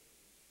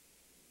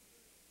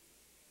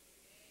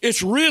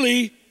 It's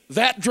really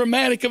that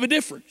dramatic of a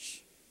difference.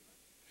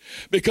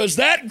 Because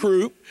that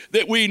group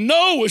that we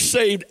know was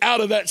saved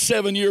out of that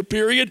 7-year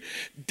period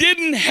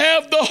didn't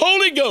have the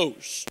Holy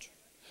Ghost.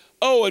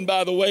 Oh, and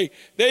by the way,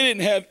 they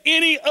didn't have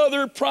any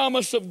other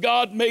promise of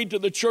God made to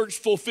the church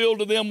fulfilled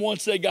to them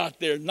once they got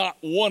there. Not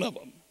one of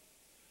them.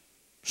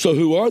 So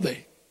who are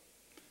they?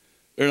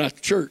 They're not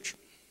the church.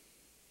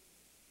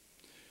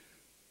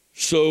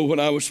 So when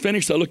I was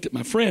finished, I looked at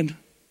my friend,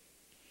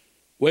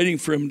 waiting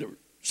for him to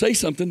say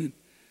something. And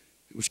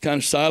it was kind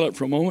of silent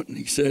for a moment, and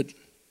he said,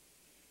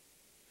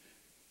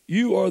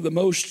 "You are the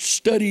most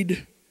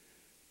studied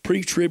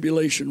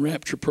pre-tribulation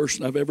rapture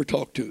person I've ever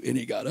talked to." And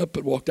he got up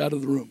and walked out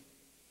of the room.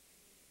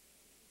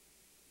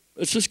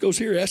 Let's just go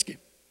here, ask him.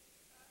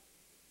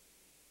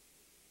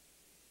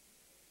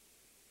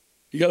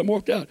 He got him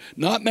walked out.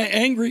 Not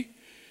angry.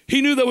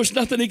 He knew there was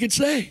nothing he could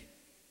say. There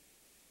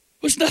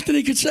was nothing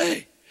he could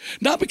say.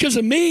 Not because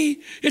of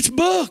me. It's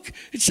book.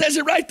 It says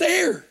it right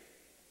there.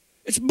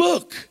 It's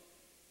book.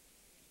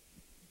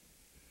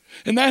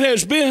 And that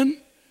has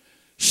been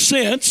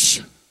since,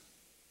 it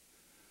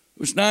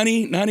was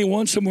 90,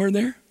 91, somewhere in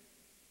there.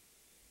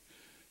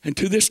 And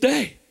to this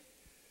day,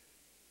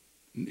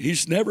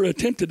 he's never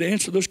attempted to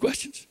answer those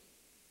questions.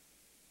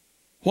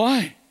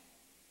 Why?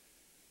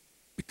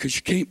 Because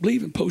you can't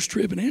believe in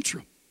post-trib and answer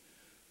them.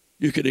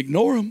 You could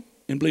ignore them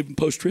and believe in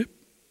post-trib.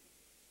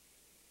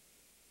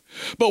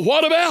 But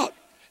what about,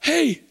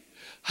 hey,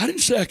 I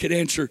didn't say I could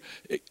answer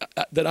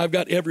that I've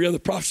got every other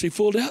prophecy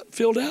filled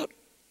out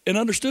and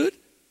understood.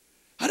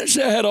 I didn't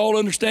say I had all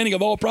understanding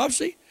of all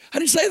prophecy. I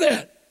didn't say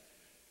that.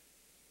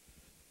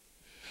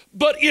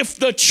 But if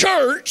the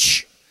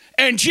church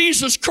and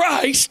Jesus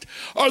Christ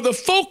are the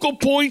focal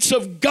points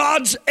of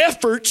God's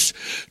efforts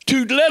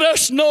to let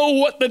us know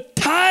what the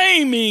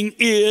timing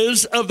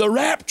is of the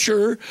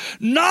rapture,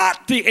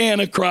 not the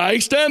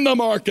Antichrist and the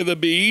mark of the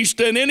beast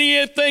and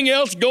anything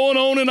else going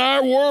on in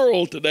our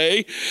world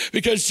today.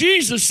 Because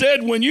Jesus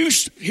said, when you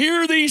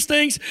hear these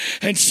things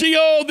and see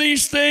all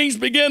these things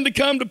begin to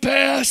come to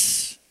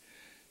pass,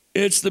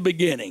 it's the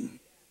beginning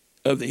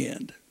of the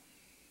end.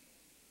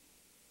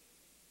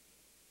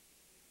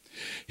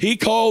 He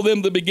called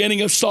them the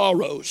beginning of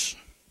sorrows.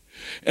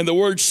 And the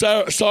word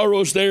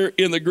sorrows there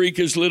in the Greek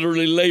is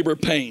literally labor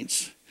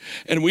pains.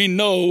 And we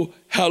know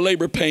how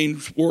labor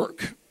pains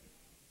work.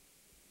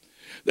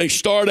 They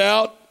start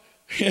out,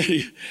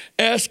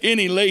 ask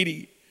any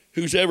lady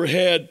who's ever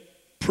had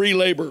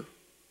pre-labor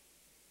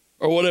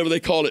or whatever they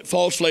call it,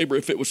 false labor,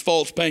 if it was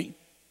false pain.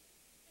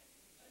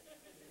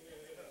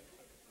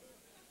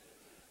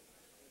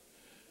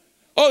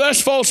 Oh,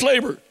 that's false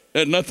labor.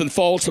 There's nothing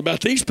false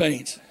about these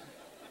pains.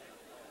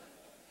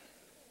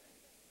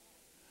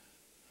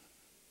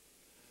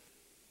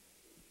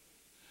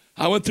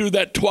 I went through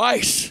that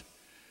twice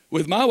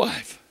with my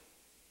wife.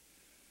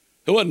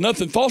 There wasn't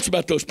nothing false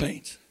about those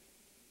pains.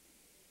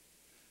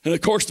 And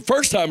of course, the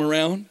first time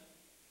around,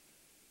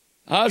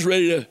 I was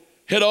ready to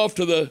head off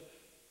to the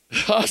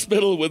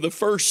hospital with the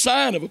first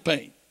sign of a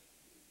pain.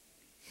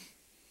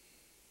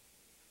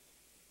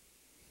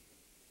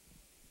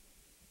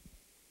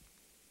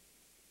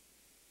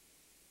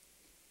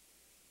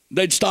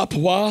 They'd stop a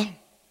while.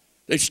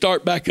 They'd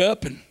start back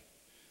up and,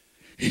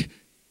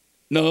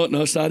 no,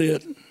 it's not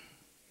it.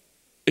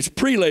 It's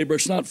pre-labor,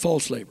 it's not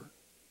false labor.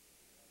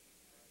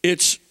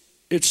 It's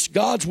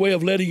God's way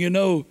of letting you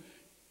know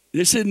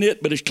this isn't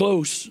it, but it's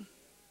close.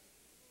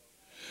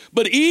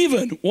 But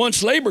even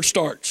once labor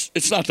starts,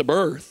 it's not the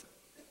birth.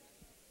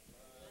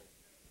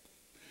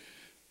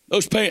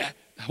 Those pain.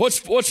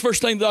 What's the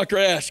first thing the doctor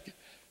asks?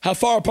 How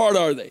far apart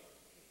are they?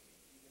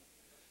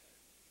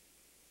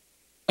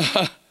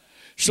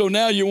 So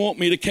now you want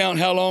me to count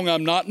how long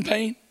I'm not in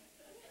pain?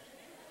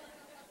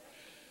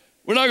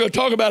 We're not going to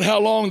talk about how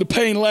long the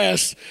pain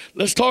lasts.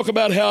 Let's talk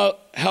about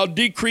how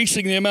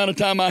decreasing the amount of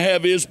time I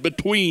have is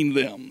between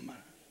them.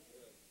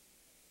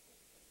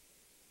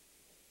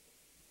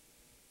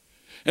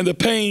 And the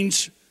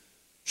pains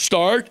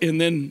start, and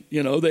then,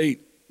 they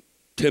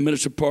 10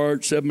 minutes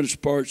apart, 7 minutes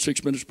apart,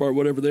 6 minutes apart,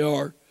 whatever they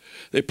are.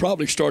 They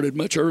probably started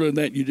much earlier than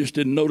that. You just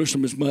didn't notice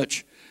them as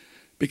much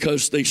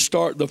because they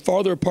start, the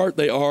farther apart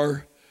they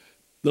are,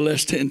 the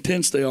less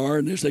intense they are.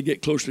 And as they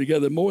get closer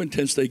together, the more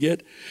intense they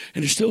get.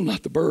 And it's still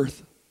not the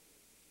birth.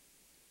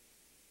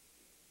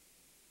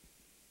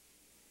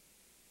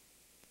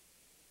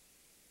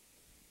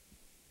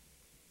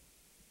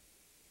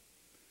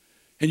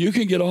 And you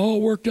can get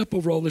all worked up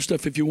over all this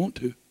stuff if you want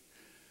to.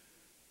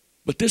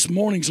 But this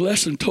morning's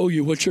lesson told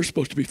you what you're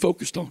supposed to be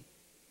focused on.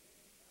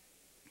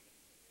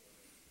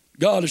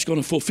 God is going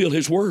to fulfill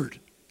his word.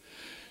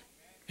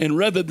 And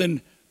rather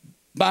than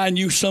buying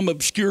you some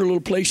obscure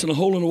little place in a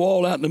hole in the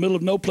wall out in the middle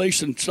of no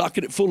place and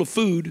stocking it full of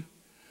food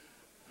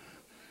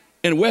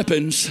and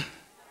weapons,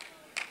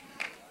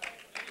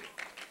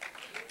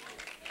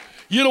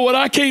 you know what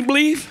I can't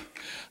believe?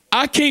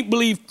 I can't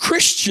believe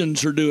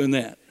Christians are doing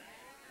that.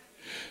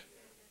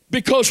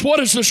 Because what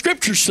does the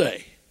scripture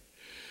say?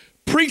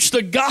 Preach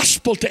the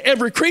gospel to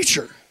every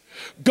creature.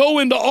 Go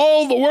into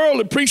all the world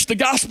and preach the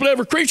gospel to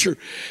every creature.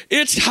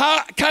 It's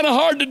kind of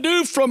hard to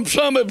do from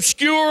some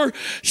obscure,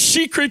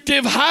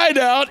 secretive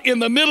hideout in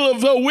the middle of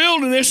the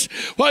wilderness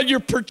while you're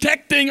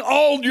protecting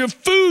all your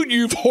food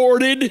you've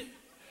hoarded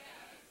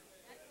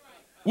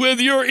with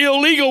your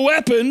illegal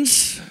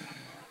weapons.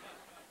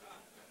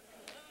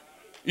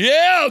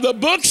 Yeah, the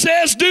book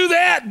says do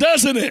that,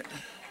 doesn't it?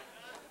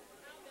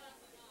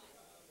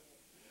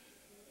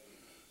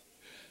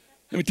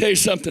 Let me tell you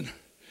something.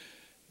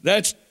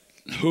 That's,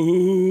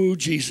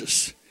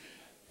 Jesus.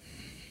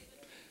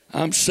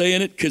 I'm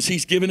saying it because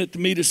he's given it to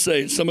me to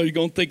say. And some of you are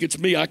going to think it's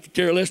me. I could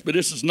care less, but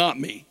this is not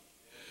me.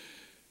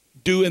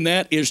 Doing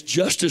that is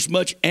just as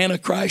much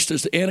Antichrist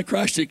as the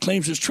Antichrist it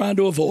claims it's trying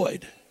to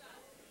avoid.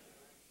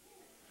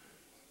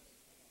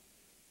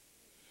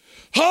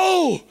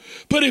 Oh,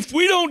 but if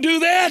we don't do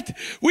that,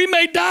 we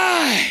may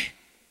die.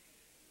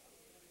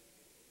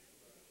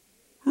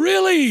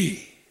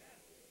 Really?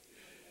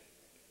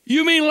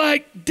 You mean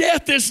like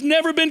death has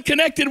never been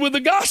connected with the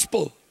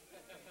gospel?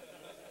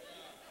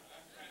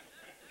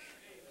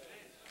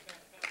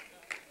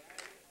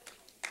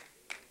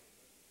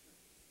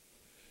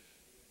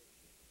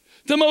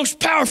 The most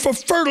powerful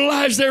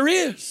fertilizer there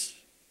is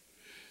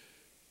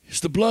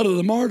the blood of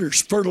the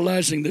martyrs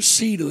fertilizing the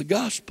seed of the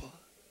gospel.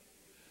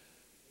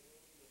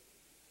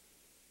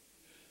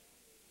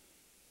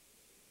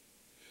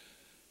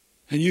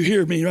 And you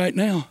hear me right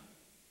now.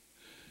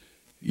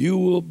 You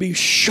will be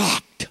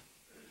shocked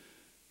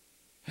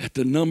at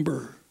the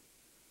number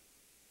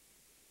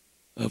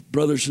of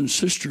brothers and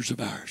sisters of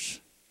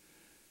ours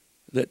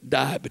that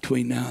die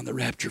between now and the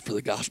rapture for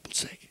the gospel's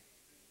sake.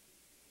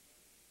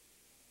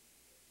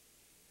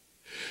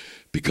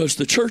 Because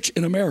the church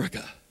in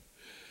America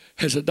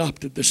has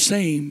adopted the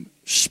same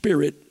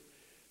spirit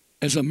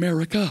as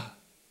America.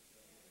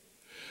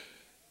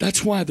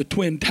 That's why the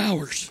Twin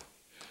Towers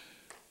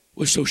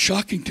was so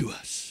shocking to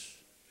us,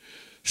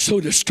 so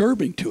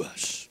disturbing to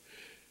us.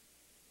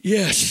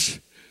 Yes,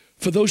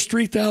 for those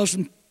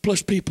 3,000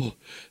 plus people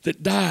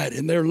that died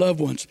and their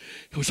loved ones,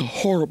 it was a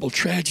horrible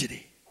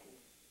tragedy.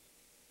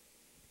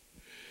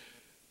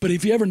 But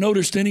have you ever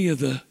noticed any of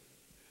the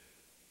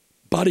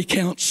body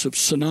counts of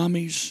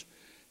tsunamis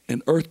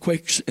and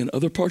earthquakes in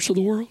other parts of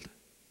the world?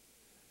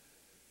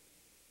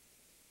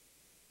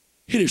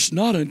 It is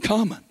not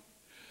uncommon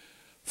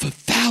for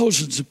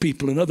thousands of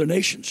people in other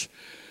nations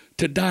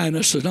to die in a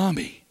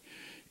tsunami,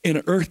 in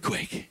an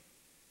earthquake,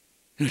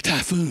 in a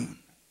typhoon.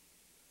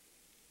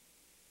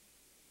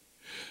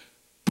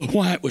 But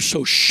why it was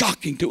so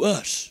shocking to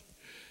us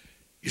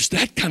is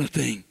that kind of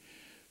thing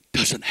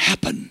doesn't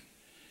happen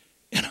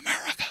in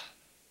America.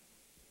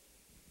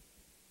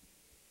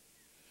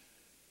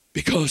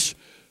 Because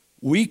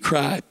we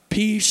cry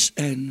peace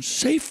and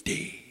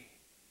safety.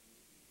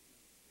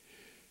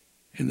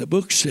 And the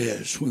book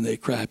says when they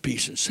cry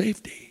peace and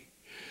safety,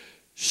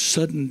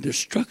 sudden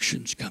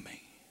destruction's coming.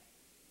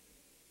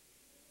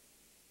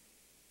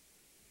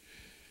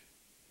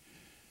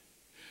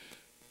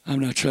 I'm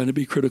not trying to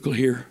be critical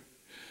here,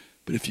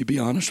 but if you be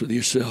honest with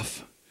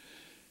yourself,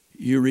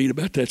 you read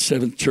about that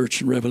seventh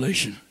church in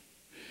Revelation.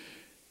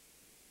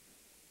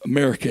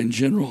 America in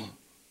general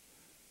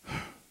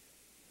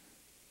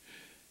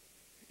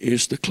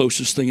is the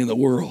closest thing in the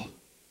world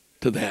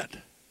to that.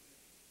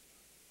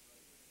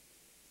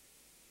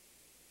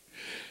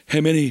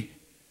 How many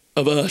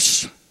of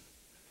us,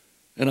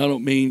 and I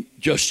don't mean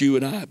just you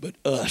and I, but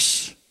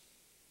us,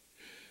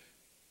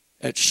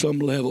 at some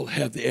level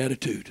have the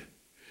attitude,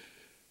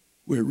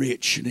 we're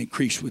rich and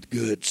increased with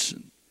goods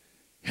and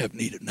have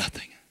need of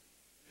nothing.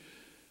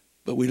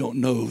 But we don't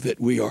know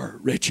that we are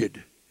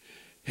wretched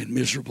and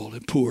miserable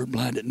and poor and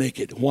blind and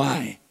naked.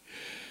 Why?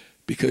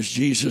 Because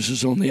Jesus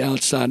is on the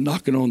outside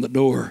knocking on the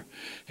door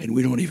and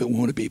we don't even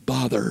want to be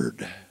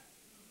bothered.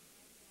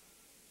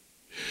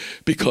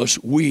 Because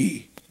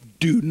we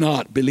do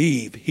not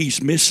believe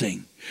he's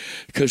missing.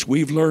 Because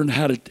we've learned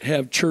how to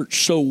have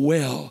church so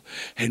well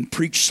and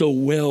preach so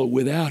well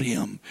without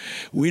him.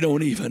 We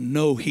don't even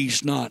know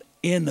he's not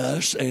in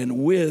us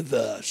and with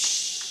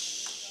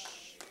us.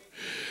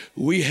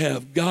 We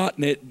have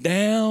gotten it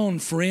down,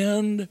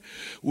 friend.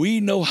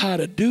 We know how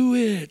to do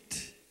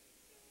it.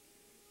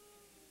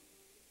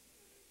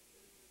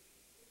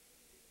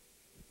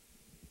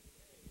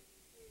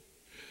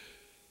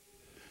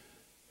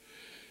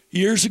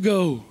 Years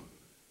ago,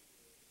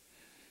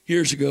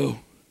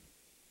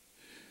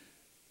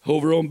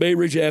 over on Bay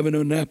Ridge Avenue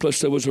in Annapolis,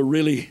 there was a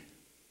really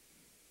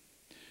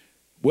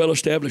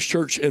well-established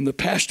church, and the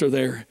pastor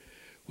there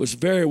was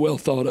very well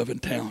thought of in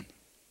town.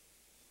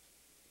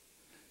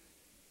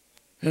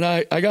 And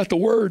I got the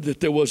word that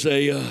there was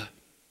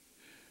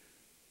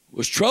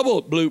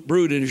trouble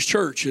brewed in his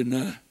church,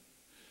 and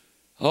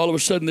all of a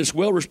sudden this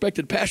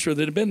well-respected pastor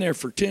that had been there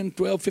for 10,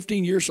 12,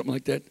 15 years, something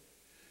like that,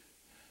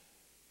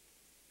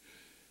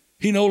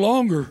 he no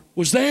longer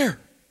was there.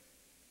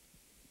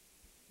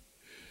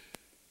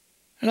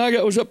 And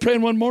I was up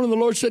praying one morning. The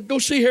Lord said, go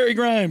see Harry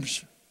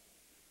Grimes.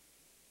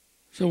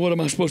 So what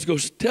am I supposed to go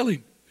tell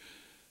him?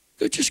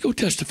 Just go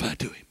testify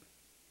to him.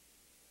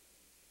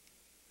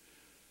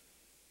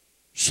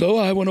 So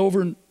I went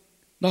over and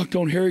knocked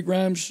on Harry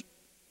Grimes'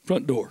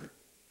 front door.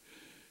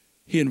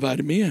 He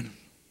invited me in.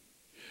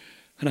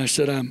 And I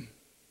said, I'm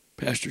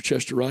Pastor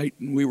Chester Wright,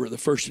 and we were the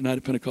First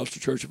United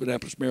Pentecostal Church of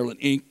Annapolis, Maryland,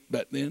 Inc.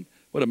 back then.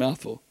 What a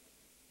mouthful.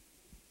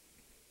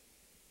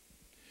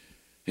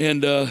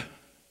 And I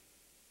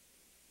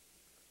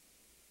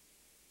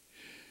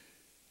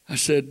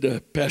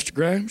said, Pastor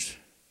Grimes,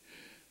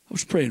 I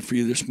was praying for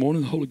you this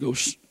morning. The Holy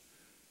Ghost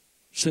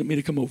sent me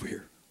to come over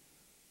here.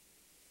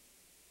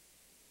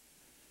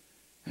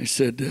 I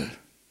said,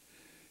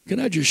 can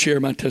I just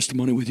share my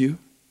testimony with you?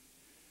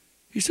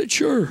 He said,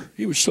 sure.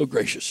 He was so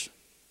gracious.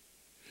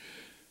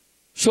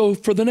 So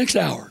for the next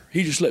hour,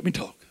 he just let me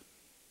talk.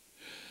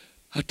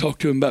 I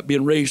talked to him about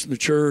being raised in the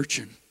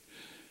church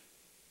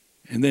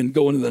and then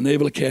going to the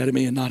Naval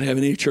Academy and not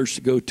having any church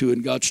to go to,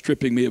 and God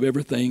stripping me of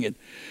everything and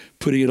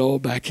putting it all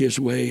back his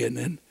way, and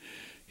then,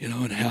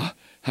 and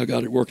how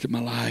God had worked in my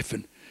life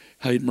and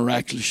how he'd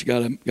miraculously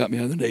got me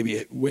out of the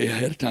Navy way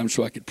ahead of time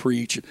so I could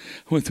preach. And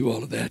I went through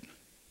all of that.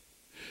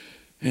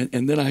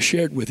 And then I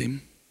shared with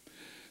him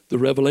the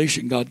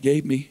revelation God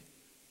gave me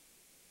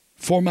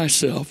for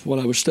myself while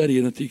I was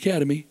studying at the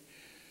academy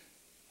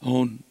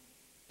on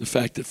the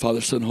fact that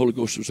Father, Son, and Holy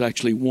Ghost was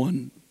actually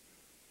one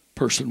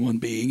person, one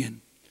being,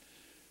 and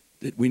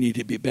that we need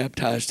to be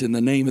baptized in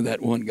the name of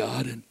that one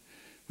God, and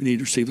we need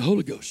to receive the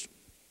Holy Ghost.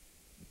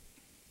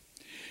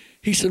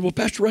 He said, well,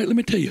 Pastor Wright, let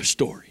me tell you a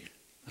story.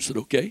 I said,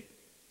 okay.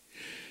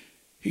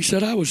 He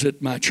said, I was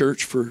at my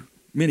church for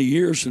many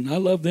years, and I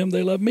loved them,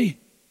 they loved me.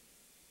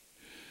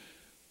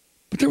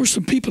 But there were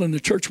some people in the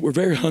church who were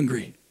very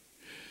hungry,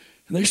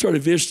 and they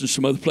started visiting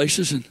some other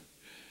places, and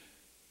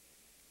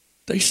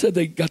they said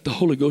they got the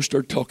Holy Ghost,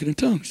 started talking in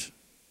tongues.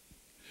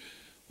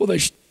 Well,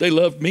 they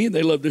loved me, and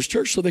they loved this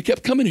church, so they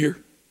kept coming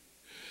here.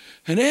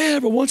 And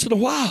every once in a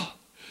while,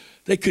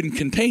 they couldn't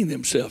contain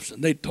themselves,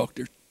 and they'd talk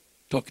in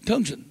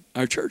tongues in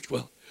our church.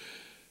 Well,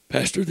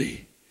 Pastor,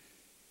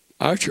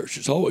 our church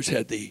has always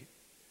had the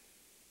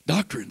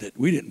doctrine that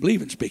we didn't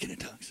believe in speaking in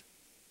tongues.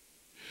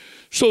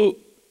 So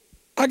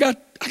I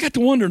got to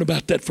wondering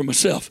about that for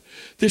myself.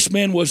 This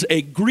man was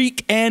a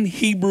Greek and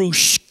Hebrew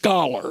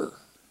scholar.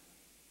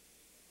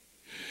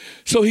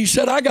 So he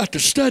said, I got to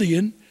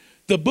studying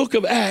the book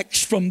of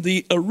Acts from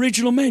the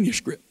original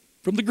manuscript,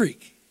 from the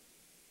Greek.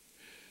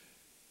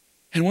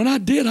 And when I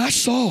did, I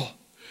saw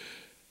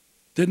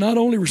that not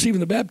only receiving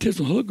the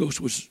baptism of the Holy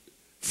Ghost was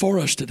for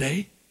us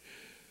today,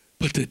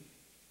 but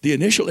the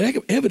initial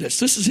evidence,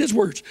 this is his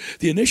words,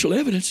 the initial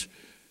evidence,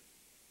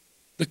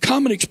 the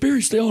common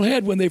experience they all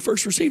had when they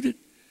first received it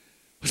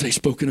was they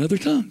spoke in other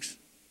tongues.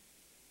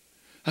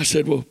 I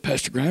said, well,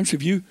 Pastor Grimes,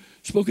 have you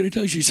spoken in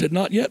tongues? He said,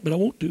 not yet, but I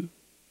want to.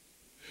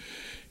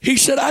 He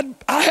said,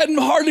 I hadn't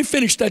hardly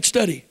finished that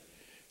study.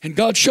 And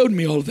God showed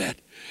me all of that.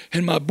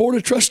 And my board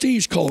of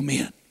trustees called me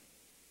in.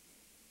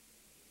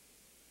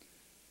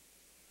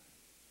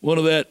 One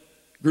of that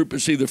group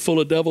is either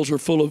full of devils or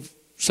full of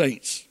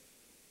saints,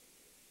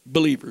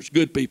 believers,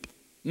 good people,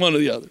 one or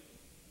the other.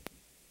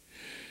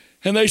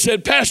 And they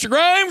said, Pastor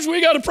Grimes,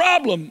 we got a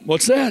problem.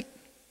 What's that?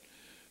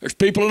 There's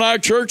people in our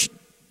church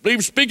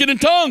believe speaking in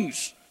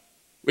tongues.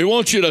 We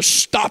want you to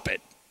stop it.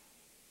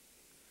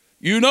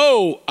 You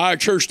know our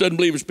church doesn't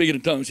believe in speaking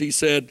in tongues. He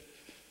said,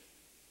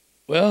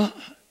 well,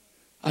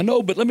 I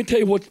know, but let me tell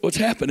you what's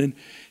happening.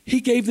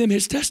 He gave them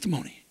his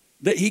testimony.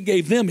 He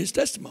gave them his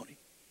testimony.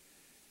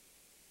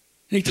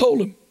 And he told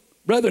them,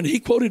 brethren,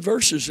 he quoted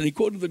verses and he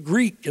quoted the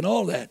Greek and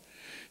all that.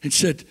 And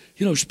said,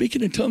 you know,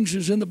 speaking in tongues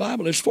is in the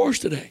Bible. It's for us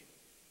today.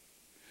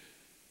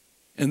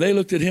 And they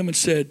looked at him and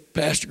said,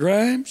 Pastor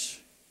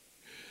Grimes,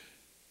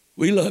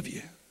 we love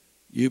you.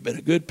 You've been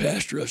a good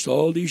pastor to us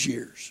all these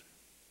years.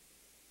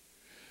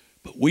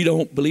 But we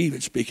don't believe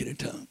in speaking in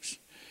tongues.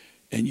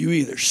 And you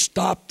either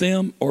stop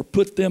them or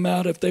put them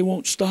out if they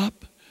won't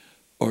stop,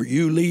 or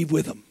you leave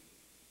with them.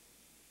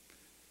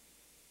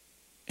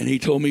 And he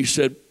told me, he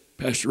said,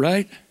 Pastor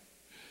Wright,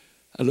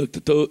 I looked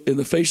at in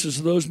the faces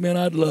of those men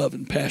I'd loved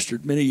and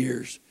pastored many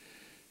years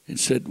and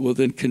said, well,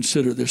 then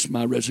consider this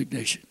my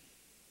resignation.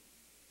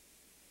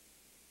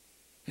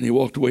 And he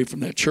walked away from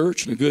that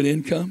church and a good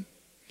income.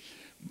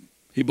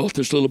 He bought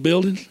this little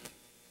building.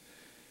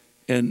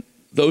 And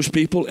those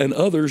people and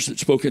others that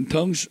spoke in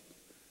tongues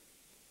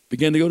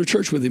began to go to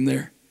church with him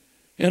there.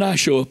 And I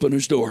show up on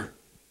his door.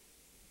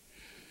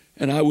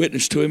 And I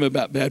witnessed to him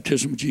about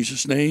baptism in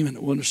Jesus' name and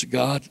the oneness of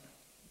God.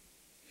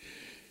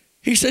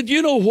 He said,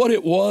 you know what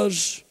it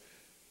was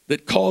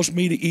that caused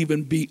me to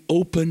even be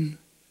open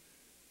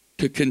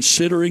to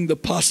considering the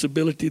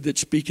possibility that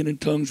speaking in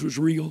tongues was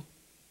real?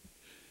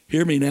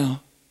 Hear me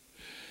now.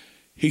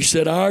 He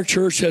said, our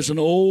church has an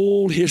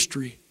old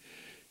history.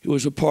 It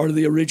was a part of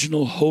the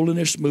original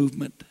holiness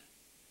movement.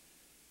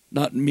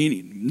 Not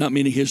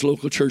meaning his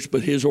local church,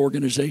 but his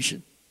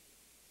organization.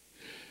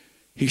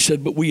 He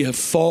said, but we have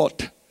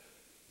fought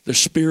the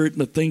Spirit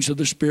and the things of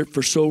the Spirit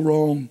for so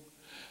long.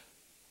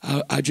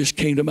 I just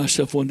came to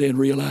myself one day and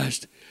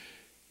realized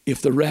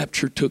if the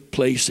rapture took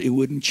place, it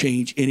wouldn't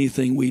change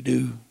anything we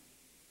do.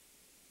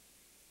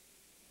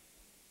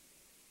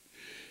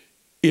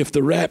 If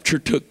the rapture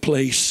took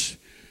place,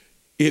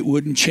 it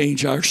wouldn't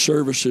change our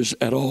services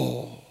at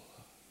all.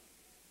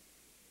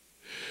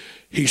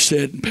 He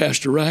said,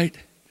 Pastor Wright,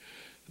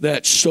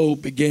 that so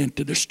began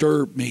to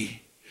disturb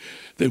me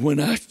that when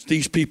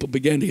these people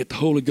began to get the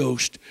Holy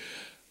Ghost,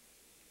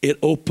 it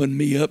opened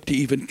me up to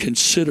even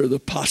consider the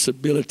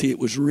possibility it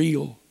was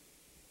real.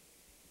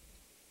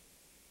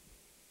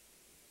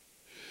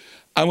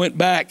 I went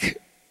back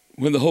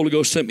when the Holy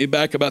Ghost sent me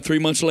back about 3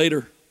 months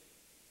later.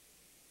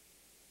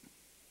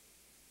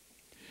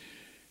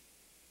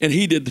 And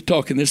he did the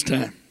talking this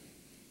time.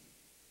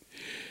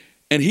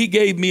 And he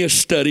gave me a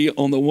study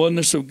on the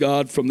oneness of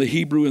God from the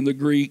Hebrew and the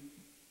Greek,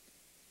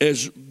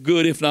 as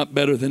good, if not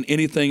better, than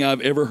anything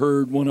I've ever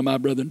heard one of my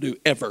brethren do,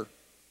 ever.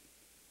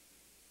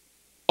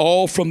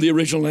 All from the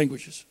original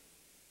languages.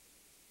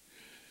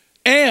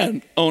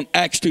 And on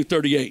Acts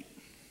 2:38.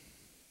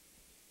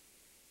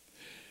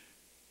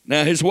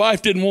 Now, his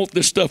wife didn't want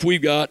this stuff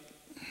we've got,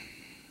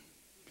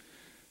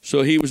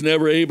 so he was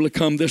never able to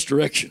come this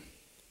direction.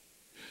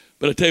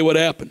 But I tell you what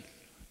happened.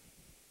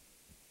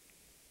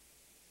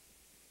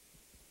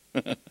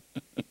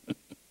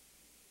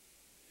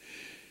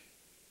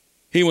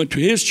 He went to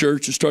his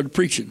church and started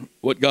preaching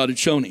what God had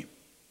shown him.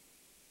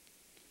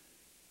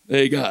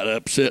 They got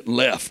upset and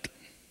left.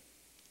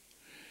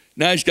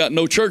 Now he's got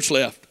no church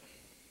left.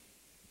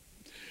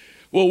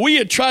 Well, we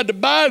had tried to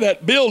buy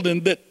that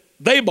building that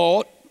they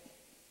bought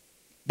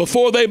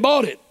before they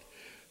bought it.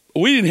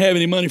 We didn't have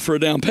any money for a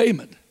down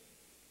payment.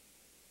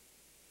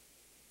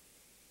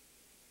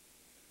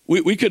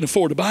 We couldn't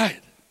afford to buy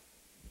it.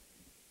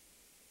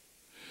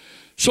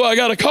 So I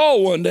got a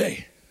call one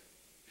day.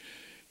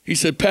 He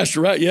said,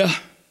 Pastor Wright, yeah.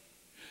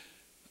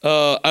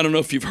 I don't know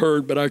if you've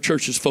heard, but our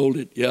church is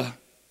folded. Yeah.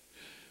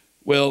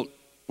 Well,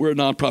 we're a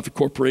nonprofit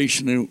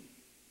corporation and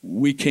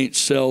we can't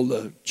sell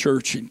the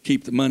church and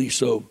keep the money,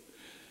 so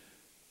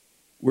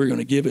we're going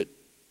to give it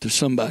to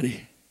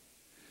somebody.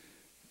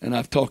 And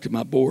I've talked to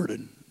my board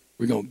and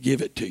we're going to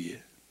give it to you.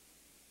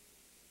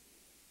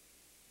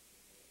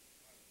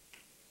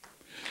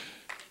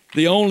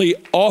 The only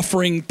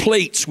offering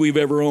plates we've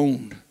ever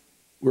owned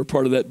were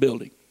part of that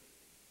building.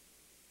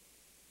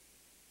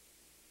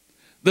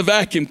 The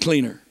vacuum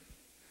cleaner,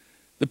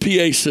 the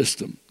PA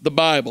system, the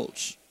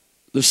Bibles,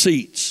 the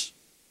seats,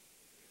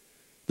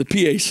 the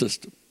PA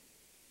system.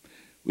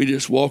 We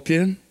just walked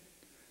in,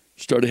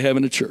 started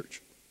having a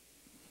church.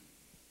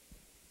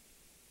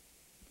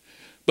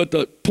 But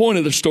the point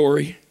of the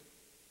story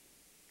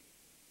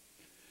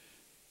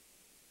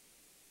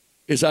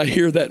is I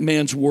hear that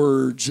man's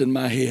words in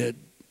my head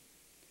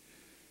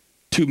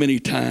too many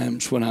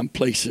times when I'm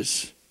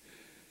places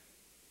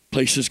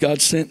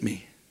God sent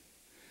me,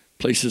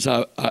 places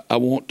I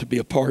want to be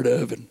a part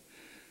of and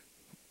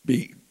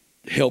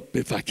help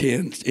if I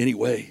can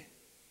anyway.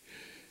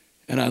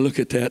 And I look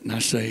at that and I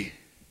say,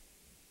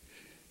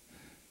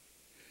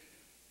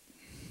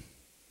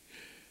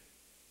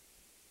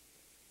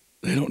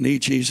 they don't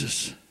need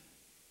Jesus.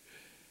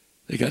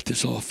 They got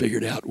this all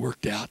figured out,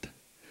 worked out.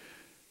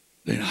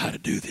 They know how to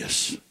do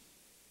this.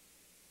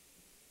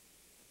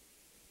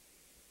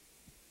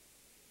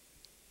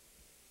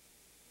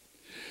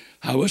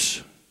 I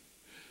was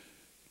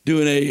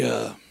doing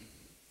a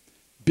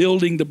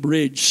building the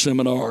bridge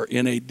seminar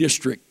in a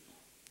district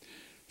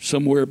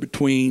somewhere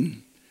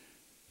between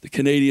the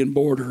Canadian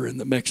border and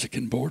the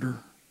Mexican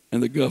border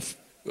and the Gulf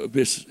of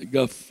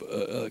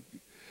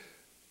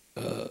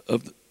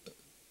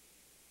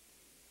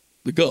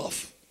the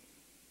Gulf.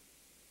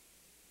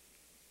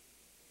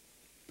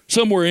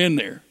 Somewhere in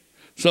there,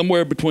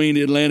 somewhere between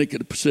the Atlantic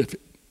and the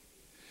Pacific.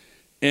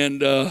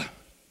 And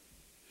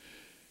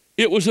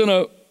it was in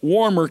a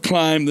warmer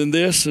climate than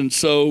this, and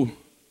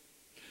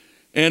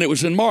it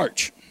was in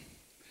March.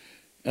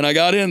 And I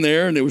got in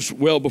there, and it was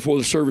well before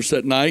the service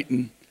that night,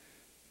 and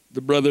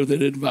the brother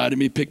that had invited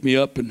me picked me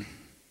up, and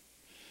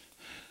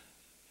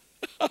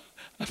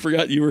I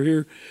forgot you were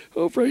here.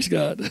 Oh, praise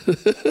God.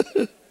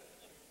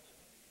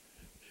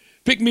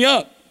 Picked me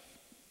up.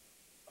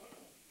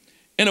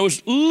 And it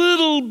was a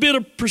little bit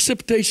of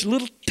precipitation,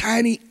 little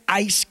tiny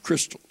ice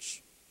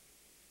crystals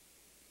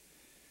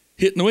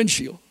hitting the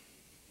windshield.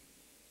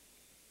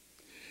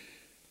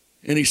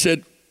 And he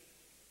said,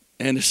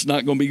 and it's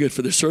not going to be good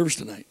for this service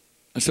tonight.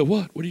 I said,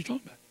 what? What are you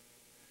talking about?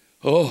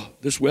 Oh,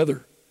 this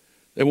weather.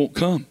 They won't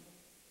come.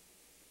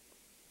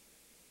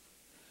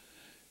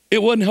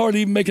 It wasn't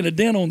hardly even making a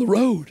dent on the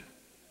road.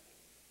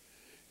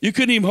 You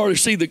couldn't even hardly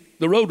see the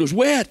road was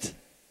wet.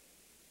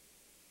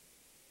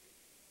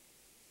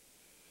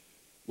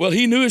 Well,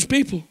 he knew his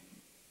people,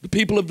 the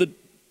people of the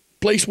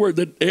place where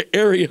the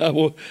area, I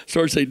will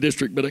start to say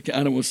district, but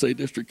I don't want to say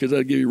district because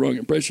that'll give you the wrong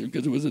impression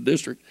because it was a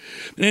district.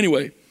 But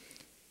anyway,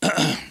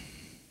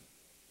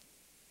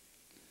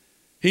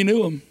 he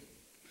knew them.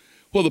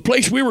 Well, the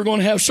place we were going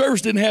to have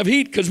service didn't have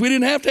heat because we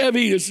didn't have to have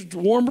heat. It's a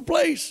warmer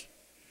place.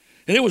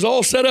 And it was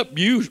all set up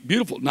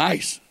beautiful,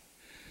 nice.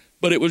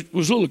 But it was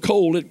a little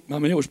cold. It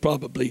was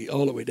probably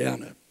all the way down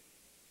to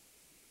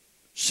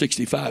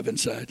 65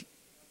 inside.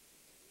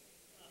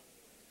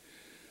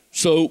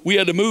 So we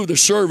had to move the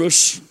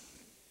service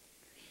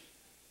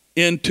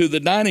into the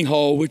dining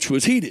hall, which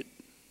was heated.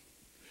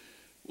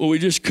 Well, we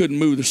just couldn't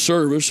move the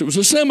service. It was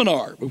a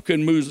seminar. We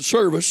couldn't move the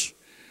service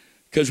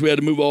because we had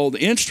to move all the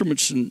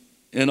instruments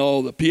and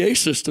all the PA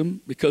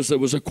system because there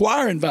was a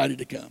choir invited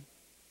to come.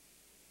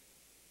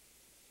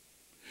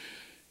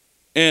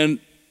 And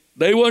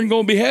they wasn't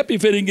going to be happy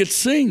if they didn't get to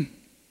sing.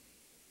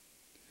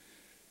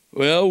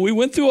 Well, we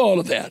went through all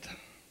of that.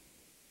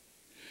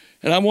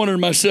 And I'm wondering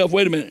to myself,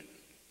 wait a minute.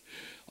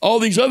 All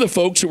these other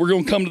folks that were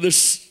going to come to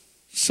this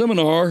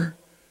seminar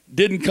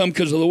didn't come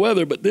because of the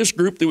weather, but this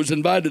group that was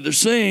invited to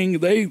sing,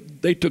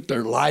 they took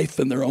their life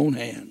in their own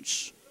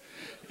hands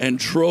and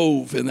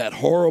drove in that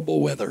horrible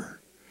weather,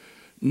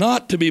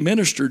 not to be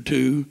ministered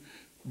to,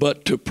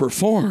 but to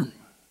perform.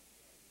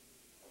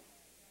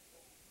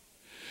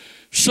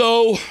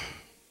 So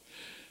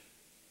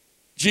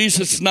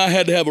Jesus and I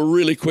had to have a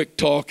really quick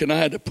talk, and I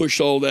had to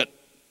push all that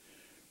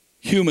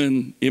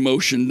human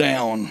emotion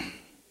down,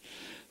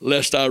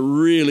 lest I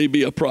really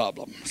be a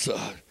problem.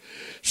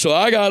 So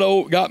I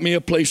got me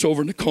a place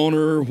over in the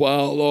corner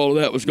while all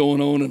of that was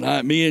going on,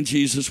 and me and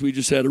Jesus, we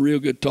just had a real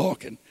good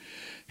talk, and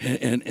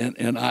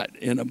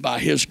by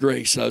His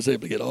grace, I was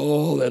able to get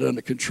all that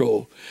under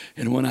control.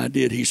 And when I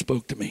did, He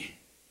spoke to me,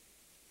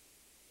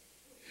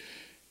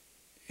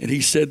 and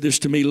He said this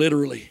to me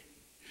literally.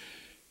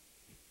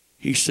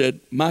 He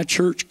said, "My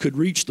church could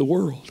reach the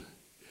world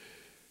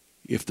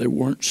if they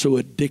weren't so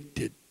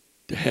addicted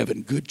to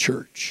having good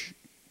church."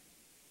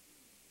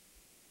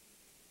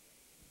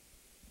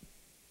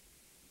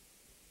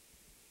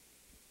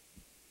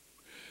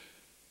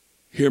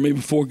 Hear me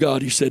before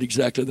God, He said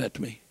exactly that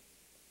to me.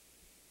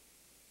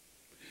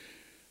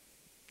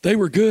 They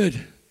were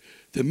good.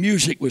 The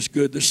music was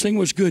good. The singing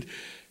was good.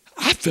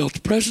 I felt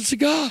the presence of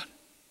God.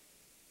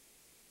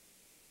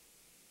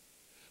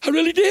 I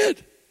really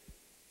did.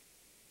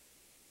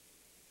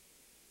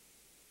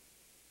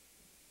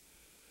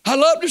 I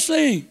love to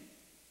sing.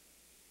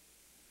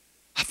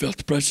 I felt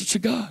the presence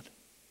of God.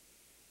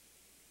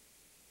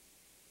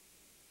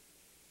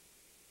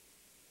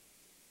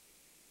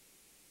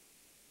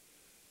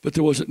 But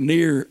there wasn't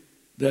near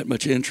that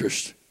much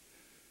interest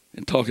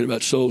in talking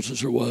about souls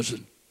as there was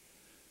in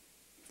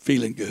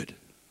feeling good.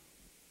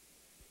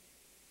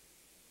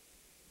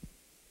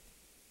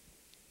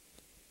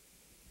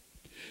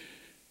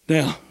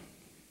 Now,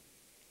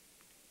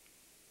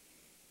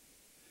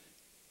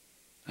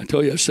 I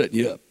told you I was setting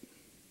you up.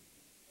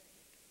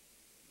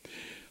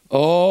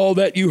 All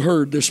that you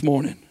heard this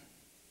morning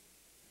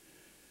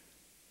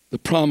the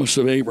promise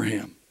of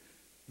Abraham,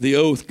 the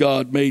oath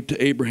God made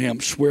to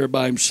Abraham, swear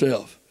by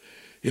himself,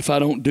 if I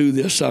don't do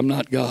this, I'm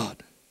not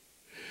God.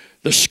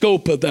 The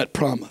scope of that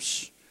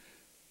promise.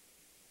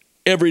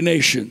 Every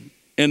nation,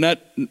 and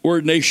that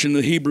word nation in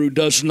the Hebrew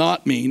does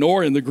not mean,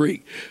 or in the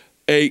Greek,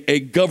 a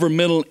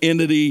governmental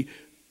entity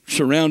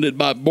surrounded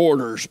by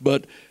borders,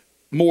 but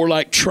more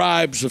like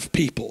tribes of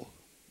people.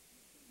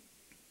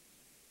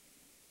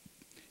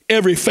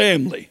 Every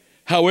family,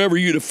 however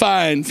you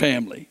define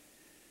family,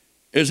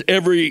 as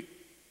every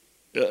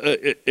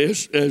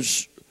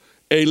as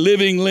a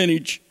living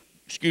lineage,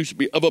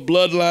 of a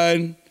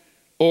bloodline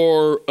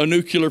or a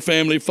nuclear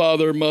family,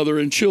 father, mother,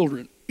 and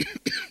children.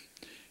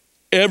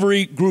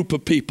 Every group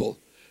of people,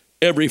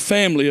 every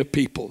family of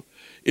people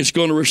is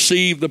going to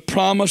receive the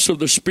promise of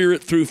the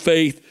Spirit through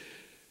faith,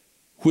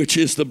 which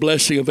is the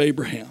blessing of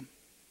Abraham.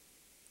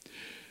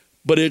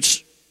 But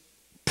it's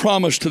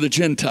promised to the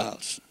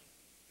Gentiles.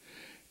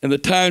 And the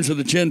times of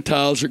the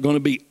Gentiles are going to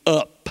be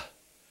up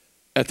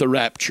at the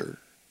rapture.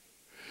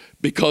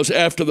 Because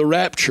after the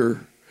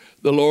rapture,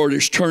 the Lord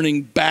is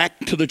turning back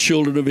to the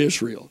children of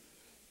Israel.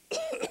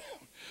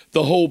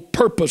 The whole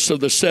purpose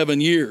of the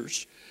 7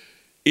 years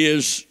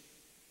is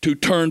to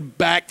turn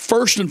back,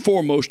 first and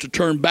foremost, to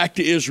turn back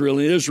to Israel,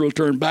 and Israel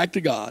turn back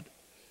to God.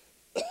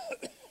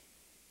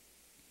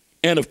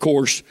 And, of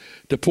course,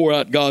 to pour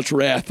out God's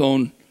wrath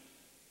on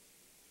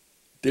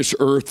this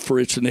earth for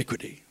its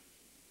iniquity,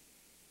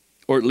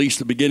 or at least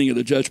the beginning of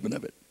the judgment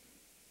of it.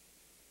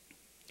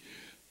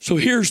 So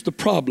here's the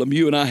problem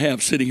you and I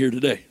have sitting here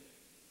today.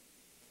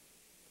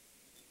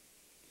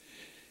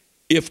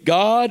 If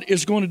God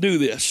is going to do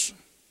this,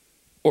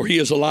 or he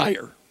is a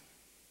liar,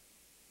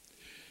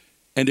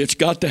 and it's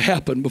got to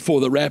happen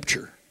before the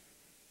rapture,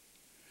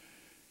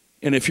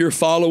 and if you're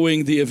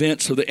following the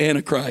events of the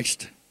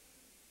Antichrist,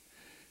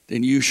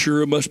 then you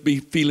sure must be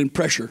feeling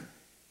pressure,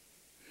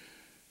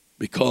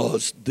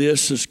 because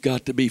this has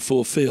got to be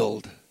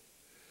fulfilled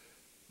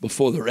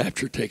before the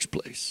rapture takes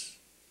place.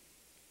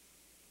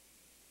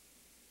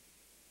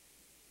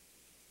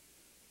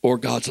 Or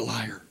God's a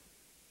liar.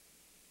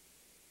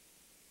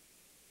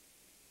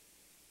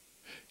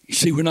 You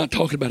see, we're not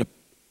talking about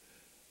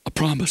a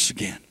promise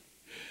again.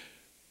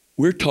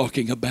 We're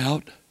talking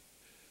about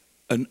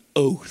an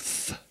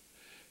oath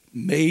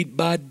made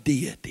by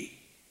deity.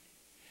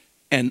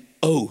 An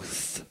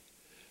oath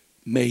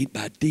made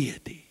by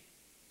deity.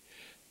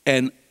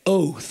 An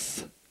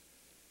oath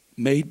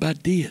made by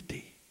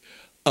deity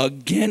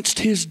against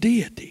his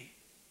deity.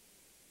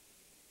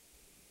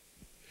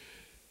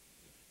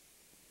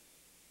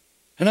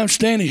 And I'm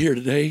standing here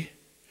today.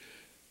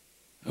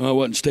 I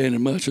wasn't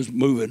standing much, I was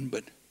moving,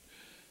 but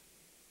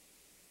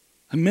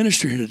I'm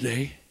ministering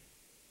today.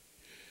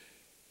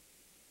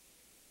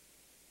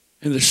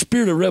 And the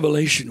spirit of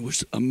revelation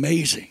was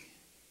amazing.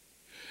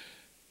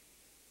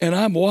 And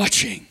I'm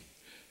watching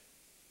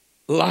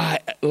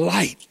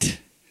light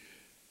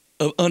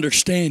of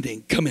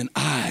understanding come in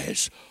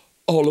eyes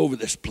all over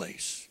this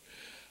place.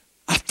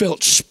 I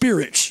felt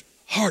spirits,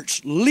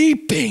 hearts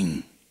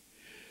leaping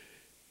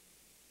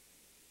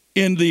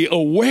in the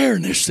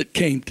awareness that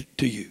came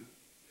to you,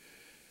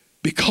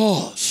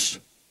 because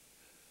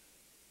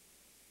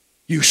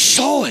you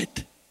saw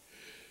it.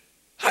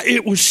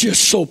 It was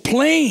just so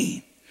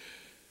plain,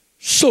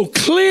 so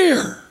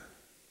clear.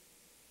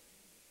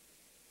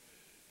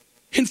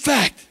 In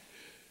fact,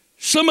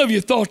 some of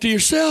you thought to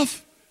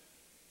yourself,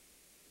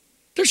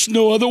 there's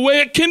no other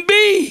way it can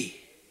be.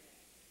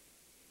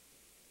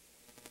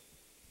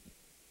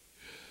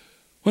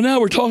 Well, now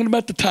we're talking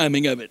about the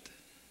timing of it.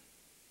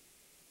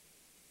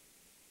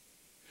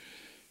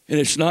 And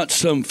it's not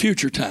some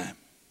future time.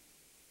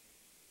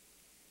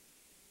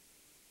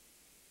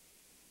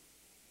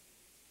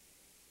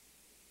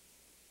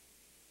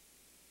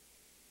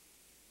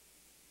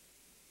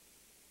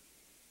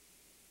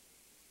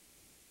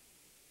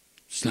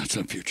 It's not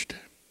some future time.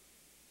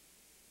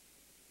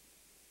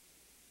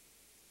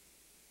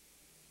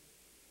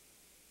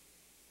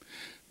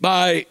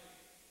 By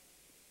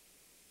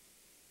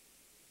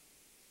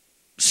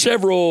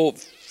several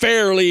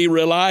fairly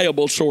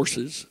reliable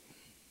sources,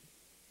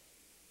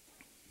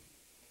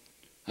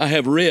 I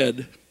have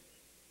read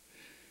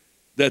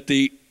that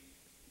the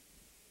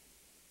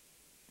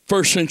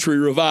first century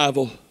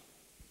revival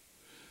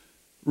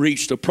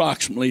reached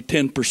approximately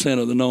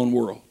 10% of the known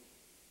world.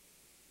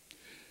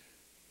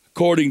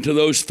 According to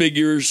those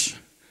figures,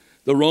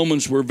 the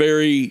Romans were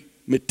very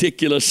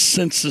meticulous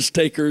census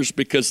takers,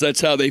 because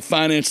that's how they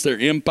financed their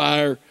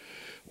empire,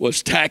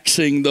 was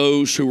taxing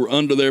those who were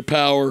under their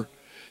power.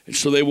 And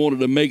so they wanted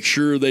to make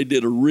sure they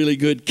did a really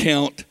good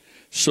count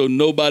so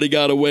nobody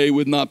got away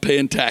with not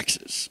paying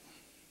taxes.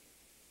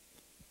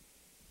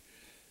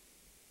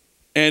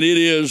 And it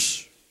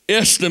is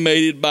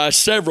estimated by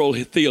several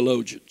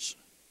theologians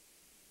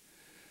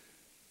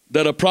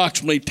that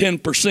approximately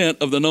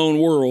 10% of the known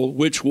world,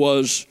 which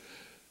was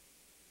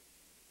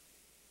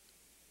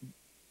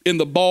in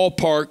the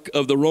ballpark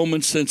of the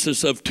Roman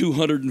census of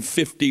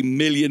 250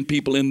 million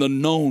people in the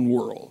known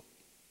world,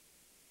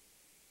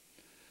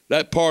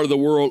 that part of the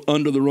world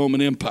under the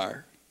Roman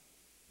Empire,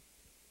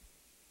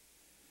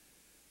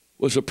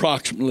 was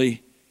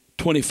approximately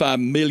 25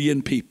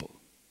 million people.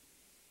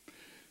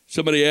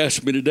 Somebody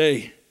asked me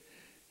today,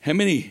 how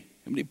many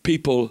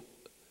people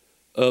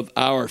of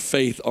our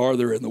faith are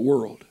there in the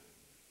world?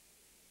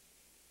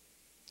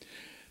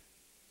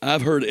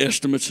 I've heard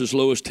estimates as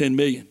low as 10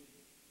 million.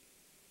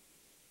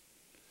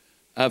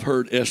 I've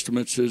heard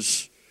estimates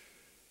as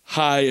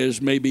high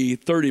as maybe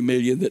 30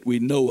 million that we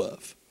know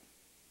of.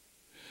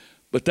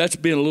 But that's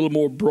been a little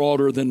more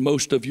broader than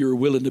most of you are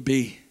willing to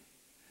be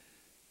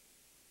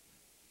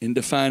in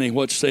defining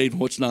what's saved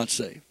and what's not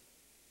saved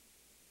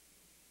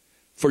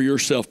for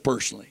yourself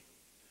personally.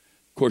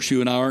 Of course,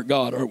 you and I aren't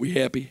God. Aren't we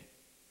happy?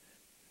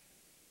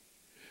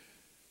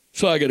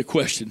 So I got a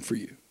question for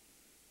you.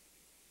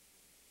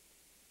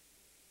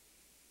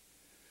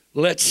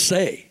 Let's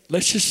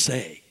just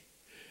say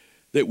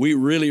that we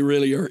really,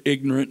 really are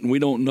ignorant and we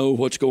don't know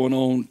what's going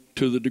on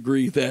to the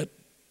degree that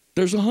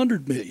there's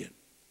 100 million.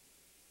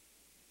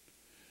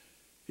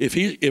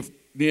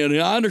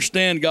 I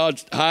understand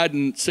God's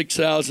hiding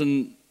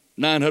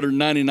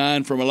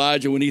 6,999 from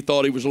Elijah when he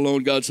thought he was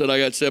alone. God said, I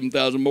got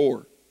 7,000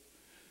 more.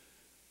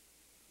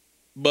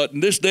 But in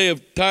this day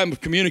of time of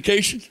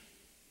communication,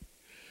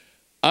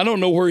 I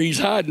don't know where he's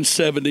hiding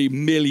 70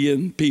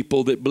 million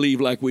people that believe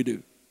like we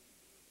do.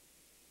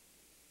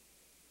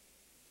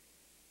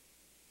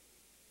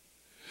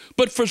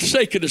 But for the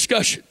sake of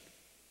discussion,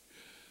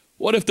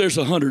 what if there's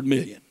 100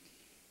 million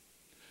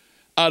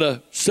out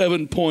of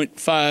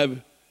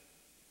 7.5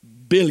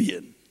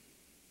 billion?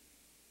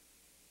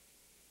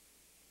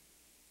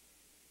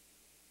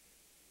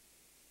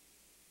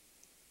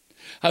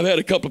 I've had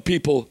a couple of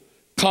people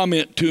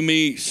comment to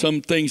me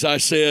some things I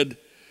said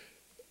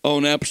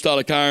on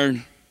Apostolic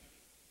Iron.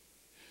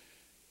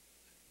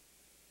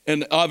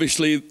 And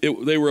obviously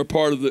they were a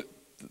part of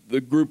the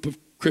group of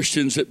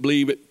Christians that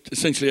believe it,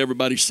 essentially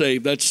everybody's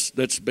saved. That's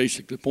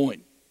basically the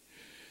point.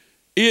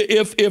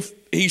 If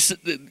he said,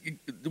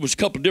 there was a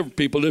couple of different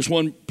people. This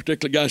one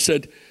particular guy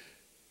said,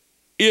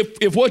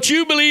 if what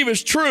you believe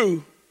is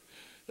true,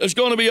 there's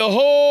going to be a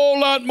whole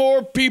lot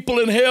more people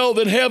in hell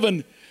than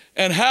heaven.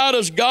 And how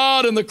does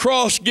God and the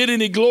cross get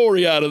any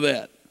glory out of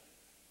that?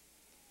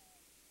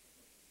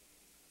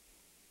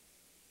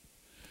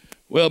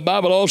 Well, the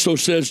Bible also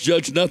says,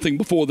 judge nothing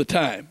before the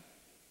time.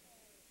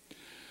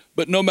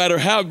 But no matter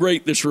how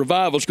great this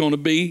revival is going to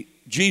be,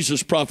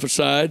 Jesus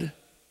prophesied,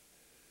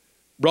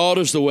 broad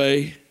is the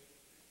way,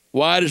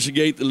 wide is the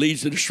gate that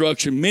leads to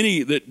destruction,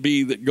 many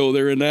that go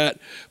there in that,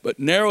 but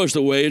narrow is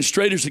the way and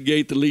straight is the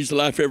gate that leads to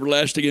life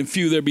everlasting, and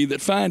few there be that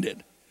find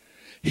it.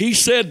 He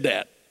said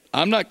that.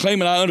 I'm not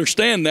claiming I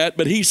understand that,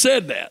 but he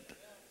said that.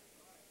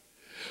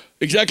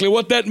 Exactly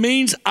what that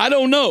means, I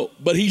don't know,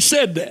 but he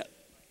said that.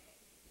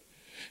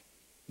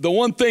 The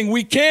one thing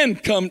we can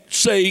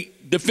say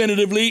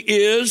definitively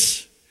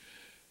is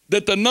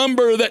that the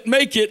number that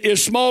make it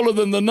is smaller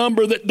than the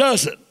number that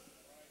doesn't,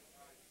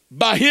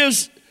 by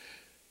his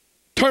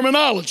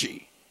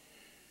terminology.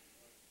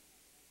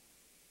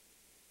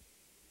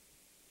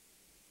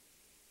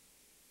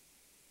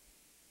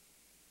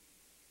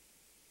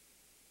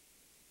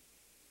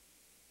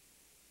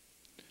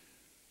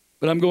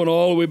 But I'm going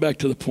all the way back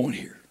to the point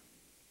here.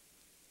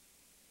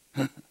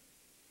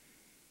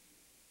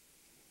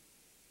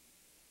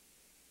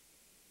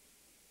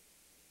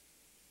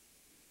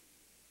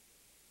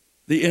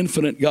 The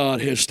infinite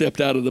God has stepped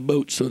out of the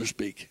boat, so to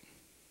speak.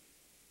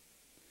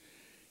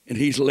 And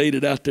he's laid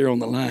it out there on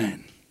the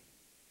line.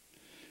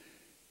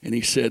 And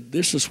he said,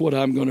 this is what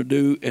I'm going to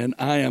do, and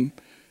I am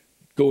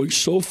going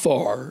so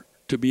far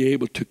to be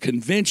able to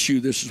convince you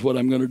this is what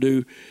I'm going to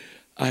do.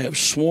 I have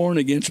sworn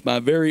against my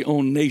very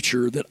own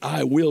nature that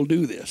I will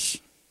do this.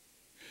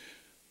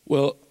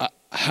 Well,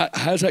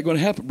 how's that going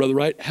to happen, Brother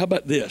Wright? How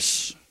about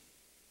this?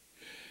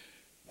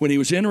 When he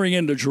was entering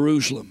into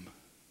Jerusalem,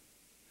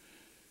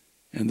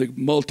 and the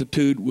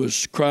multitude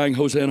was crying,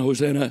 Hosanna,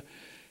 Hosanna,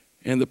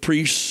 and the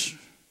priests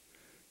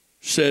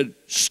said,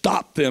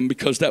 stop them,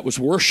 because that was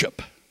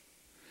worship.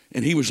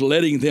 And he was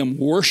letting them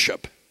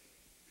worship.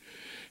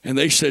 And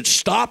they said,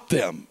 stop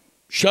them.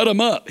 Shut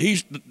them up.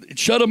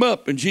 Shut them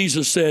up. And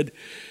Jesus said,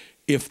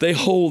 if they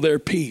hold their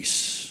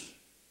peace,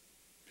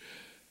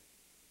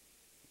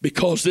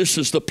 because this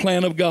is the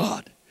plan of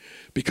God,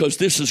 because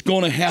this is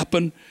going to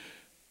happen,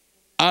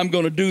 I'm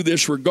going to do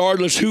this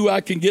regardless who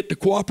I can get to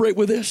cooperate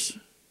with this.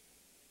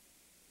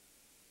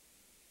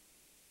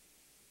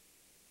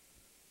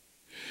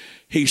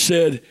 He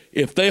said,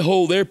 if they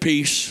hold their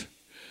peace,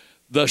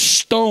 the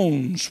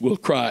stones will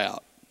cry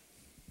out.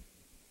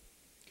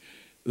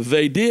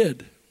 They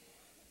did.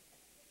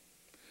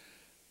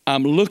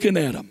 I'm looking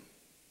at them.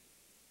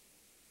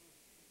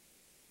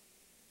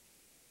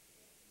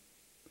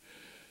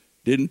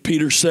 Didn't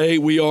Peter say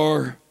we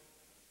are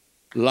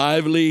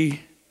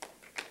lively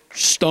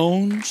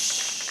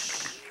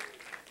stones?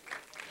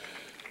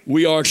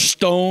 We are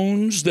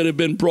stones that have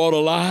been brought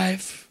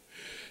alive.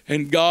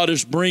 And God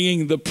is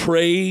bringing the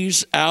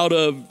praise out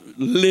of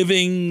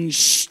living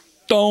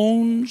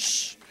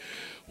stones.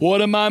 What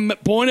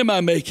point am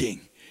I making?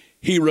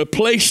 He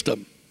replaced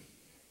them.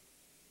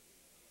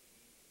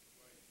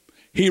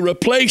 He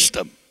replaced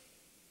them.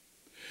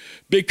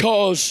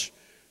 Because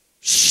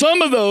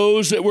some of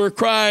those that were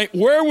crying,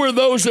 where were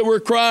those that were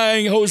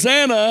crying,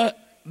 Hosanna,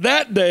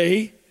 that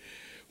day,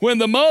 when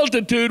the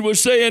multitude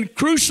was saying,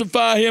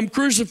 crucify him,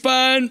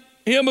 crucifying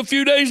him a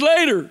few days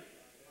later?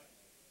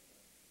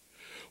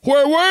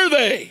 Where were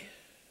they?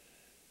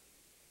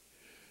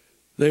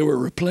 They were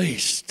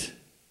replaced.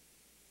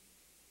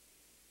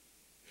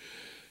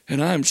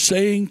 And I'm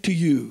saying to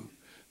you,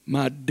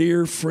 my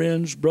dear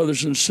friends,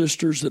 brothers and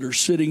sisters that are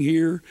sitting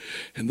here,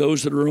 and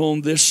those that are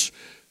on this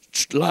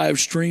live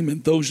stream,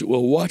 and those that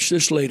will watch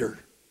this later,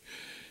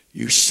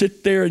 you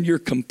sit there in your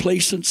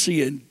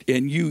complacency and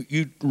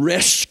you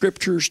wrest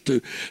scriptures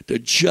to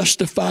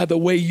justify the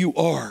way you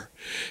are.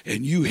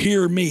 And you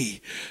hear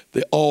me.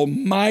 The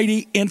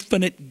almighty,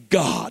 infinite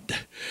God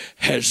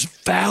has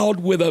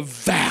vowed with a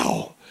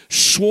vow,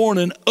 sworn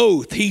an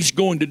oath, he's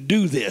going to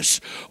do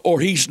this,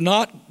 or he's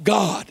not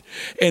God.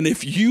 And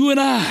if you and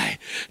I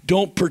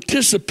don't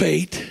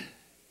participate,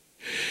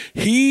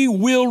 he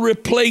will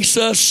replace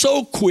us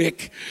so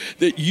quick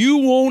that you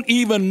won't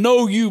even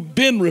know you've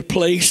been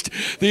replaced.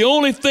 The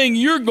only thing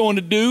you're going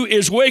to do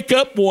is wake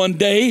up one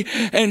day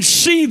and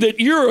see that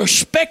you're a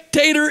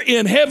spectator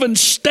in heaven's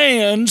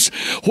stands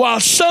while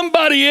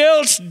somebody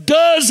else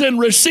does and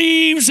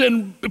receives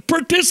and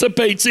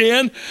participates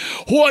in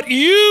what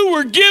you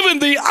were given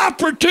the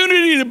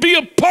opportunity to be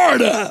a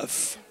part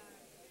of.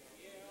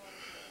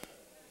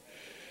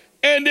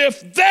 And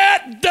if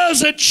that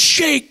doesn't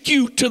shake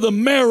you to the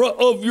marrow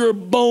of your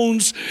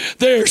bones,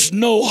 there's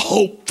no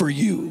hope for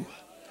you.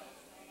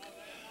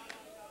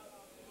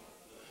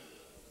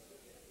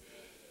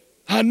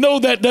 I know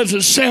that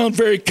doesn't sound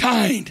very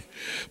kind,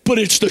 but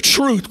it's the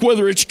truth,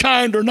 whether it's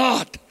kind or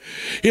not.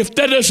 If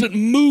that doesn't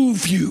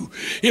move you,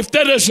 if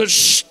that doesn't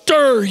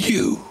stir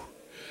you,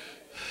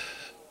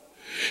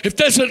 if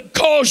that doesn't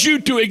cause you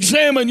to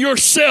examine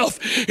yourself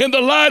in the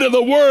light of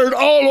the Word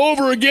all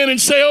over again and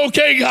say,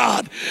 okay,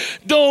 God,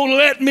 don't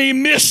let me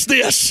miss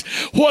this.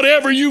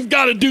 Whatever you've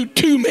got to do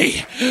to me,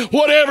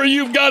 whatever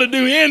you've got to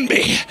do in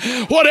me,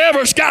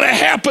 whatever's got to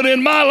happen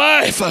in my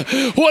life,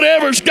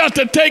 whatever's got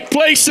to take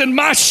place in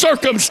my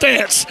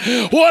circumstance,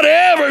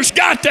 whatever's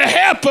got to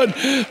happen,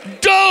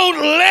 don't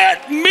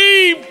let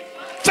me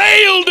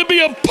fail to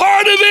be a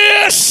part of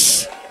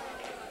this.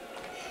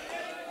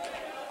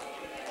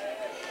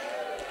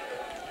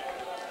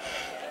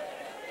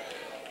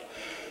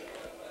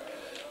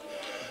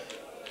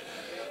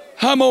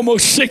 I'm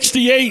almost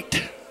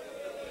 68.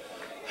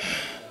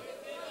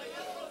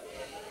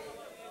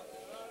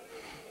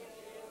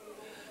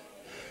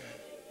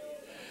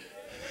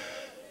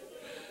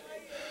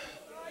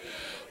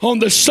 On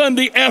the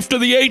Sunday after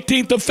the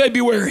 18th of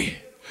February,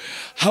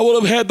 I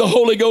will have had the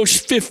Holy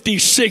Ghost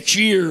 56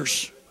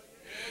 years.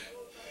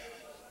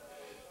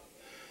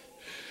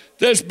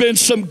 There's been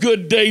some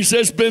good days,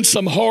 there's been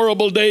some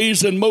horrible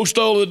days, and most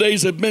all of the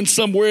days have been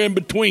somewhere in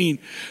between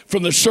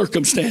from the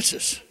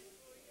circumstances.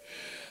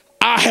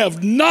 I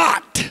have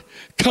not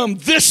come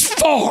this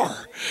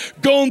far,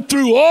 gone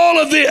through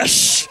all of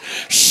this,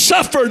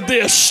 suffered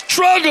this,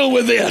 struggled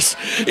with this,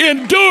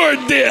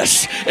 endured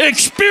this,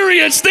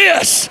 experienced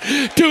this,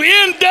 to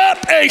end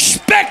up a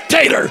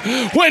spectator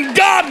when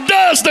God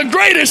does the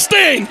greatest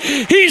thing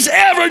he's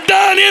ever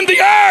done in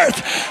the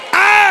earth.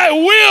 I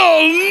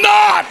will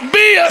not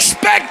be a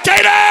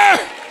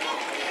spectator.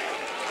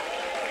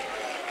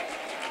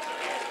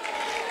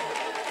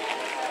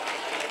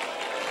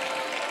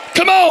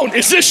 Come on,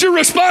 is this your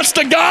response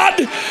to God?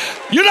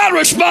 You're not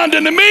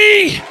responding to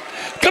me.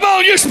 Come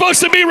on, you're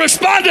supposed to be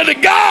responding to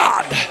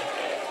God.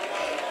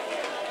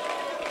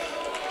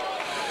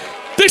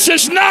 This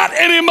is not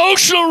an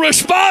emotional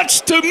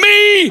response to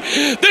me.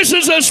 This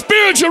is a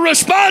spiritual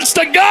response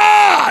to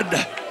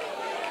God.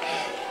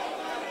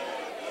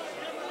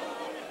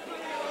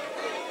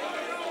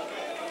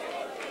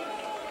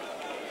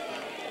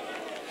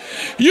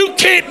 You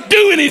can't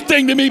do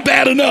anything to me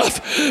bad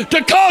enough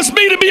to cause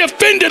me to be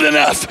offended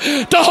enough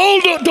to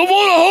want to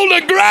hold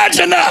a grudge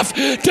enough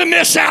to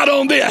miss out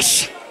on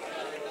this.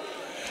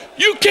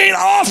 You can't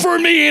offer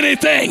me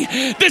anything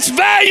that's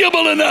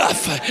valuable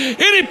enough,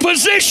 any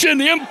position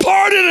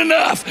important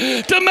enough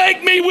to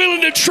make me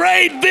willing to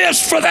trade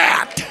this for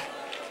that.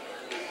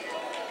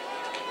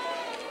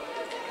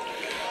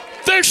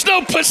 There's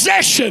no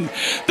possession,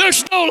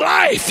 there's no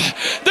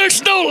life,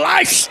 there's no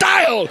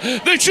lifestyle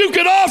that you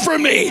could offer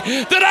me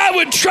that I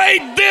would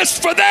trade this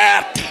for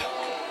that.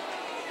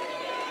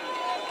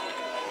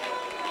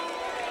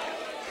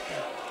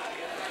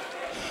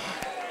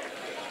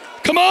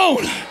 Come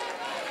on.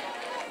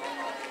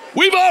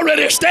 We've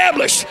already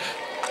established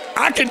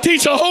I can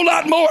teach a whole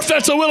lot more if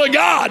that's the will of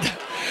God,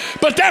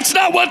 but that's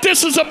not what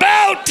this is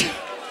about.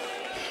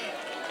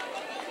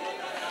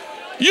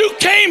 You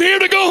came here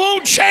to go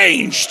home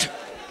changed.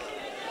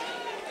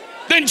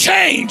 Then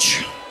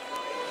change.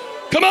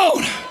 Come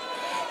on.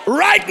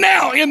 Right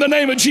now in the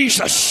name of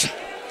Jesus.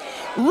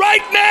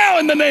 Right now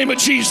in the name of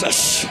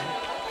Jesus.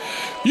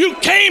 You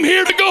came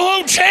here to go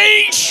home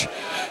changed.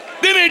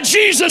 Then in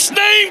Jesus'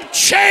 name,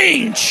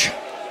 change.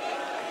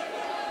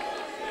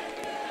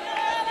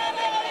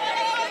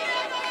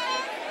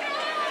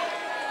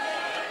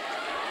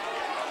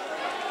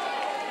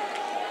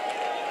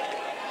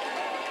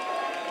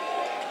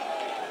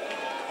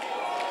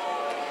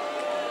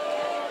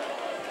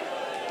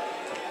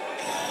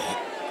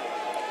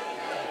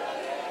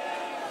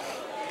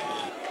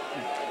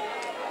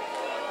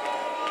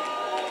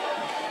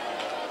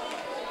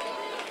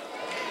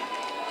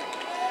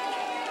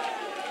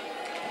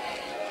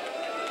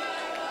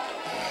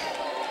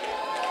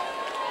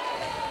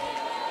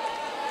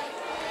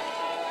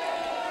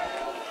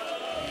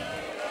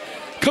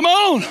 Come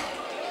on.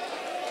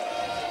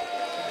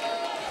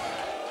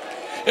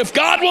 If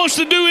God wants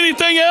to do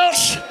anything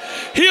else,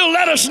 he'll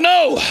let us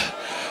know.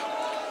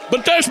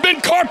 But there's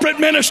been corporate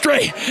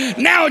ministry.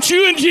 Now it's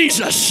you and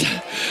Jesus.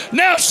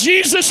 Now it's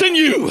Jesus and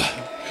you.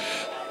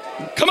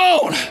 Come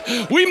on.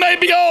 We may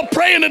be all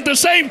praying at the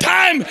same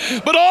time,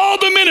 but all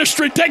the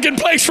ministry taking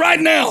place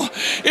right now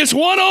is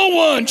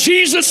one-on-one,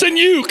 Jesus and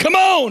you. Come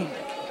on.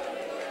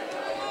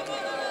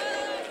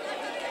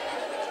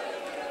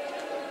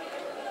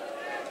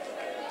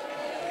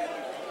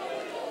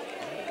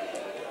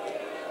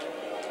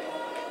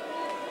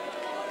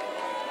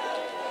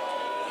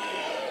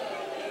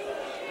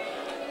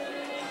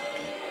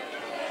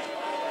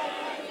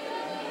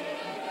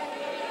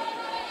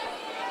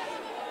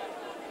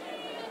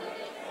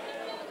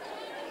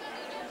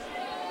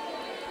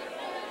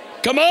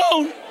 Come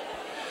on.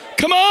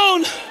 Come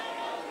on.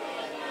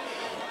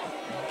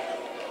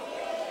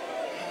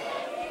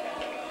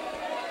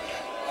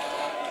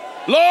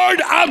 Lord,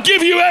 I'll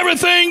give you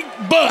everything,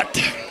 but.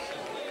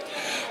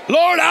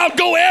 Lord, I'll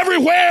go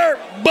everywhere,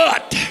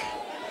 but.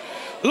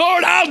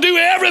 Lord, I'll do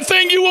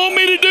everything you want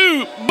me to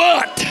do,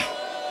 but.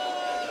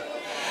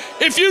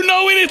 If you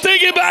know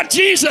anything about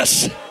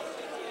Jesus,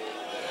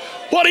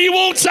 what he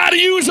wants out of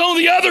you is on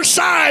the other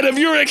side of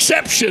your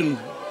exception.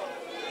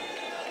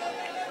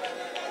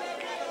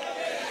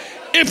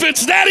 If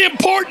it's that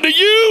important to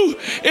you,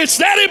 it's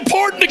that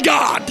important to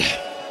God.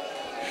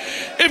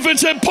 If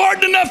it's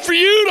important enough for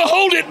you to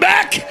hold it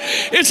back,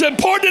 it's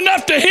important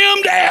enough to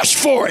him to ask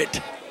for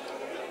it.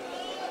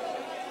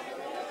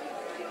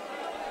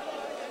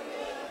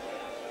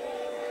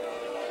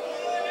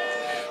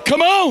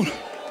 Come on.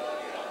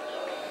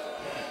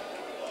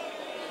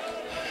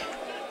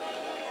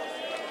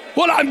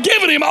 Well, I'm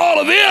giving him all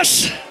of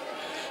this.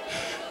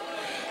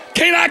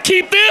 Can I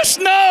keep this?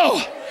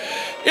 No.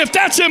 If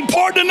that's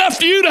important enough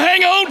to you to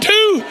hang on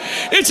to,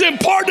 it's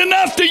important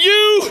enough to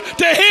you,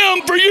 to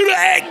him, for you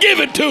to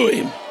give it to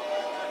him.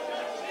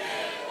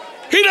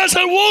 He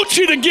doesn't want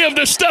you to give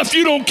the stuff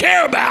you don't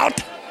care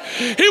about.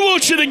 He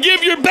wants you to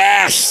give your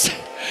best.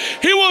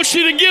 He wants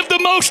you to give the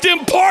most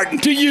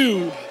important to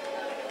you.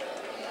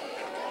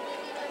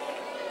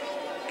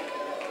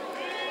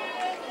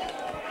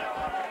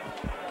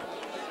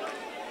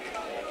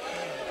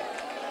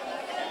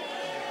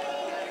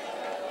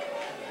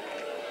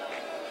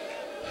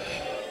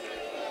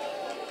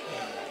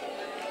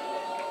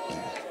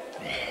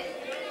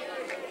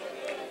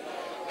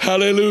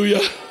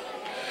 Hallelujah,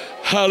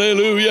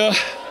 hallelujah,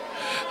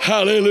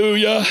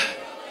 hallelujah,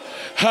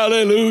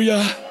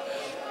 hallelujah.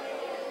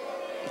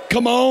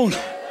 Come on,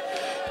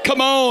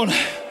 come on.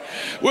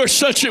 We're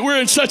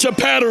in such a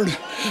pattern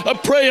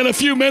of praying a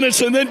few minutes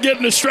and then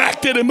getting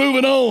distracted and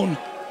moving on.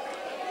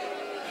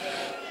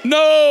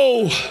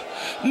 No,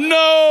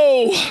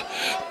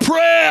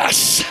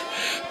 press.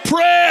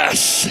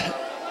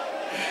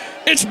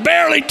 It's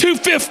barely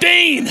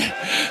 2:15.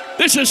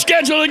 This is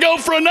scheduled to go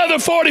for another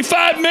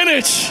 45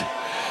 minutes.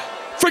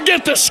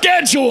 Forget the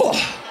schedule.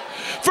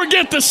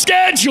 Forget the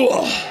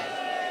schedule.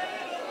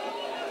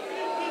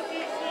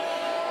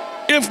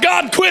 If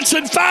God quits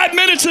in 5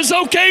 minutes, it's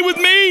okay with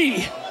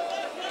me.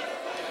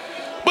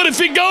 But if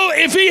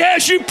he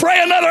has you pray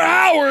another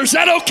hour, is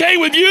that okay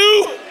with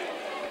you?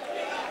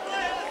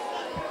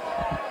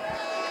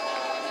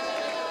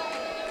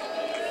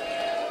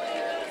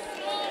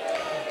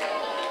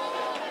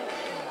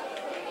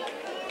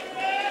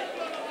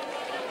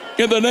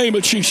 In the name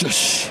of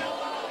Jesus.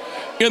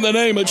 In the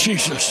name of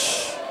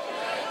Jesus.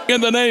 In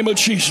the name of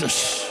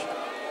Jesus.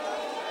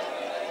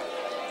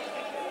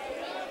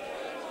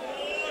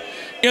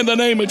 In the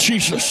name of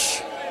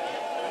Jesus.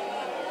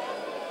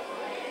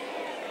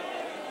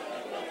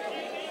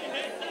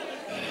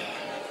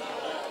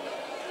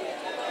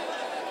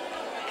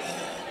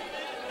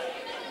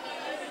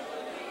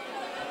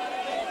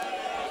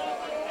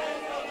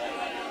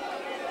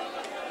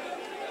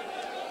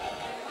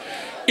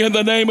 In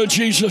the name of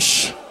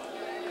Jesus.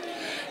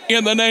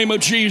 In the name of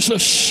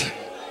Jesus.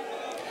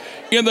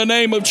 In the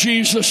name of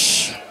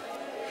Jesus.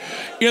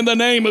 In the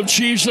name of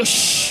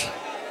Jesus.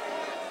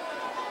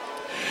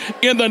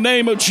 In the name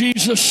of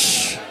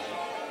Jesus.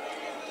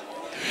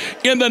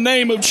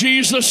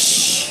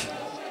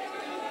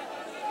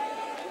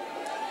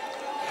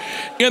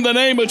 In the name of Jesus. In the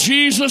name of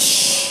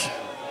Jesus.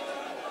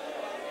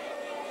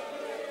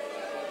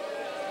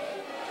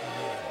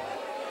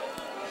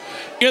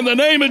 In the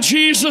name of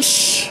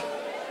Jesus.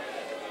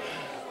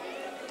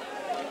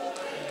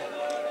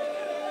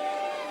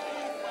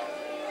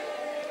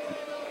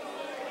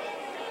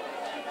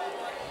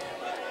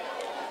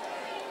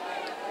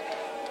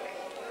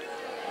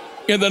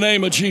 In the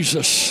name of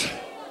Jesus.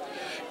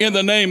 In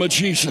the name of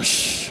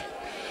Jesus.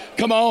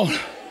 Come on.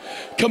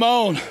 Come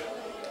on.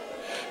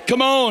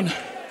 Come on.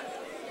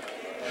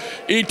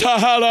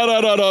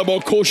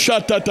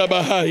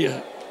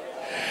 Itahalarabokoshatabahaya.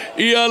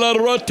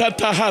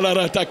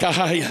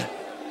 Ialarotatahalaratakahaya.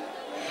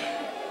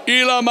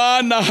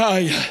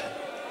 Ilamanahaya.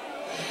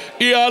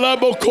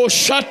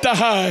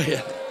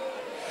 Ialabokoshatahaya.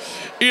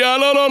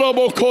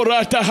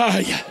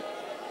 Ialarabokoratahaya.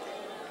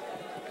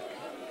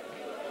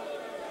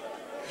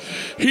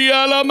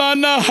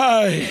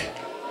 Hialamanahai.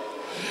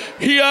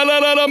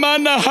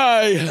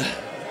 Hialalamanahai.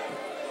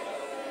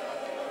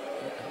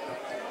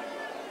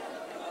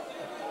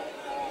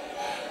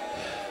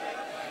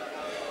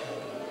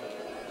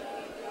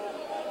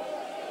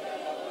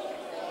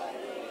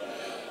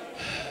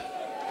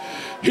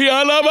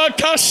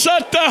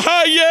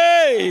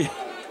 Hialabakasatahaye.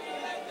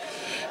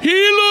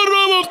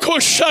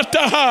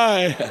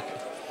 Hilorobokoshatahai.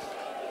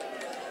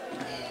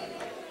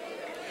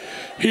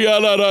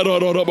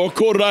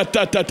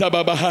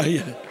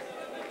 Hialararorobokoratatatatabahaya.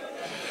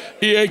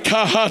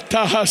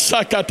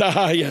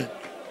 Iekahatahasakatahaya.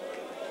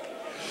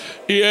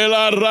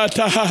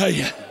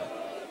 Ielaratahaya.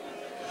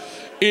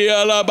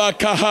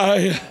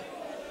 Ialabakahaya.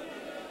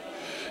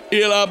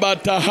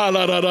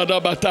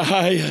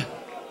 Ilabatahalararabatahaya.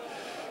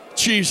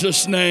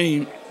 Jesus'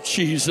 name.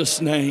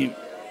 Jesus' name.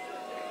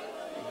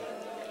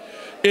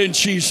 In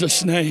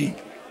Jesus' name.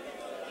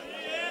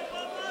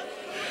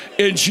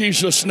 In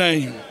Jesus'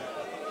 name.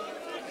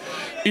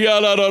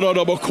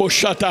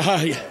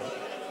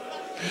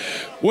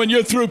 When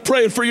you're through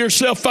praying for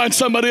yourself, find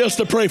somebody else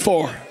to pray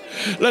for.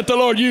 Let the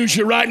Lord use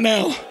you right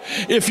now.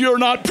 If you're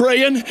not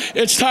praying,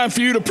 it's time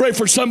for you to pray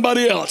for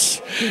somebody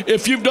else.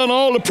 If you've done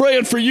all the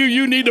praying for you,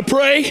 you need to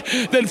pray,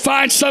 then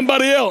find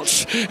somebody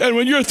else. And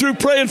when you're through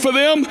praying for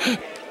them,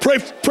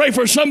 pray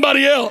for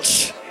somebody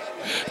else.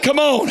 Come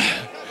on.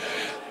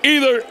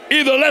 Either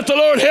let the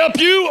Lord help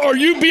you or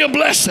you be a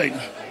blessing.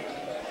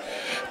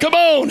 Come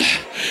on.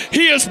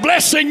 He is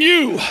blessing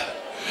you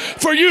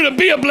for you to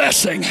be a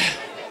blessing.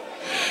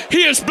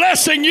 He is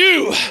blessing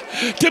you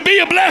to be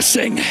a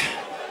blessing.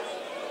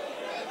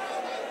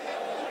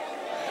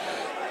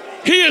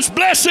 He is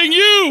blessing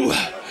you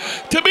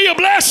to be a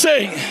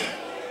blessing.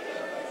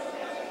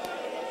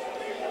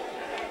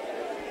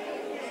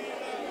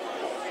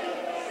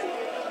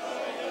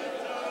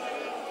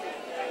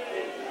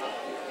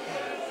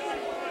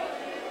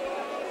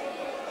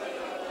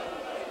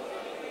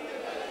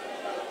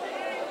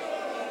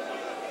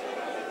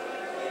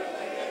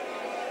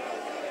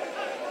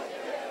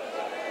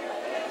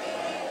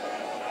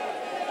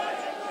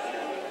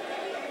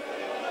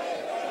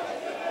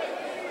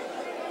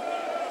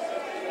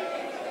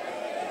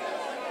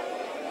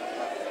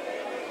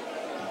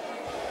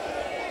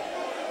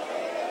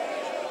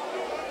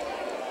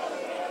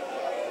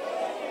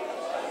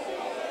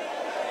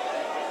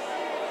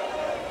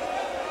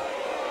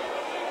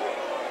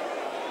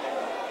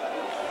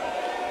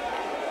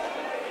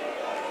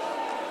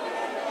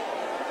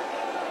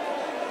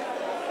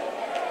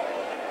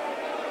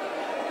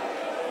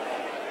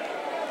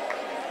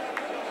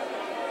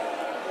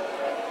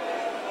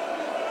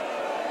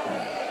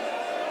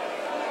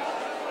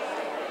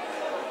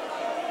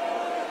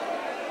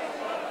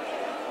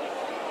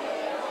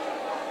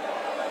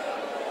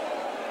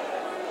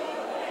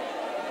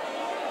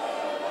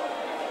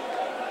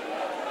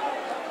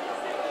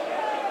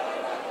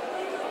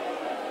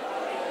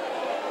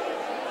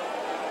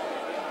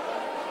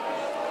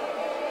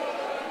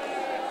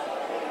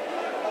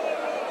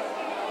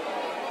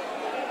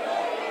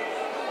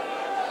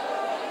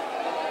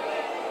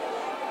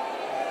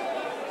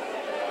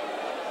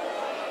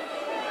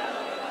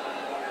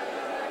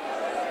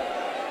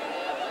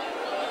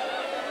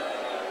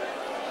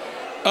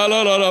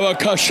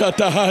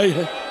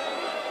 Alarabakashatahaya.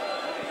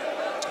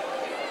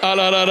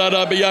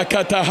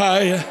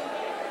 Alararabiakatahaya.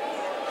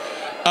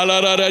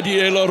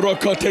 Alararadiela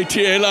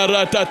rokotetiela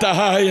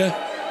ratatahaya.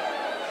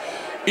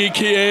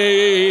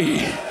 Ikie.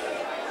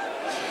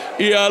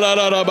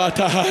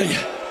 Ialararabatahaya.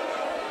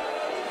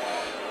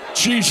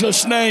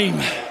 Jesus'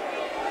 name.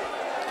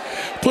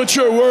 Put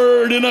your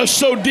word in us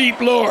so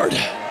deep, Lord,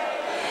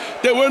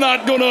 that we're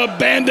not going to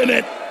abandon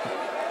it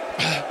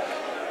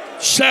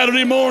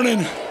Saturday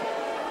morning.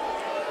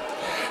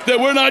 That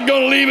we're not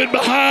going to leave it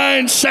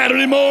behind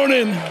Saturday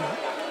morning.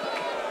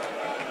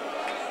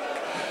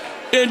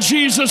 In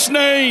Jesus'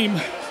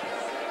 name.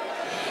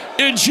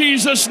 In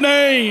Jesus'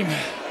 name.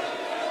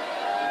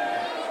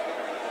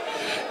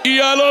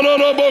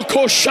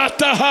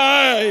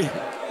 Ialolobokoshatahai.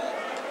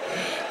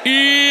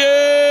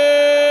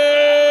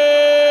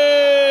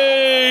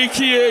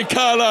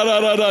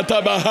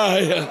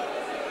 Iekiekalaratabahaya.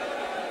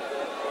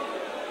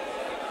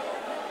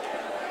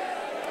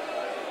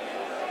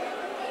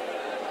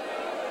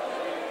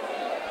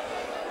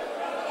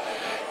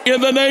 In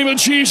the name of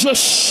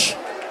Jesus.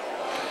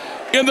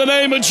 In the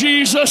name of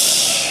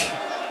Jesus.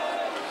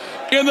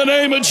 In the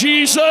name of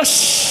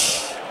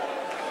Jesus.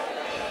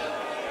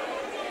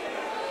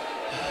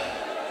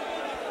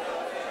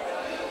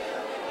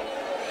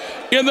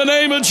 In the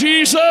name of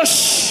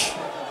Jesus.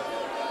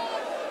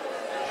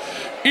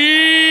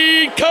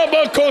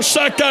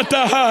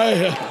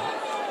 Ikabakosakatahaya.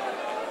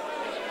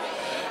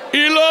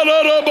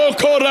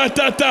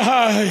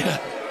 Ilororobokoratatahaya.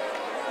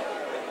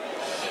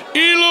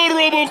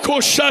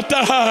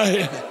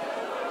 Ilorobokoshatahaya.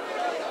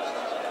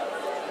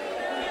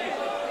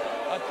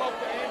 I talked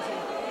to Angie.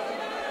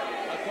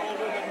 I told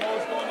her that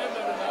Noah's going in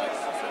there tonight.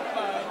 She said,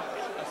 fine.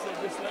 I said,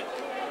 just let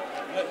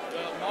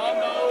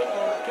Mom know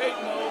or Kate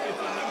know if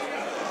you need to.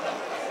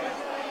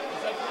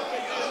 Is that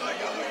okay?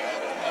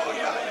 Oh,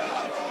 yeah.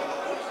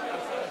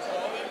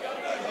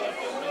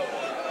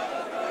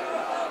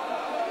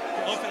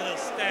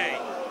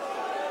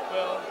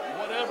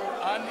 whatever.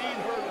 I need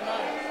her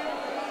tonight.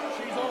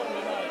 She's on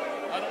tonight.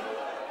 I don't know.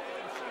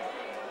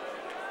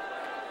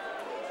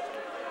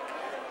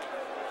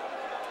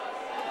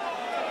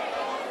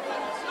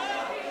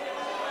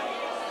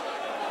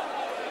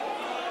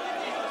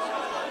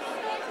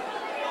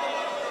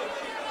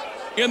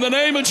 In the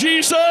name of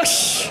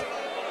Jesus.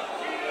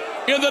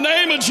 In the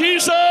name of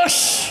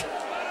Jesus.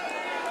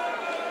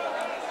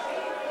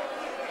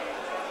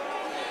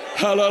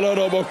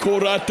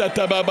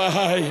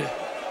 In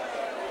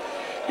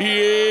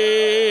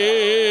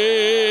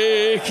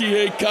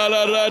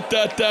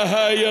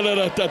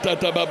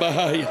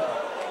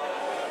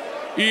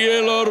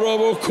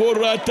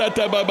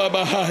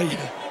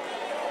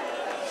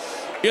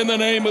the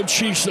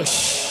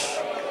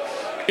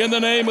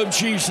name of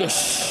Jesus.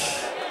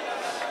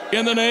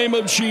 In the name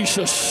of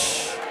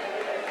Jesus.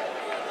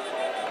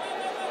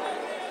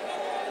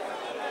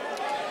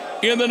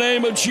 In the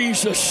name of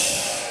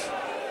Jesus. In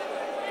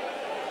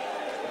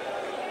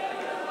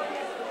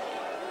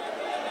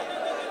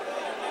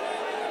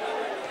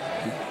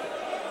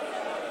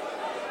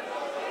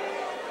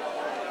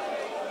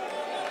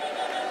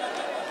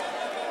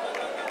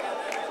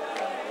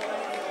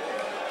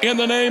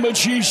the name of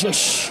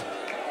Jesus.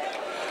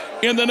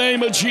 In the name of Jesus. In the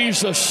name of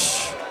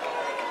Jesus.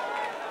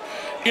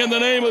 In the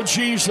name of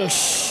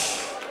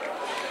Jesus.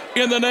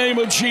 In the name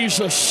of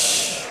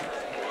Jesus.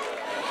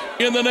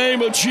 In the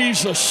name of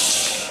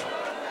Jesus.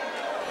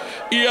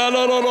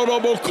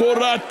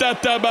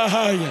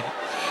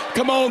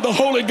 Come on, the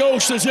Holy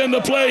Ghost is in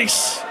the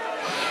place.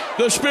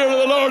 The Spirit of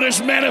the Lord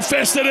is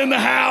manifested in the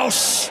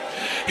house.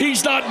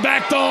 He's not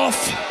backed off.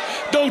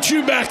 Don't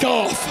you back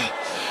off.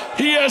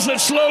 He hasn't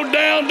slowed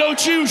down.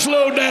 Don't you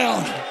slow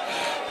down.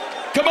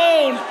 Come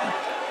on.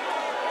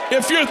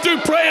 If you're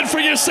through praying for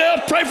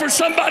yourself, pray for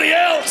somebody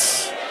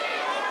else.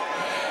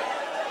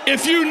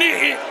 If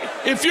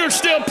you're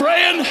still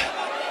praying,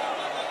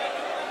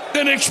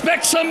 then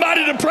expect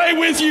somebody to pray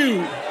with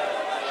you.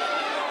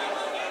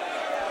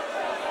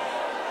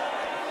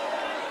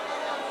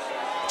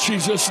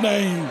 Jesus'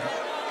 name.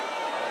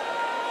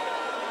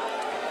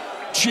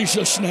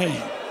 Jesus'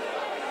 name.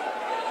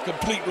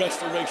 Complete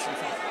restoration.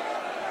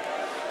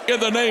 In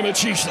the name of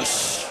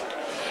Jesus.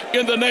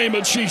 In the name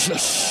of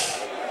Jesus.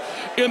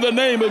 In the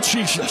name of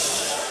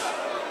Jesus.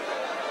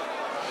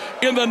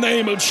 In the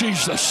name of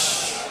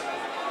Jesus.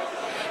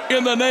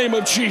 In the name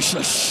of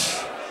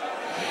Jesus.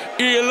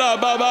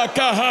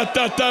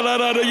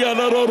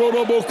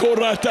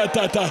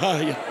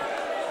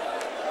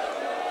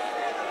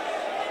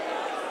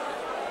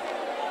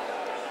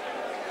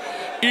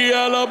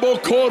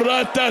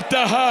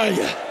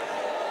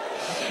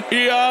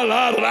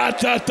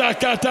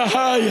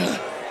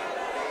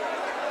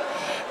 In the name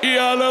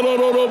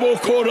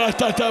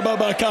of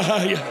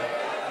Jesus.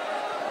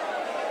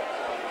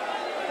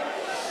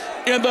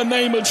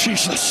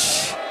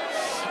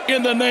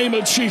 In the name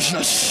of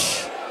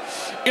Jesus.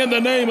 In the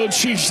name of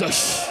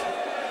Jesus.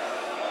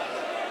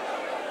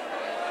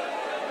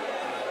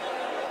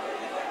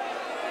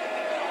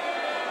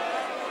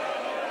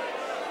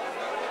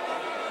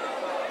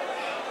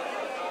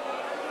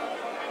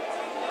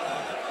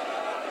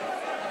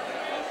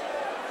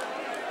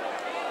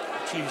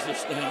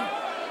 Jesus' name.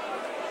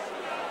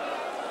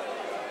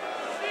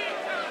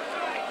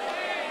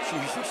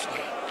 Jesus'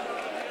 name.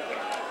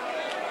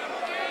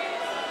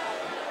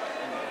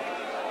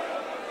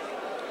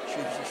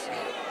 Jesus'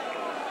 name.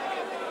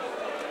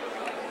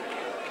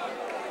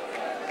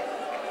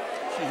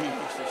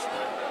 Jesus'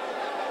 name.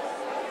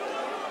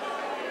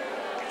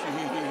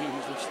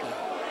 Jesus' name.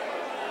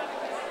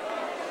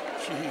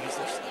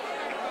 Jesus' name.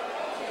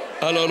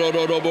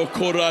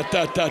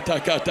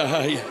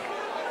 Alororobokoratatatakatahaya.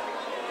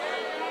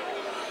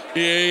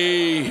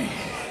 Yay.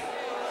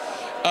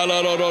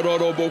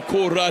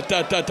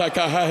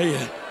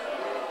 Alororobokoratatatakahaya.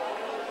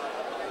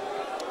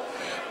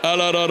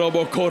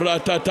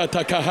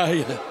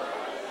 Alororobokoratatatakahaya.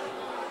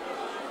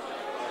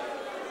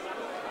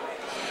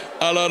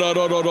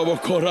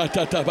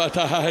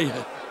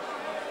 Alororobokoratatabatahaya.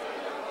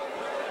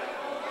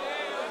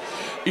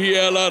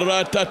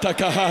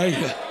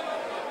 Yelaratatahaya.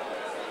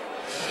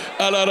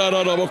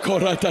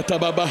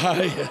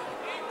 Alororobokoratababahaya.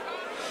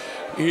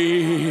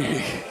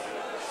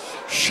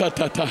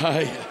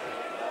 Shatatahaya.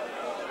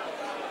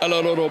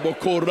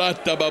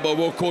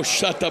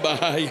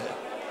 Alororobokoratababokoshatabahaya.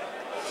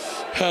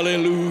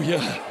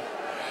 Hallelujah.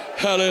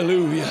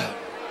 Hallelujah.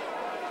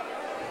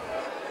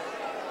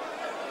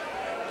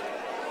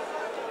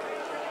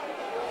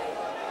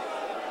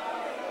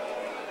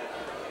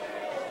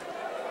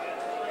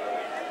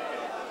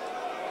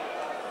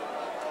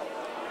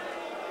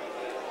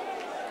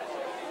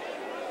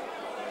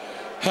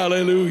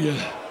 Hallelujah.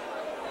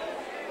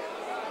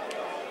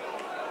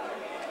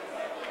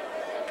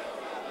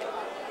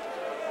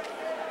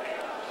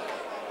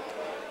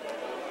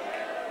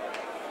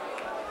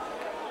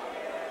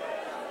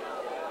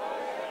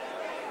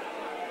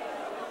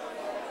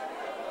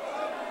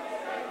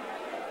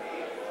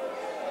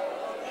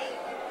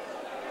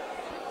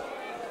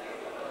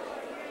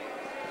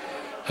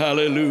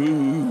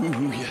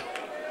 Hallelujah.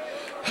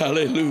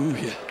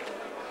 Hallelujah.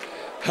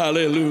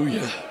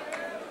 Hallelujah.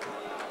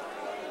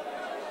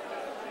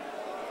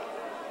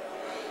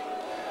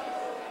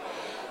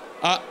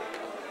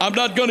 I'm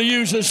not going to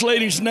use this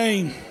lady's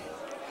name,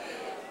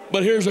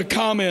 but here's a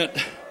comment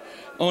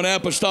on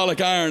Apostolic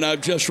Iron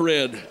I've just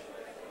read.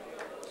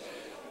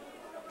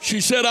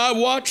 She said, I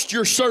watched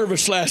your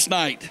service last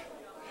night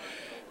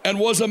and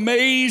was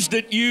amazed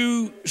that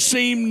you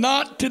seemed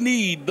not to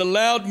need the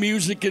loud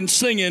music and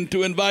singing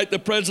to invite the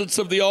presence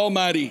of the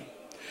Almighty.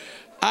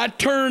 I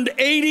turned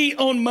 80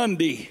 on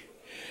Monday,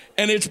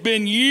 and it's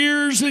been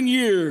years and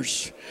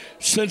years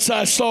since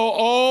I saw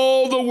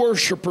all the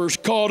worshipers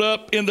caught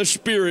up in the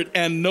Spirit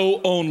and no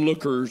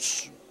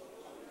onlookers.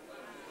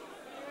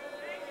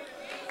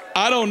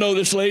 I don't know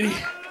this lady.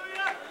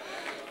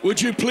 Would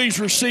you please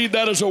receive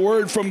that as a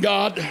word from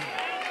God?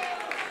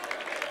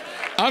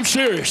 I'm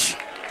serious.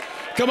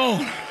 Come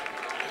on.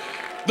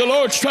 The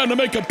Lord's trying to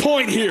make a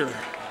point here.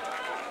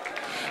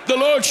 The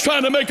Lord's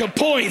trying to make a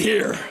point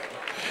here.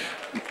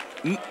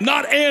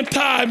 Not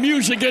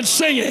anti-music and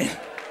singing,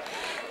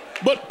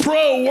 but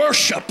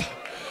pro-worship.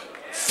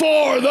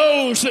 For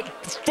those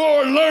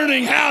for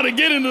learning how to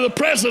get into the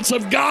presence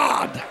of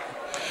God,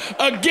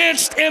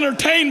 against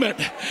entertainment,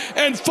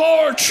 and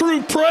for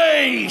true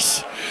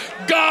praise.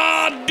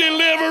 God,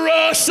 deliver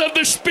us of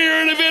the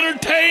spirit of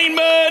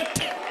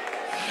entertainment.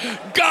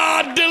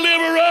 God,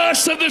 deliver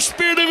us of the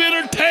spirit of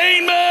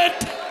entertainment.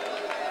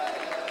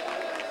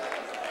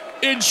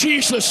 In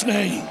Jesus'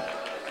 name.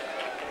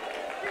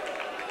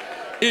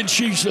 In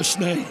Jesus'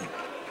 name.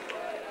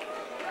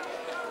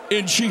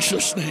 In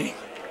Jesus' name.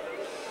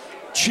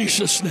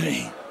 Jesus'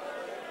 name.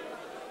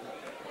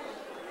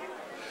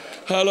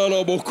 I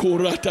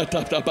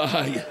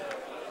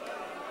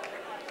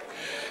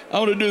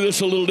want to do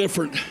this a little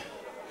different.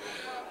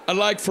 I'd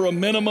like for a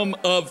minimum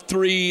of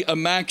 3, a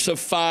max of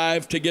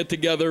 5 to get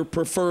together,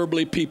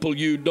 preferably people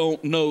you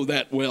don't know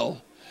that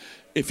well.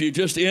 If you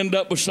just end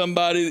up with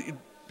somebody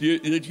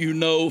that you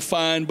know,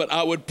 fine, but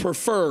I would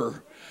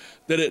prefer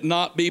that it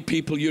not be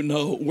people you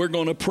know. We're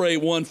going to pray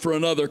one for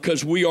another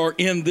because we are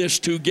in this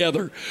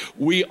together.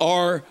 We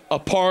are a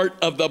part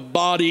of the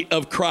body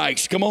of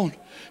Christ. Come on.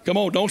 Come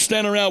on. Don't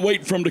stand around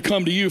waiting for them to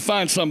come to you.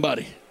 Find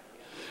somebody.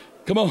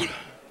 Come on.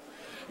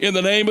 In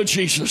the name of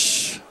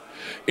Jesus.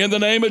 In the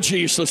name of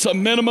Jesus. A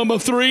minimum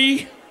of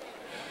 3,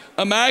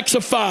 a max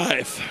of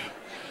 5.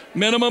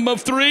 Minimum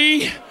of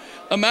 3,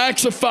 a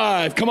max of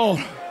 5. Come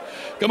on.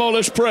 Come on,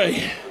 let's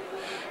pray.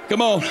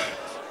 Come on.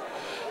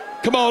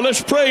 Come on,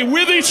 let's pray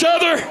with each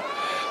other.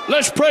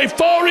 Let's pray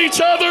for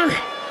each other.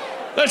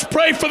 Let's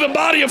pray for the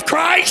body of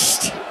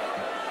Christ.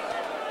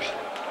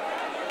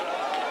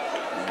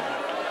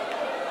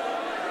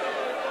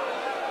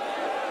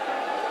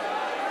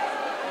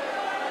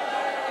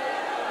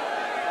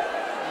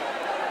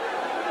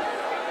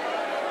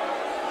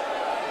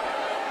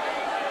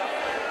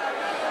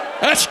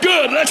 That's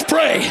good. Let's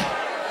pray.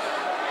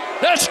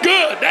 That's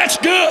good. That's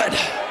good.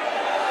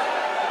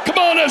 Come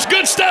on, there's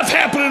good stuff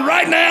happening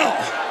right now.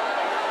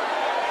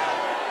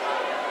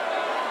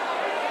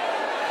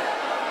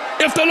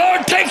 If the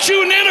Lord takes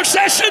you in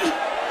intercession,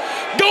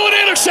 go in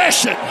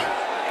intercession.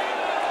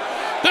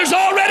 There's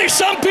already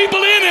some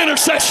people in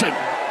intercession.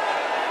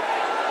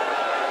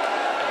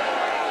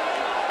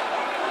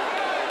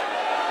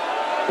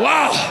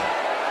 Wow.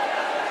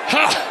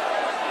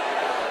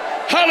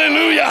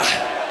 Hallelujah.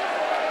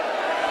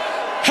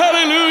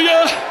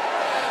 Hallelujah.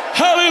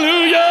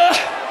 Hallelujah.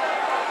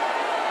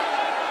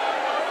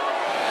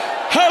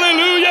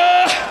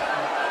 Hallelujah.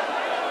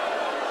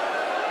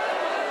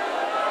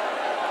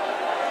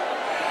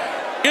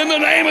 In the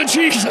name of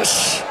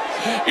Jesus.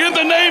 In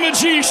the name of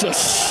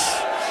Jesus.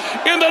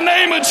 In the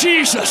name of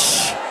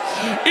Jesus.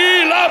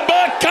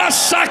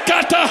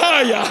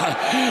 Ilabakasakatahaya.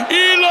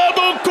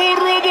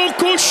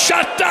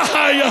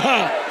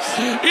 Ilabokurubukushatahaya.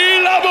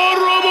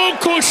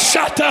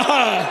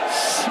 Ilaborubukushataha.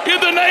 In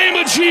the name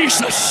of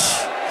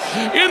Jesus.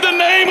 In the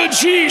name of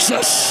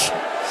Jesus.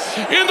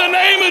 In the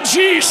name of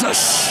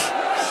Jesus.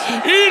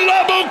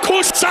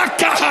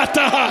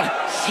 Ilabokusakahataha.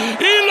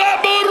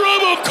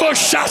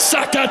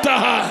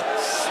 Ilaborubukushasakataha.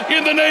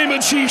 In the name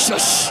of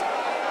Jesus.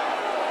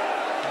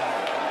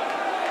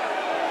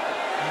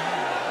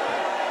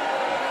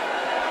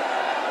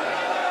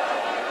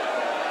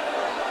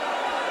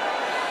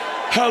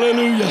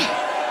 Hallelujah.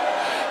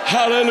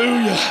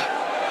 Hallelujah.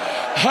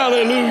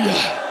 Hallelujah.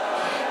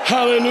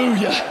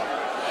 Hallelujah.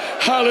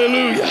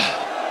 Hallelujah.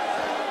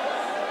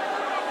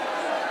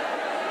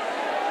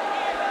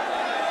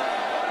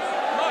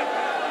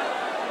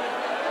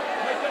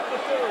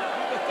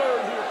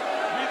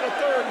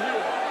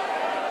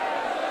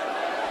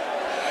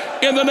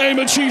 In the name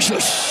of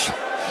Jesus.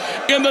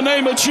 In the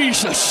name of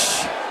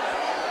Jesus.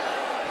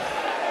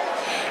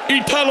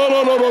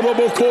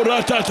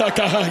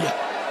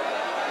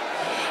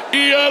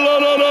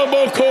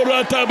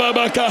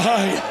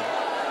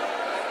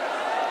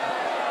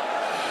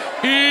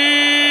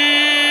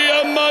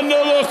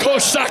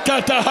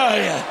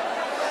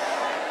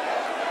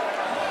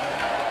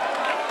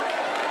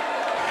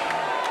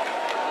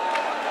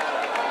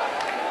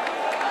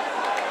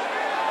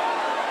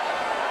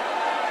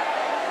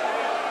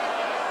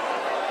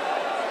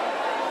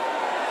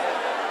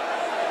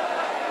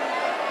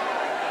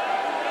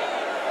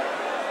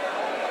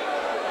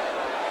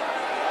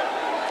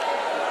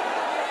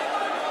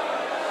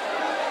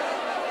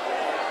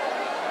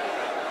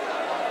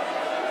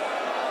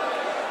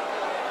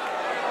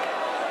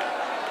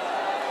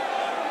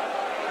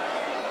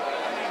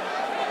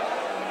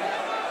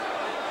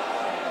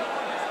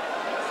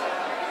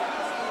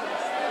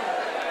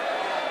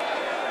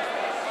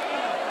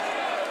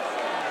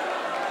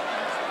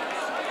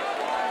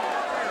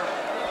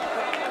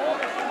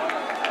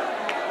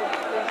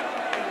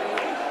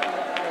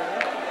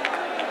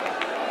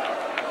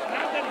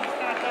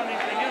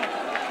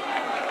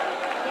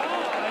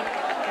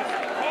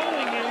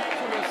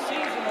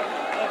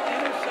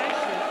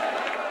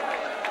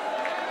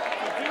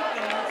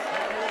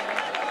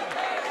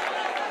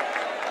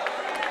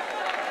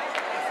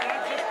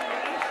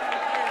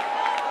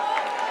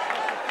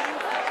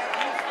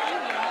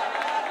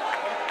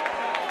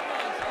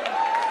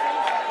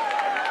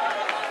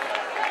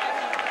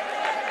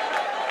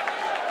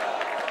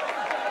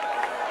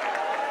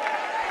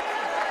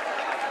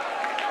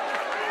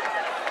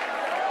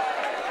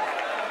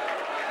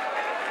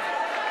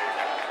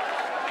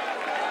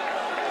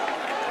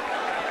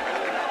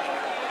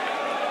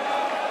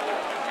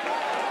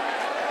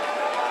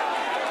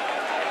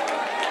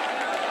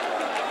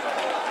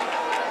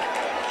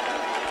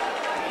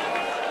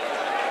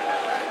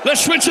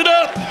 Let's switch it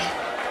up.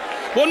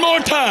 One more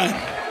time.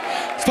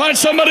 Find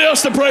somebody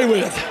else to pray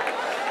with.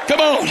 Come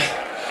on.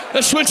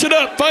 Let's switch it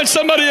up. Find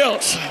somebody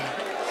else.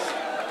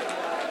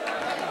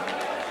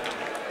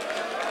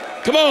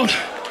 Come on.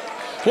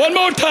 One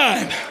more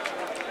time.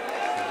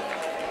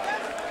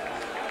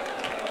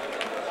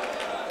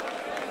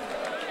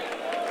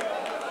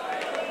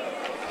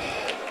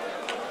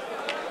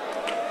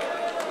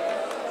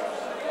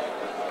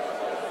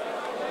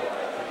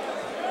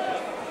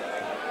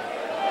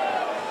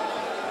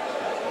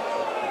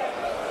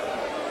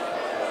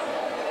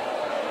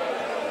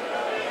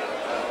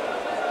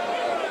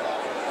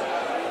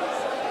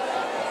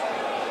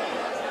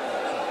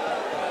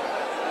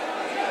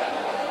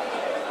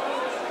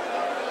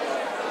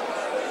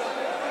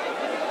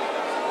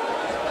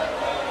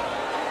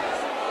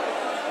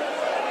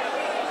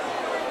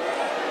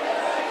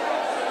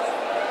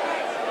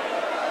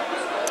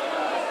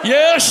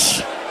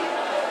 Yes.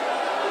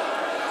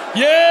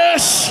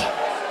 Yes.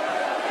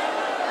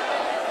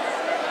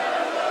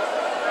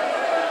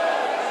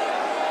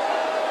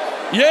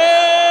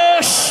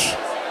 Yes.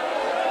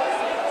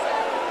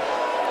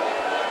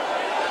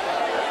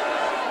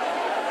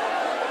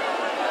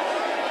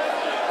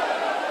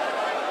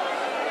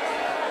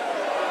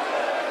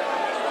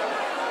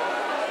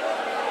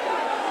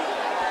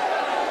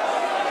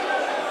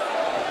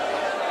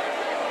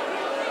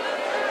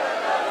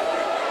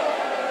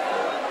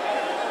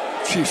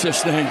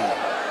 Jesus' name.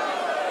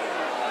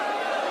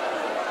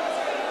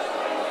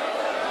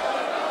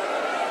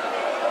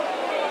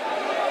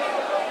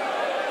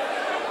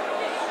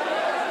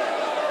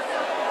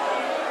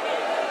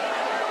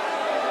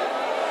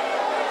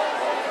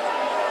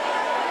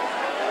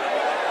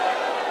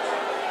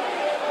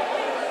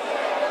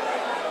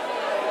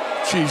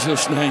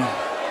 Jesus' name.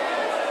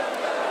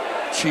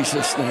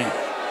 Jesus' name.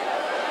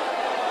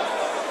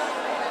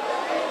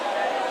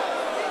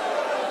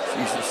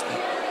 Jesus'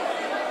 name.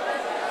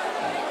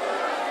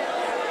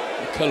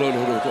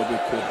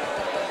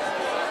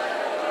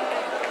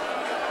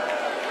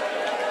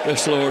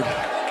 Yes, Lord.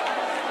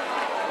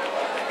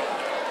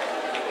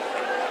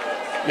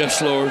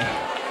 Yes, Lord.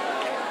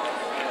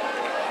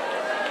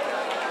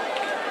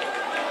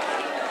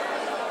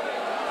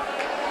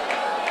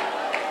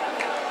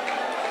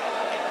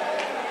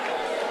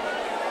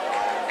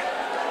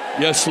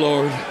 Yes,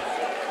 Lord.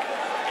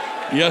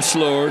 Yes,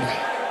 Lord.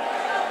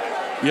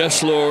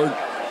 Yes, Lord.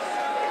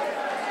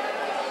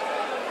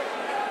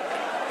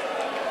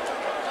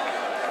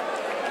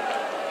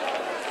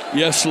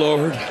 Yes,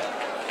 Lord.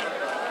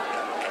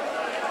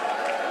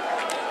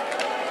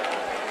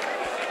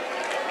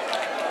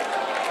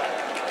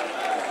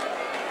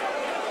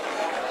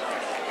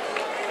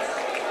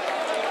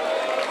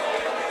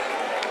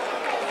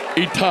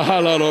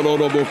 Itahala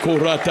robo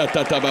korata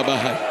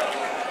tatababahai.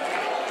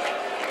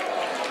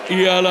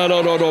 Iala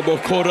robo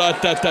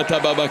korata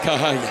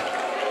tatababakahai.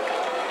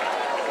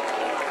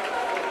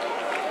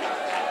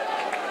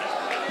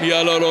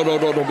 Iala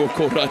robo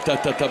korata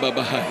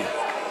tatababahai.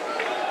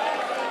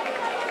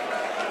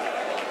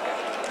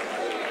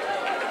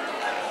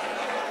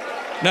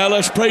 Now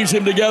let's praise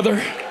him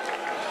together.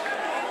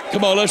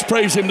 Come on, let's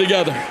praise him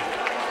together.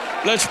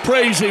 Let's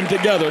praise him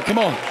together. Come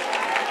on.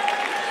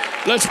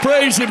 Let's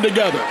praise him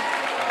together.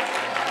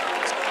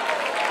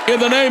 In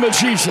the name of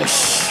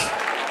Jesus.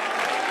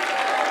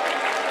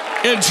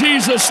 In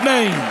Jesus'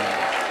 name.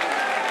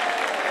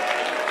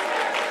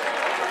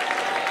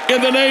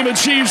 In the name of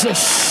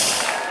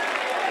Jesus.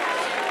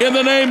 In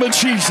the name of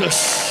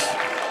Jesus.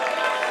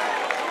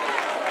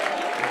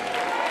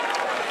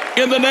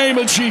 In the name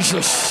of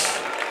Jesus.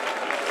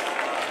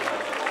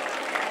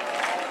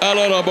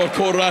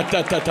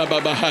 Alarabokorata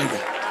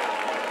tatababahaya.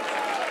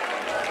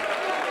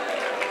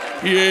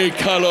 Ye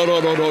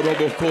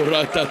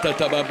kalororobokorata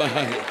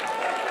tatababahaya.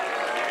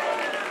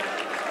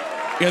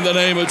 In the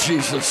name of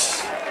Jesus.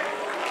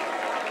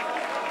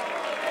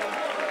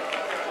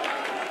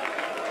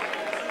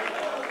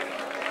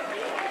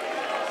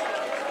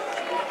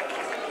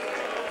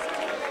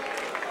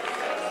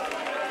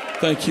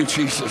 Thank you,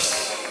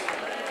 Jesus.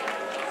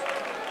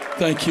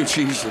 Thank you,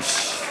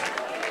 Jesus.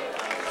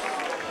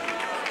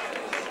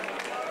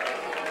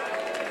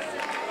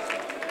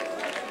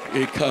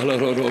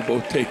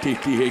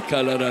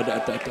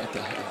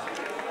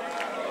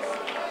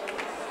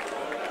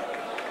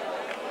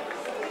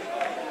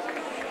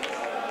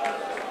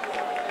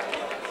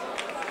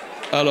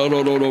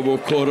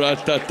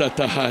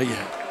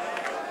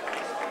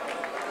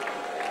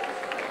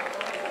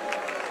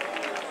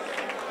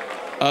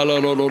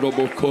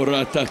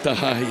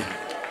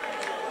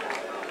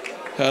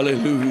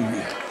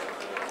 Hallelujah.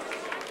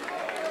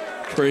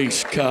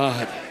 Praise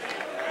God.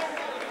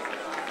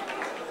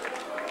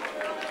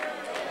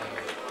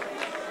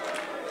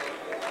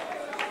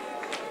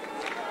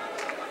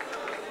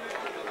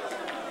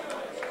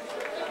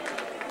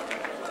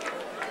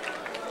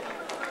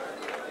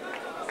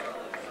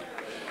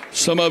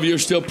 Some of you are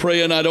still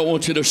praying. I don't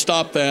want you to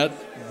stop that,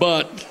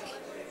 but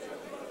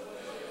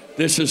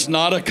this is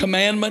not a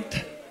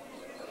commandment.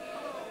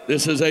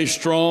 This is a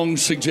strong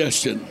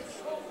suggestion.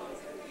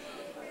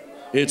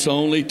 It's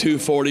only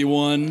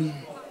 2:41.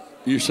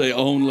 You say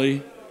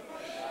only.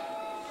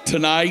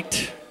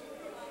 Tonight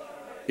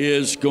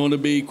is going to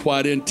be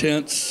quite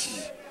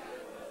intense.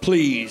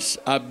 Please,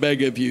 I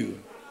beg of you.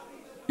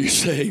 You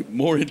say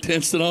more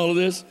intense than all of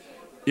this?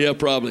 Yeah,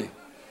 probably.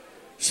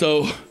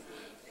 So,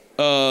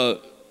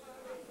 I'm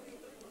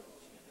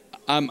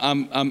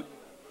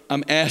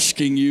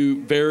asking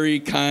you very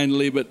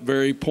kindly but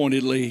very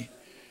pointedly,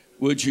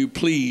 would you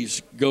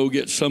please go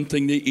get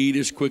something to eat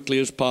as quickly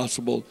as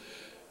possible?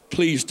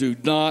 Please do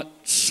not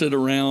sit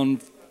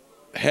around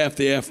half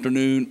the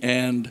afternoon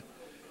and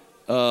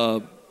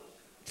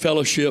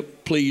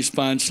fellowship. Please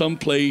find some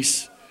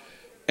place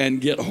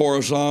and get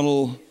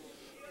horizontal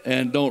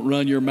and don't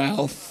run your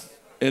mouth.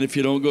 And if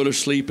you don't go to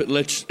sleep, at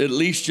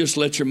least just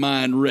let your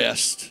mind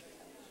rest.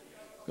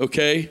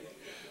 Okay?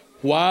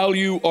 While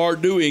you are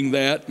doing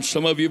that,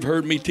 some of you have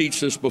heard me teach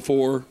this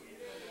before.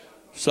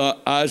 So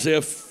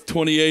Isaiah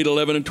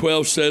 28:11 and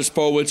 12 says,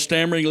 "For with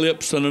stammering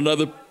lips and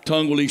another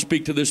tongue will he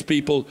speak to this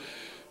people,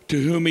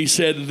 to whom he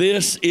said,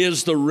 this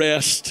is the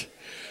rest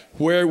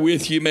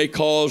wherewith you may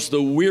cause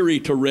the weary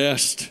to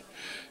rest.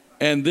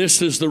 And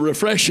this is the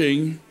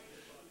refreshing,"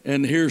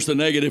 and here's the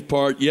negative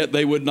part, "yet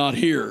they would not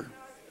hear."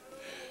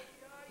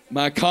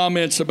 My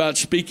comments about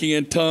speaking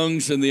in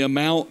tongues and the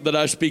amount that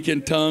I speak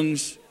in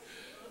tongues,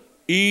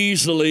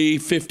 easily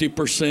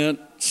 50%,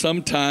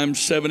 sometimes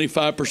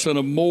 75%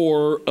 or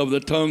more of the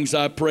tongues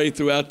I pray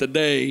throughout the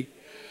day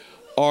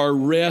are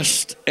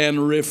rest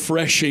and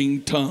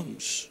refreshing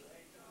tongues.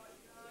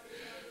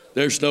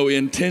 There's no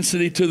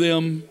intensity to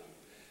them.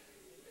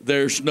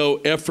 There's no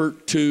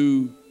effort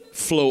to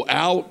flow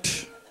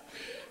out.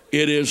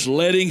 It is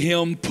letting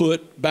him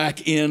put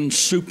back in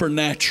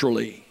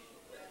supernaturally.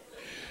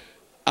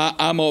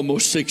 I'm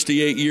almost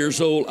 68 years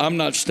old. I'm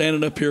not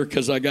standing up here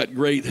because I got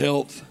great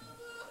health.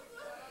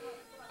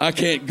 I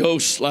can't go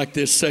like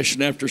this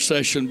session after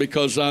session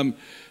because I'm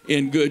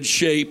in good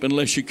shape,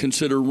 unless you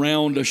consider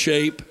round a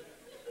shape.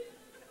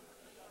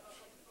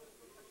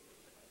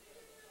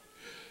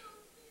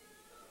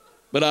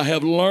 But I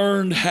have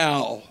learned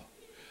how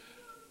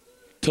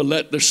to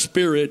let the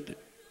Spirit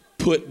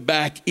put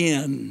back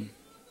in.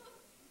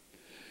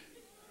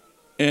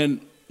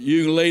 And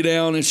you can lay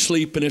down and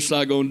sleep and it's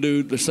not going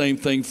to do the same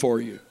thing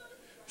for you.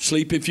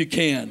 Sleep if you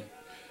can.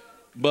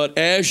 But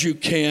as you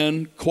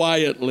can,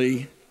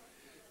 quietly,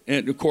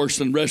 and of course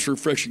the rest of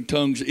refreshing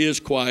tongues is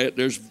quiet.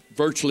 There's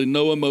virtually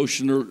no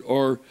emotion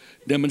or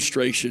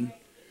demonstration.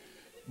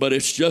 But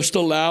it's just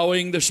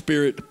allowing the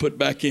Spirit to put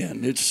back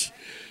in. This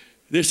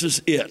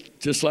is it,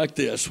 just like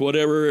this.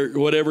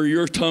 Whatever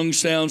your tongue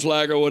sounds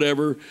like or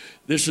whatever,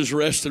 this is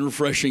rest and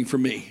refreshing for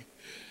me.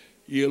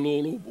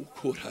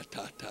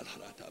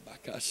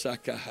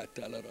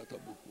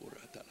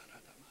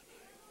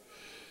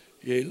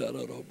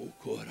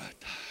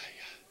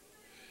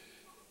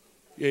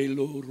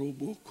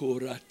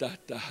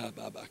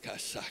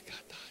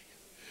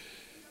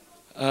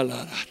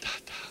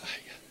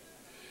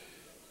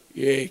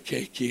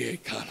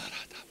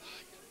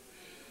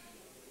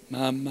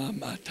 Mama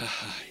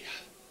matahaya,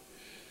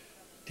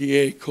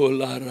 die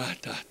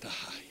kolarata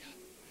tahaya,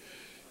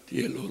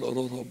 die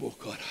lolorobo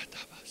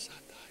korata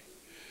basataya,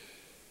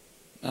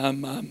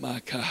 mama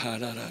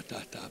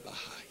makaharata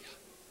tabahaya,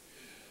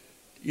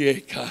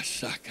 die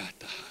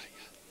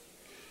kasakatahaya,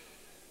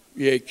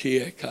 die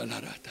kie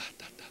kalarata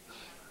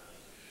tabahaya,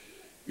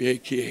 die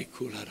kie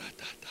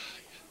kularata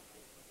tahaya,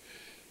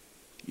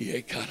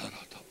 die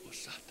kalarata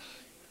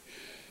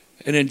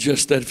busataya. And in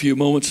just that few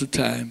moments of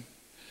time,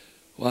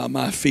 while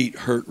my feet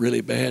hurt really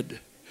bad,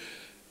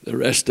 the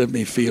rest of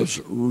me feels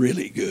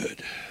really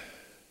good.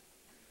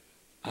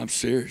 I'm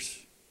serious.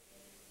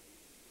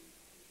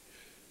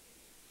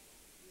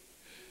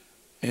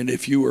 And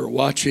if you were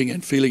watching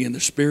and feeling in the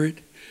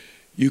Spirit,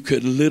 you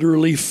could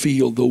literally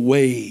feel the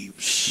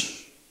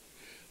waves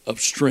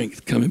of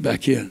strength coming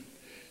back in.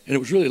 And it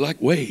was really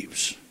like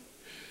waves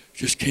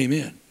just came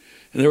in.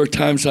 And there were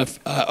times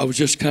I was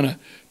just kind of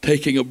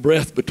taking a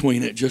breath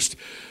between it, just,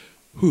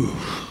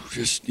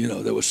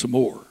 there was some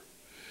more.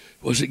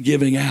 Was it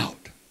giving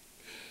out?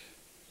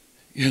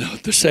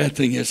 The sad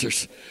thing is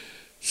there's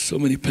so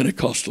many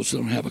Pentecostals that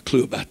don't have a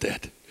clue about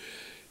that.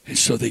 And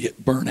so they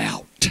get burnt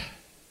out.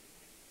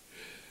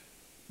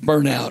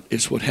 Burnout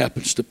is what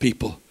happens to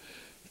people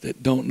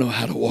that don't know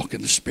how to walk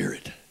in the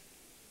Spirit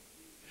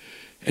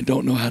and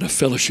don't know how to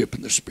fellowship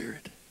in the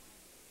Spirit.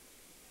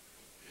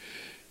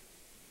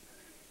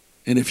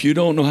 And if you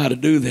don't know how to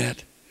do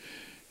that,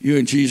 you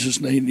and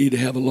Jesus need to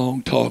have a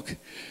long talk,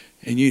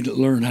 and you need to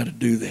learn how to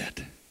do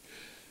that.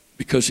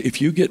 Because if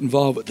you get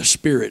involved with the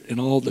Spirit and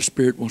all the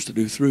Spirit wants to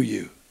do through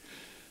you,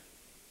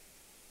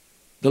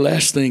 the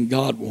last thing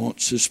God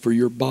wants is for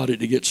your body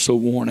to get so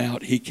worn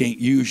out he can't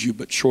use you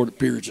but short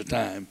periods of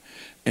time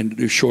and to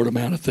do short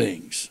amount of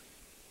things.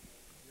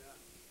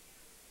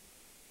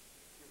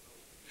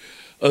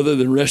 Other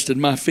than resting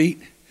my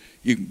feet,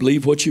 you can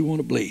believe what you want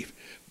to believe.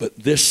 But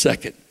this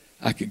second,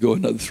 I could go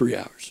another 3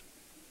 hours.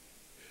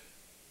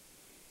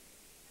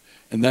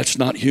 And that's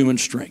not human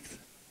strength.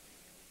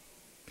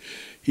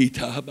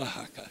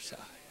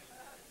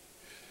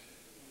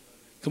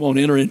 Come on,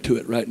 enter into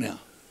it right now.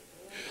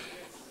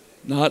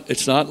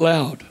 It's not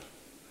loud.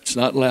 It's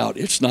not loud.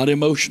 It's not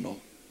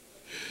emotional.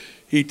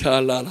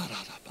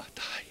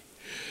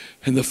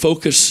 And the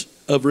focus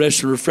of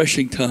rest and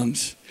refreshing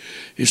tongues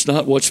is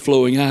not what's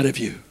flowing out of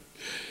you.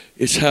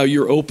 It's how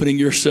you're opening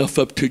yourself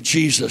up to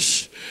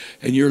Jesus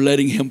and you're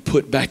letting him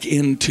put back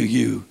into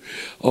you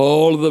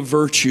all of the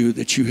virtue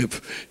that you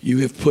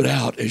have put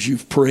out as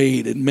you've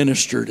prayed and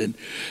ministered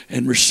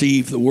and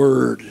received the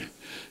word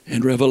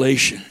and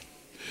revelation.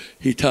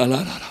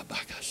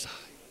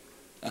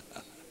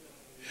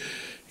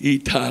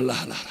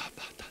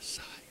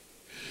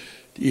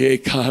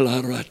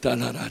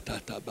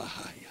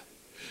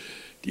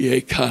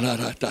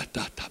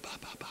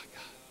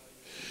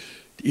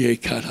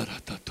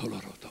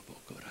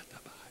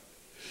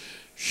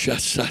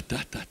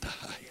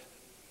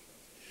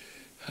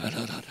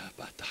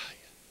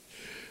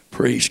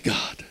 Praise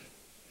God.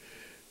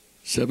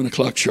 7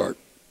 o'clock sharp.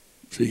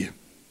 See you.